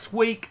of next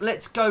week,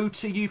 let's go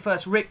to you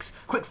first, Rix.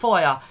 Quick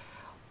fire.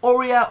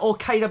 Oria or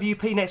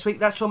KWP next week?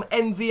 That's from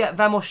Envia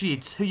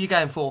Vamoshids. Who are you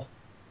going for?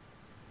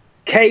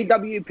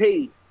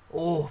 KWP.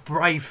 Oh,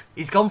 brave.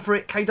 He's gone for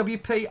it.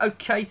 KWP.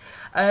 Okay.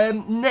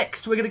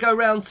 Next, we're going to go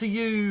round to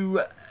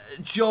you,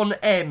 John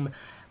M.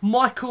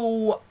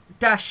 Michael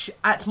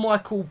at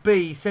Michael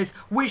B says,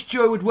 which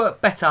duo would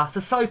work better,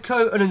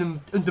 Sissoko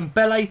and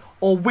Ndombele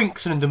or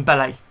Winks and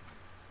Ndombele?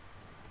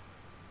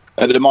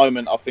 At the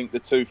moment, I think the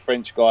two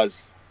French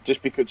guys,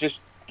 just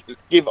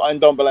give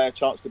Ndombele a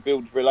chance to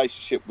build a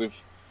relationship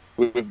with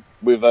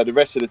the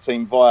rest of the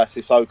team via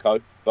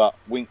Sissoko, but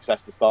Winks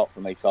has to start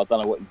for me, so I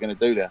don't know what he's going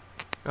to do there.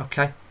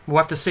 Okay, we'll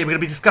have to see. We're going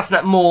to be discussing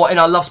that more in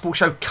our Love Sport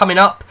show coming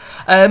up.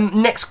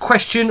 Next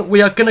question,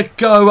 we are going to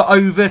go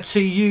over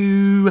to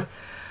you,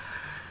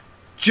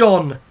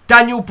 John.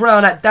 Daniel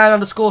Brown at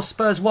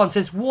Dan_Spurs1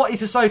 says, what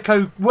is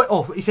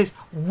Sissoko? He says,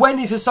 when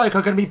is Sissoko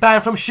going to be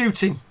banned from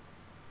shooting?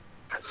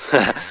 No,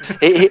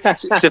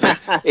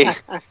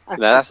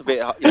 that's a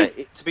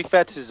bit. To be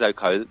fair to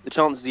Sissoko, the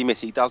chances he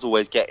misses, he does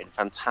always get in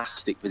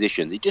fantastic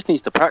positions. He just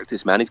needs to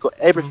practice, man. He's got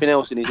everything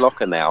else in his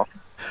locker now.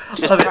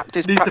 Just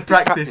practice. Needs to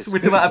practice. We're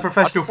talking about a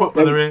professional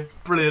footballer here.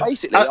 Brilliant.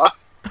 Basically,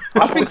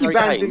 I think he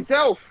banned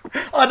himself.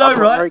 I know,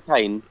 right? Harry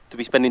Kane to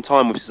be spending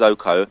time with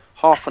Sissoko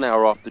half an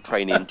hour after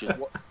training, just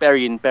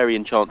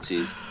burying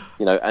chances,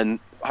 and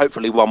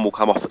hopefully one will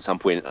come off at some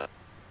point.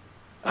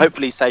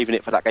 Hopefully saving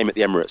it for that game at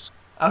the Emirates.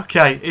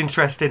 Okay,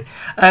 interesting.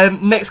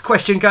 Next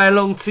question going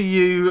along to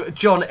you,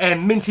 John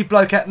M. Minty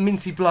Bloke at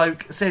Minty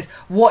Bloke says,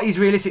 what is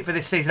realistic for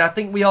this season? I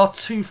think we are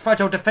too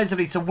fragile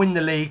defensively to win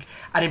the league,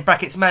 and in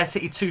brackets, Man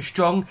City too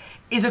strong.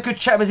 Is a good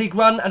Champions League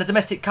run and a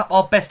domestic cup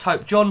our best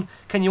hope? John,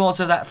 can you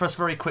answer that for us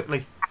very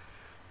quickly?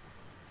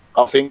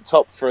 I think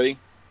top 3,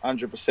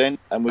 100%,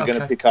 and we're going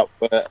to pick up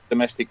a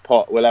domestic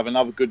pot. We'll have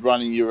another good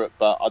run in Europe,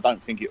 but I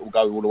don't think it will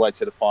go all the way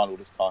to the final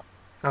this time.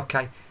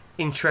 Okay.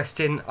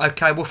 Interesting.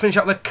 Okay, we'll finish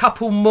up with a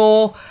couple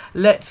more.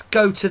 Let's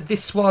go to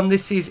this one.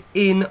 This is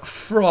in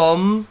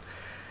from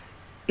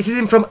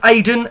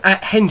Aidan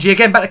at Hengy.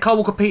 Again, back to Kyle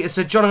Walker-Peters.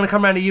 So, John, I'm going to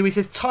come around to you. He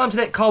says, time to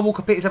let Kyle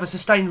Walker-Peters have a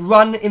sustained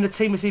run in the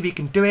team and see if he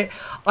can do it.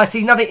 I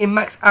see nothing in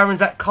Max Aarons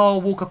that Kyle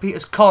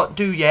Walker-Peters can't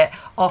do yet.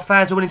 Our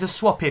fans are willing to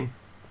swap him.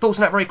 Thoughts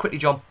on that very quickly,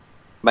 John?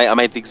 Mate, I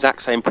made the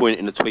exact same point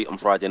in the tweet on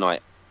Friday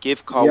night.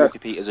 Give Kyle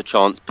Walker-Peters a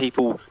chance.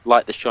 People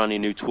like the shiny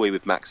new toy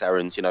with Max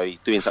Aarons. He's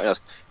doing something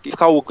else. If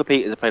Kyle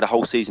Walker-Peters had played a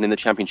whole season in the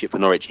Championship for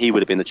Norwich, he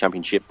would have been the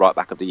Championship right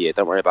back of the year.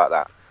 Don't worry about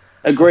that.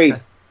 Agreed.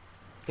 Okay.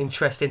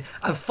 Interesting.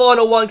 And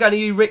final one going to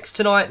you, Rix,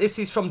 tonight. This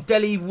is from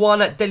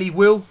Deli1 at Deli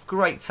Will.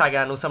 Great tag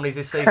handle, some of these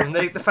this season.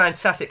 They're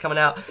fantastic coming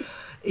out.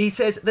 He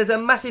says, there's a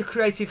massive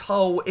creative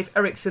hole if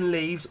Eriksen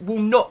leaves. Will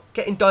not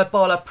getting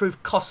Dybala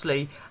prove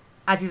costly,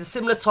 as he's a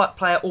similar type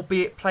player,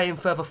 albeit playing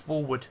further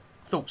forward.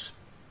 Thoughts?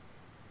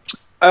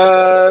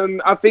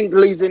 I think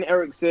losing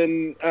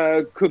Eriksen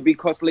could be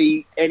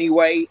costly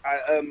anyway.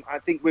 I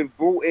think we've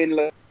brought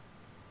in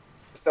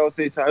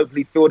Chelsea to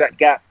hopefully fill that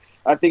gap.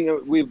 I think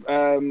we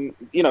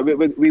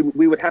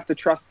would have to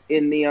trust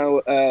in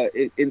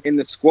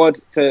the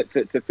squad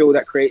to fill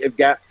that creative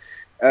gap.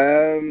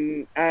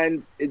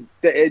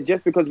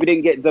 Just because we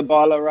didn't get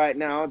Dybala right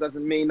now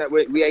doesn't mean that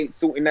we ain't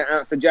sorting that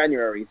out for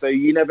January. So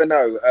you never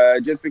know.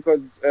 Just because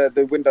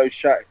the window's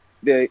shut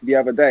the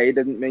other day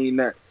doesn't mean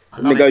that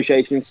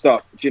negotiations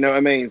stop. Do you know what I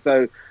mean?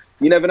 So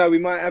You never know. We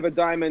might have a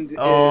diamond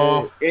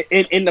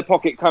in the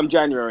pocket come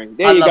January.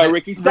 There you go,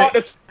 Ricky. Start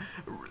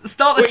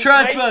the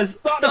transfers.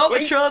 Start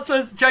the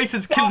transfers.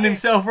 Jason's killing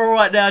himself all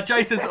right now.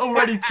 Jason's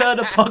already turned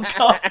the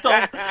podcast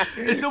off.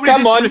 It's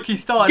already this Ricky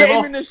starting him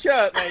off. Get him in the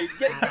shirt, mate.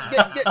 Get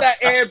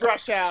that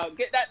airbrush out.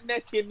 Get that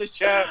neck in the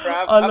shirt,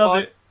 bruv. I love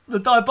it. The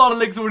Dybala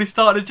League's already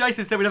started.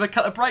 Jason said we'd have a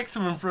cut of breaks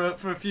from him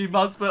for a few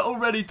months, but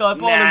already Dybala's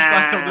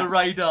back on the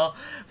radar.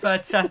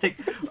 Fantastic.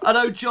 I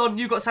know, John,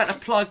 you've got something to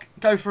plug.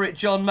 Go for it,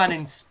 John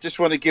Mannings. Just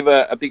want to give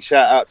a big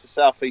shout out to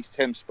South East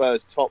Thames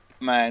Spurs top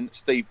man,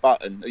 Steve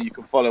Button, who you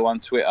can follow on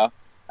Twitter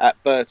at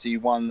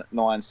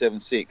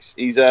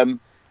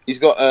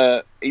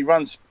Bertie1976. He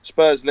runs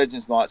Spurs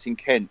Legends Nights in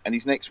Kent, and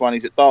his next one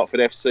is at Dartford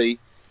FC,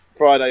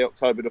 Friday,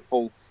 October the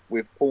 4th,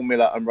 with Paul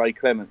Miller and Ray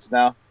Clements.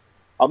 Now,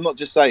 I'm not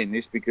just saying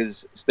this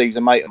because Steve's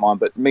a mate of mine,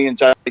 but me and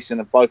Jason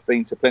have both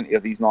been to plenty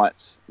of these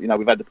nights. You know,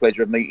 we've had the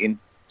pleasure of meeting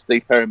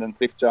Steve Perryman,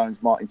 Cliff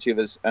Jones, Martin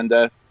Chivers, and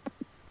I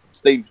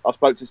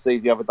spoke to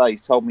Steve the other day. He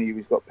told me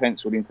he's got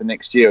penciled in for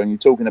next year, and you're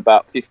talking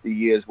about 50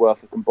 years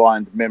worth of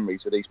combined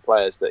memories with these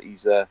players that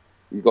he's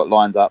got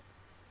lined up.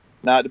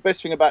 Now, the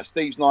best thing about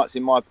Steve's nights,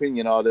 in my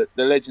opinion, are that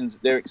the legends,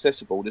 they're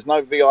accessible. There's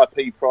no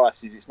VIP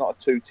prices. It's not a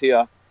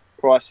two-tier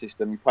price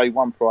system. You pay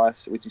one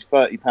price, which is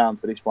 £30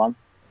 for this one.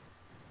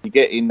 You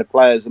get in, the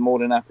players are more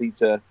than happy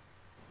to,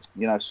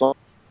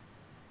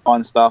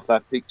 sign stuff,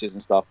 have pictures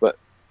and stuff.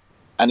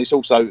 And it's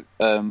also,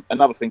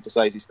 another thing to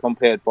say is it's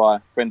compared by a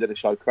friend of the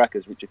show,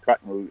 Crackers, Richard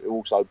Cracknell, who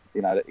also,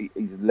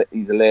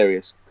 he's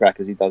hilarious,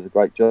 Crackers, he does a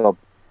great job.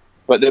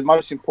 But the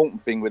most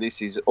important thing with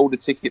this is all the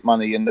ticket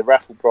money and the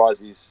raffle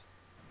prizes,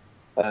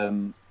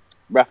 goes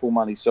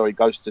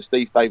to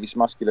Steve Davis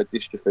Muscular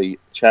Dystrophy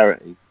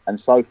charity. And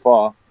so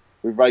far,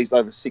 we've raised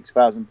over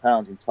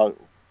 £6,000 in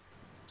total.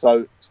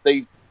 So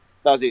Steve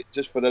does it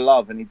just for the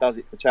love, and he does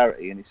it for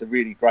charity, and it's a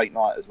really great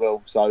night as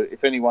well. So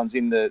if anyone's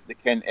in the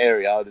Kent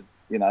area, I'd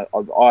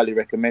highly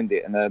recommend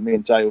it, and me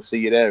and Jay will see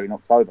you there in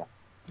October.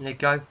 There you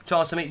go.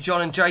 Chance to meet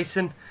John and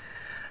Jason.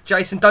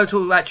 Jason, don't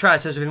talk about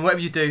transfers with him.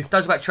 Whatever you do, don't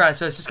talk about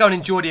transfers. Just go and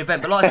enjoy the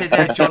event. But like I said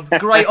there, John,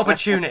 great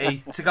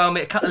opportunity to go and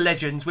meet a couple of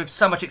legends with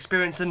so much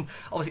experience and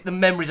obviously the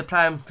memories of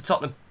playing for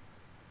Tottenham.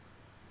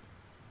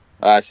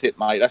 That's it,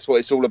 mate. That's what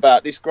it's all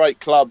about. This great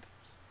club,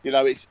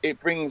 it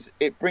brings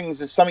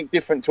something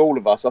different to all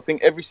of us. I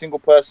think every single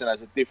person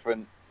has a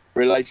different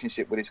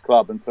relationship with this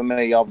club, and for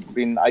me, I've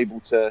been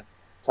able to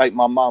take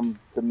my mum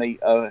to meet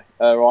her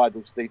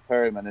idol, Steve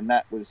Perryman, and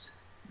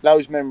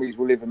those memories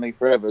will live with me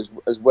forever,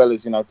 as well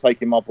as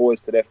taking my boys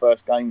to their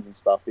first games and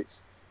stuff.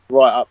 It's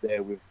right up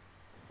there with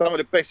some of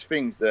the best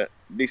things that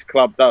this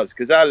club does,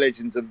 because our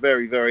legends are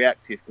very, very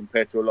active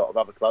compared to a lot of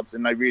other clubs,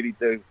 and they really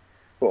do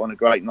put on a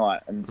great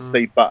night. And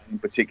Steve Button in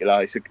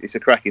particular, it's a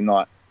cracking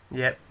night.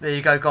 Yeah, there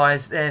you go,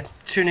 guys.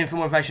 Tune in for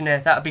more information there.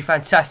 That would be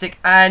fantastic.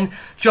 And,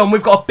 John,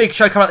 we've got a big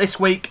show coming up this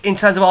week in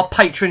terms of our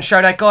Patreon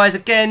show. Now, guys,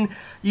 again,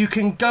 you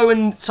can go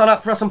and sign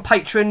up for us on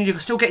Patreon. You can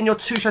still get in your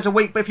 2 shows a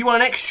week. But if you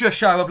want an extra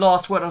show of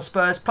Last Word on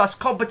Spurs, plus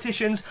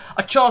competitions,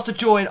 a chance to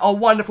join our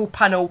wonderful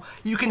panel,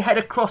 you can head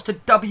across to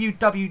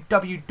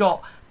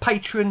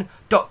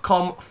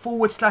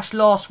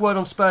www.patreon.com/Last Word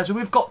on Spurs. And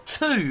we've got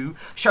 2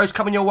 shows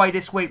coming your way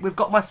this week. We've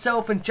got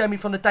myself and Jamie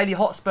from the Daily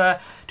Hotspur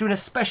doing a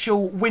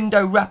special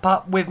window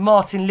wrap-up with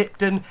Martin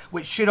Lipton,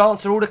 which should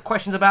answer all the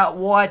questions about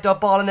why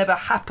Dybala never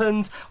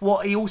happened,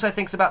 what he also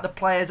thinks about the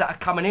players that are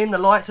coming in, the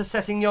likes of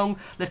Sessegnon,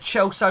 Lo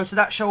Celso. So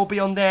that show will be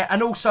on there.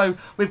 And also,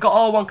 we've got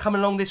our one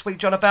coming along this week,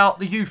 John, about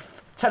the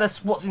youth. Tell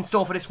us what's in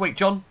store for this week,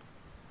 John.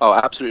 Oh,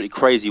 absolutely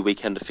crazy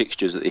weekend of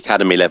fixtures at the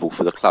academy level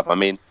for the club. I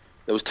mean,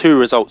 there was 2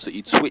 results that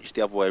you'd switch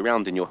the other way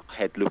around in your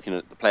head looking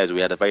at the players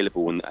we had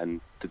available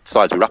and the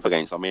sides we were up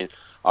against. I mean,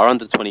 our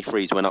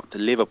under-23s went up to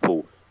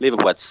Liverpool.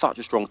 Liverpool had such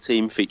a strong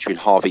team featuring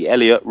Harvey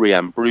Elliott,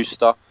 Rhian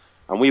Brewster,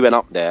 and we went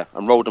up there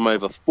and rolled them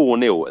over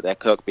 4-0 at their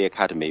Kirkby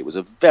Academy. It was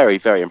a very,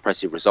 very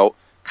impressive result.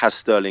 Kaz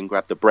Sterling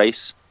grabbed the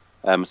brace.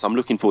 So I'm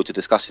looking forward to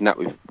discussing that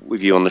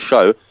with you on the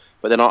show.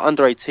 But then our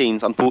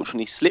under-18s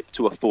unfortunately slipped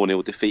to a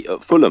 4-0 defeat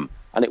at Fulham.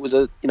 And it was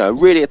a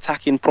really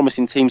attacking,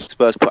 promising team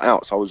Spurs put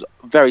out. So I was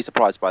very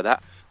surprised by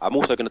that. I'm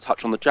also going to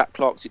touch on the Jack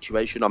Clark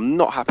situation. I'm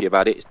not happy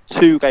about it. It's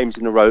 2 games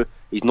in a row.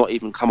 He's not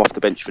even come off the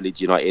bench for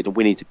Leeds United. And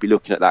we need to be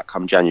looking at that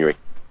come January.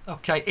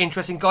 Okay,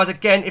 interesting. Guys,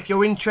 again, if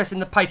you're interested in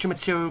the Patreon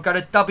material, go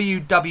to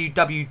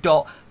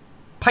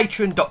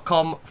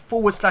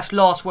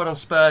www.patreon.com/Last Word on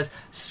Spurs.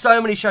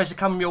 So many shows are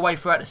coming your way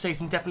throughout the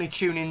season. Definitely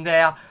tune in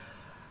there.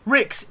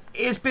 Rix,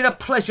 it's been a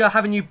pleasure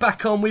having you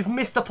back on. We've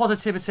missed the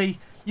positivity.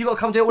 You've got to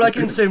come do it all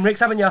again soon, Rix,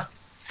 haven't you?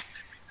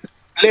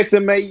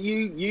 Listen, mate,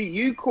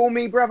 you call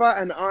me, brother,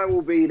 and I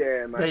will be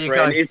there, my friend. There you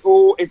go.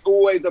 It's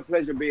always a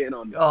pleasure being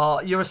on.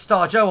 Oh, you're a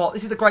star. Joe, what?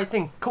 This is the great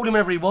thing. Call him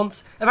whenever he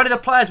wants. If only the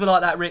players were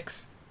like that,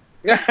 Rix.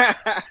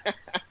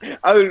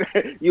 Oh,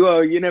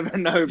 you never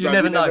know, bro. You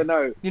never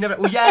know.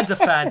 Well, Jan's a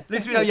fan. At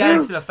least we know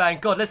Jan's still a fan.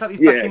 God, let's hope he's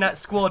back in that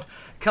squad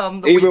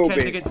come the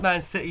weekend against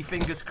Man City.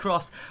 Fingers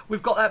crossed.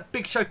 We've got that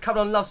big show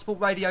coming on Love Sport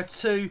Radio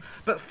 2.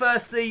 But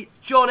firstly,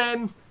 John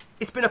M.,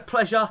 it's been a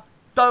pleasure.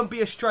 Don't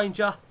be a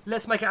stranger.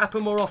 Let's make it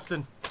happen more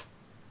often.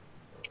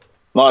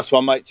 Nice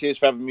one, mate. Cheers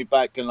for having me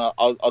back, and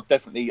I'll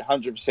definitely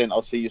 100%.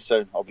 I'll see you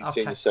soon. I'll be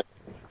seeing you soon.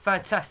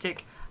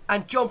 Fantastic.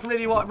 And John from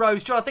Lily White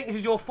Rose. John, I think this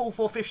is your 4th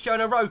or 5th show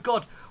in a row.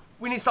 God,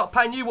 we need to start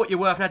paying you what you're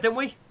worth now, don't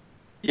we?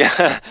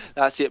 Yeah,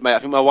 that's it, mate. I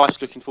think my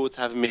wife's looking forward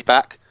to having me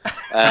back.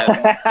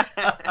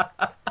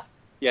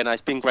 Yeah, no,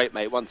 it's been great,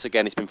 mate. Once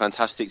again, it's been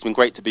fantastic. It's been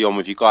great to be on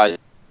with you guys,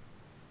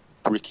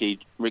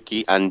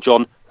 Ricky and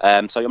John.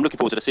 So I'm looking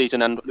forward to the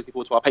season and looking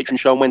forward to our Patreon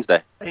show on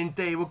Wednesday.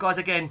 Indeed. Well, guys,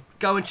 again,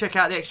 go and check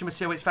out the extra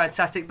material. It's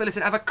fantastic. But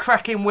listen, have a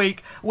cracking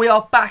week. We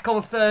are back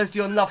on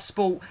Thursday on Love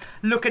Sport,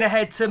 looking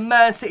ahead to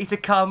Man City to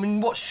come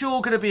and what's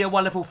sure going to be a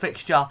wonderful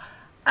fixture.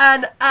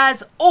 And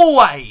as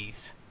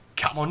always,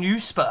 come on, you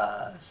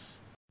Spurs.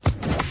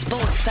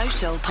 Sports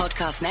Social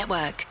Podcast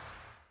Network.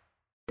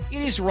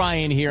 It is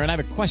Ryan here, and I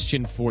have a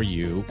question for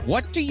you.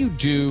 What do you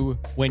do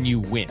when you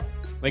win?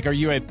 Like, are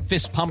you a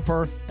fist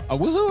pumper, a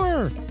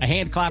woohooer, a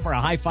hand clapper, a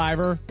high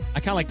fiver?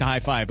 I kind of like the high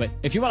five, but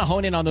if you want to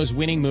hone in on those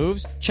winning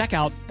moves, check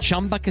out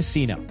Chumba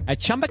Casino. At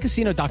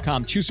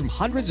ChumbaCasino.com, choose from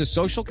hundreds of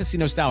social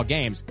casino-style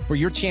games for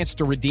your chance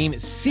to redeem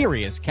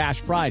serious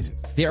cash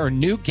prizes. There are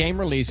new game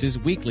releases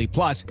weekly,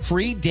 plus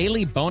free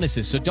daily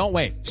bonuses, so don't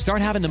wait.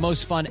 Start having the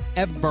most fun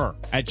ever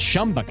at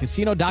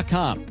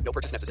ChumbaCasino.com. No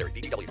purchase necessary.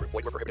 VGW. Void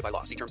where prohibited by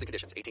law. See terms and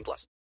conditions. 18+.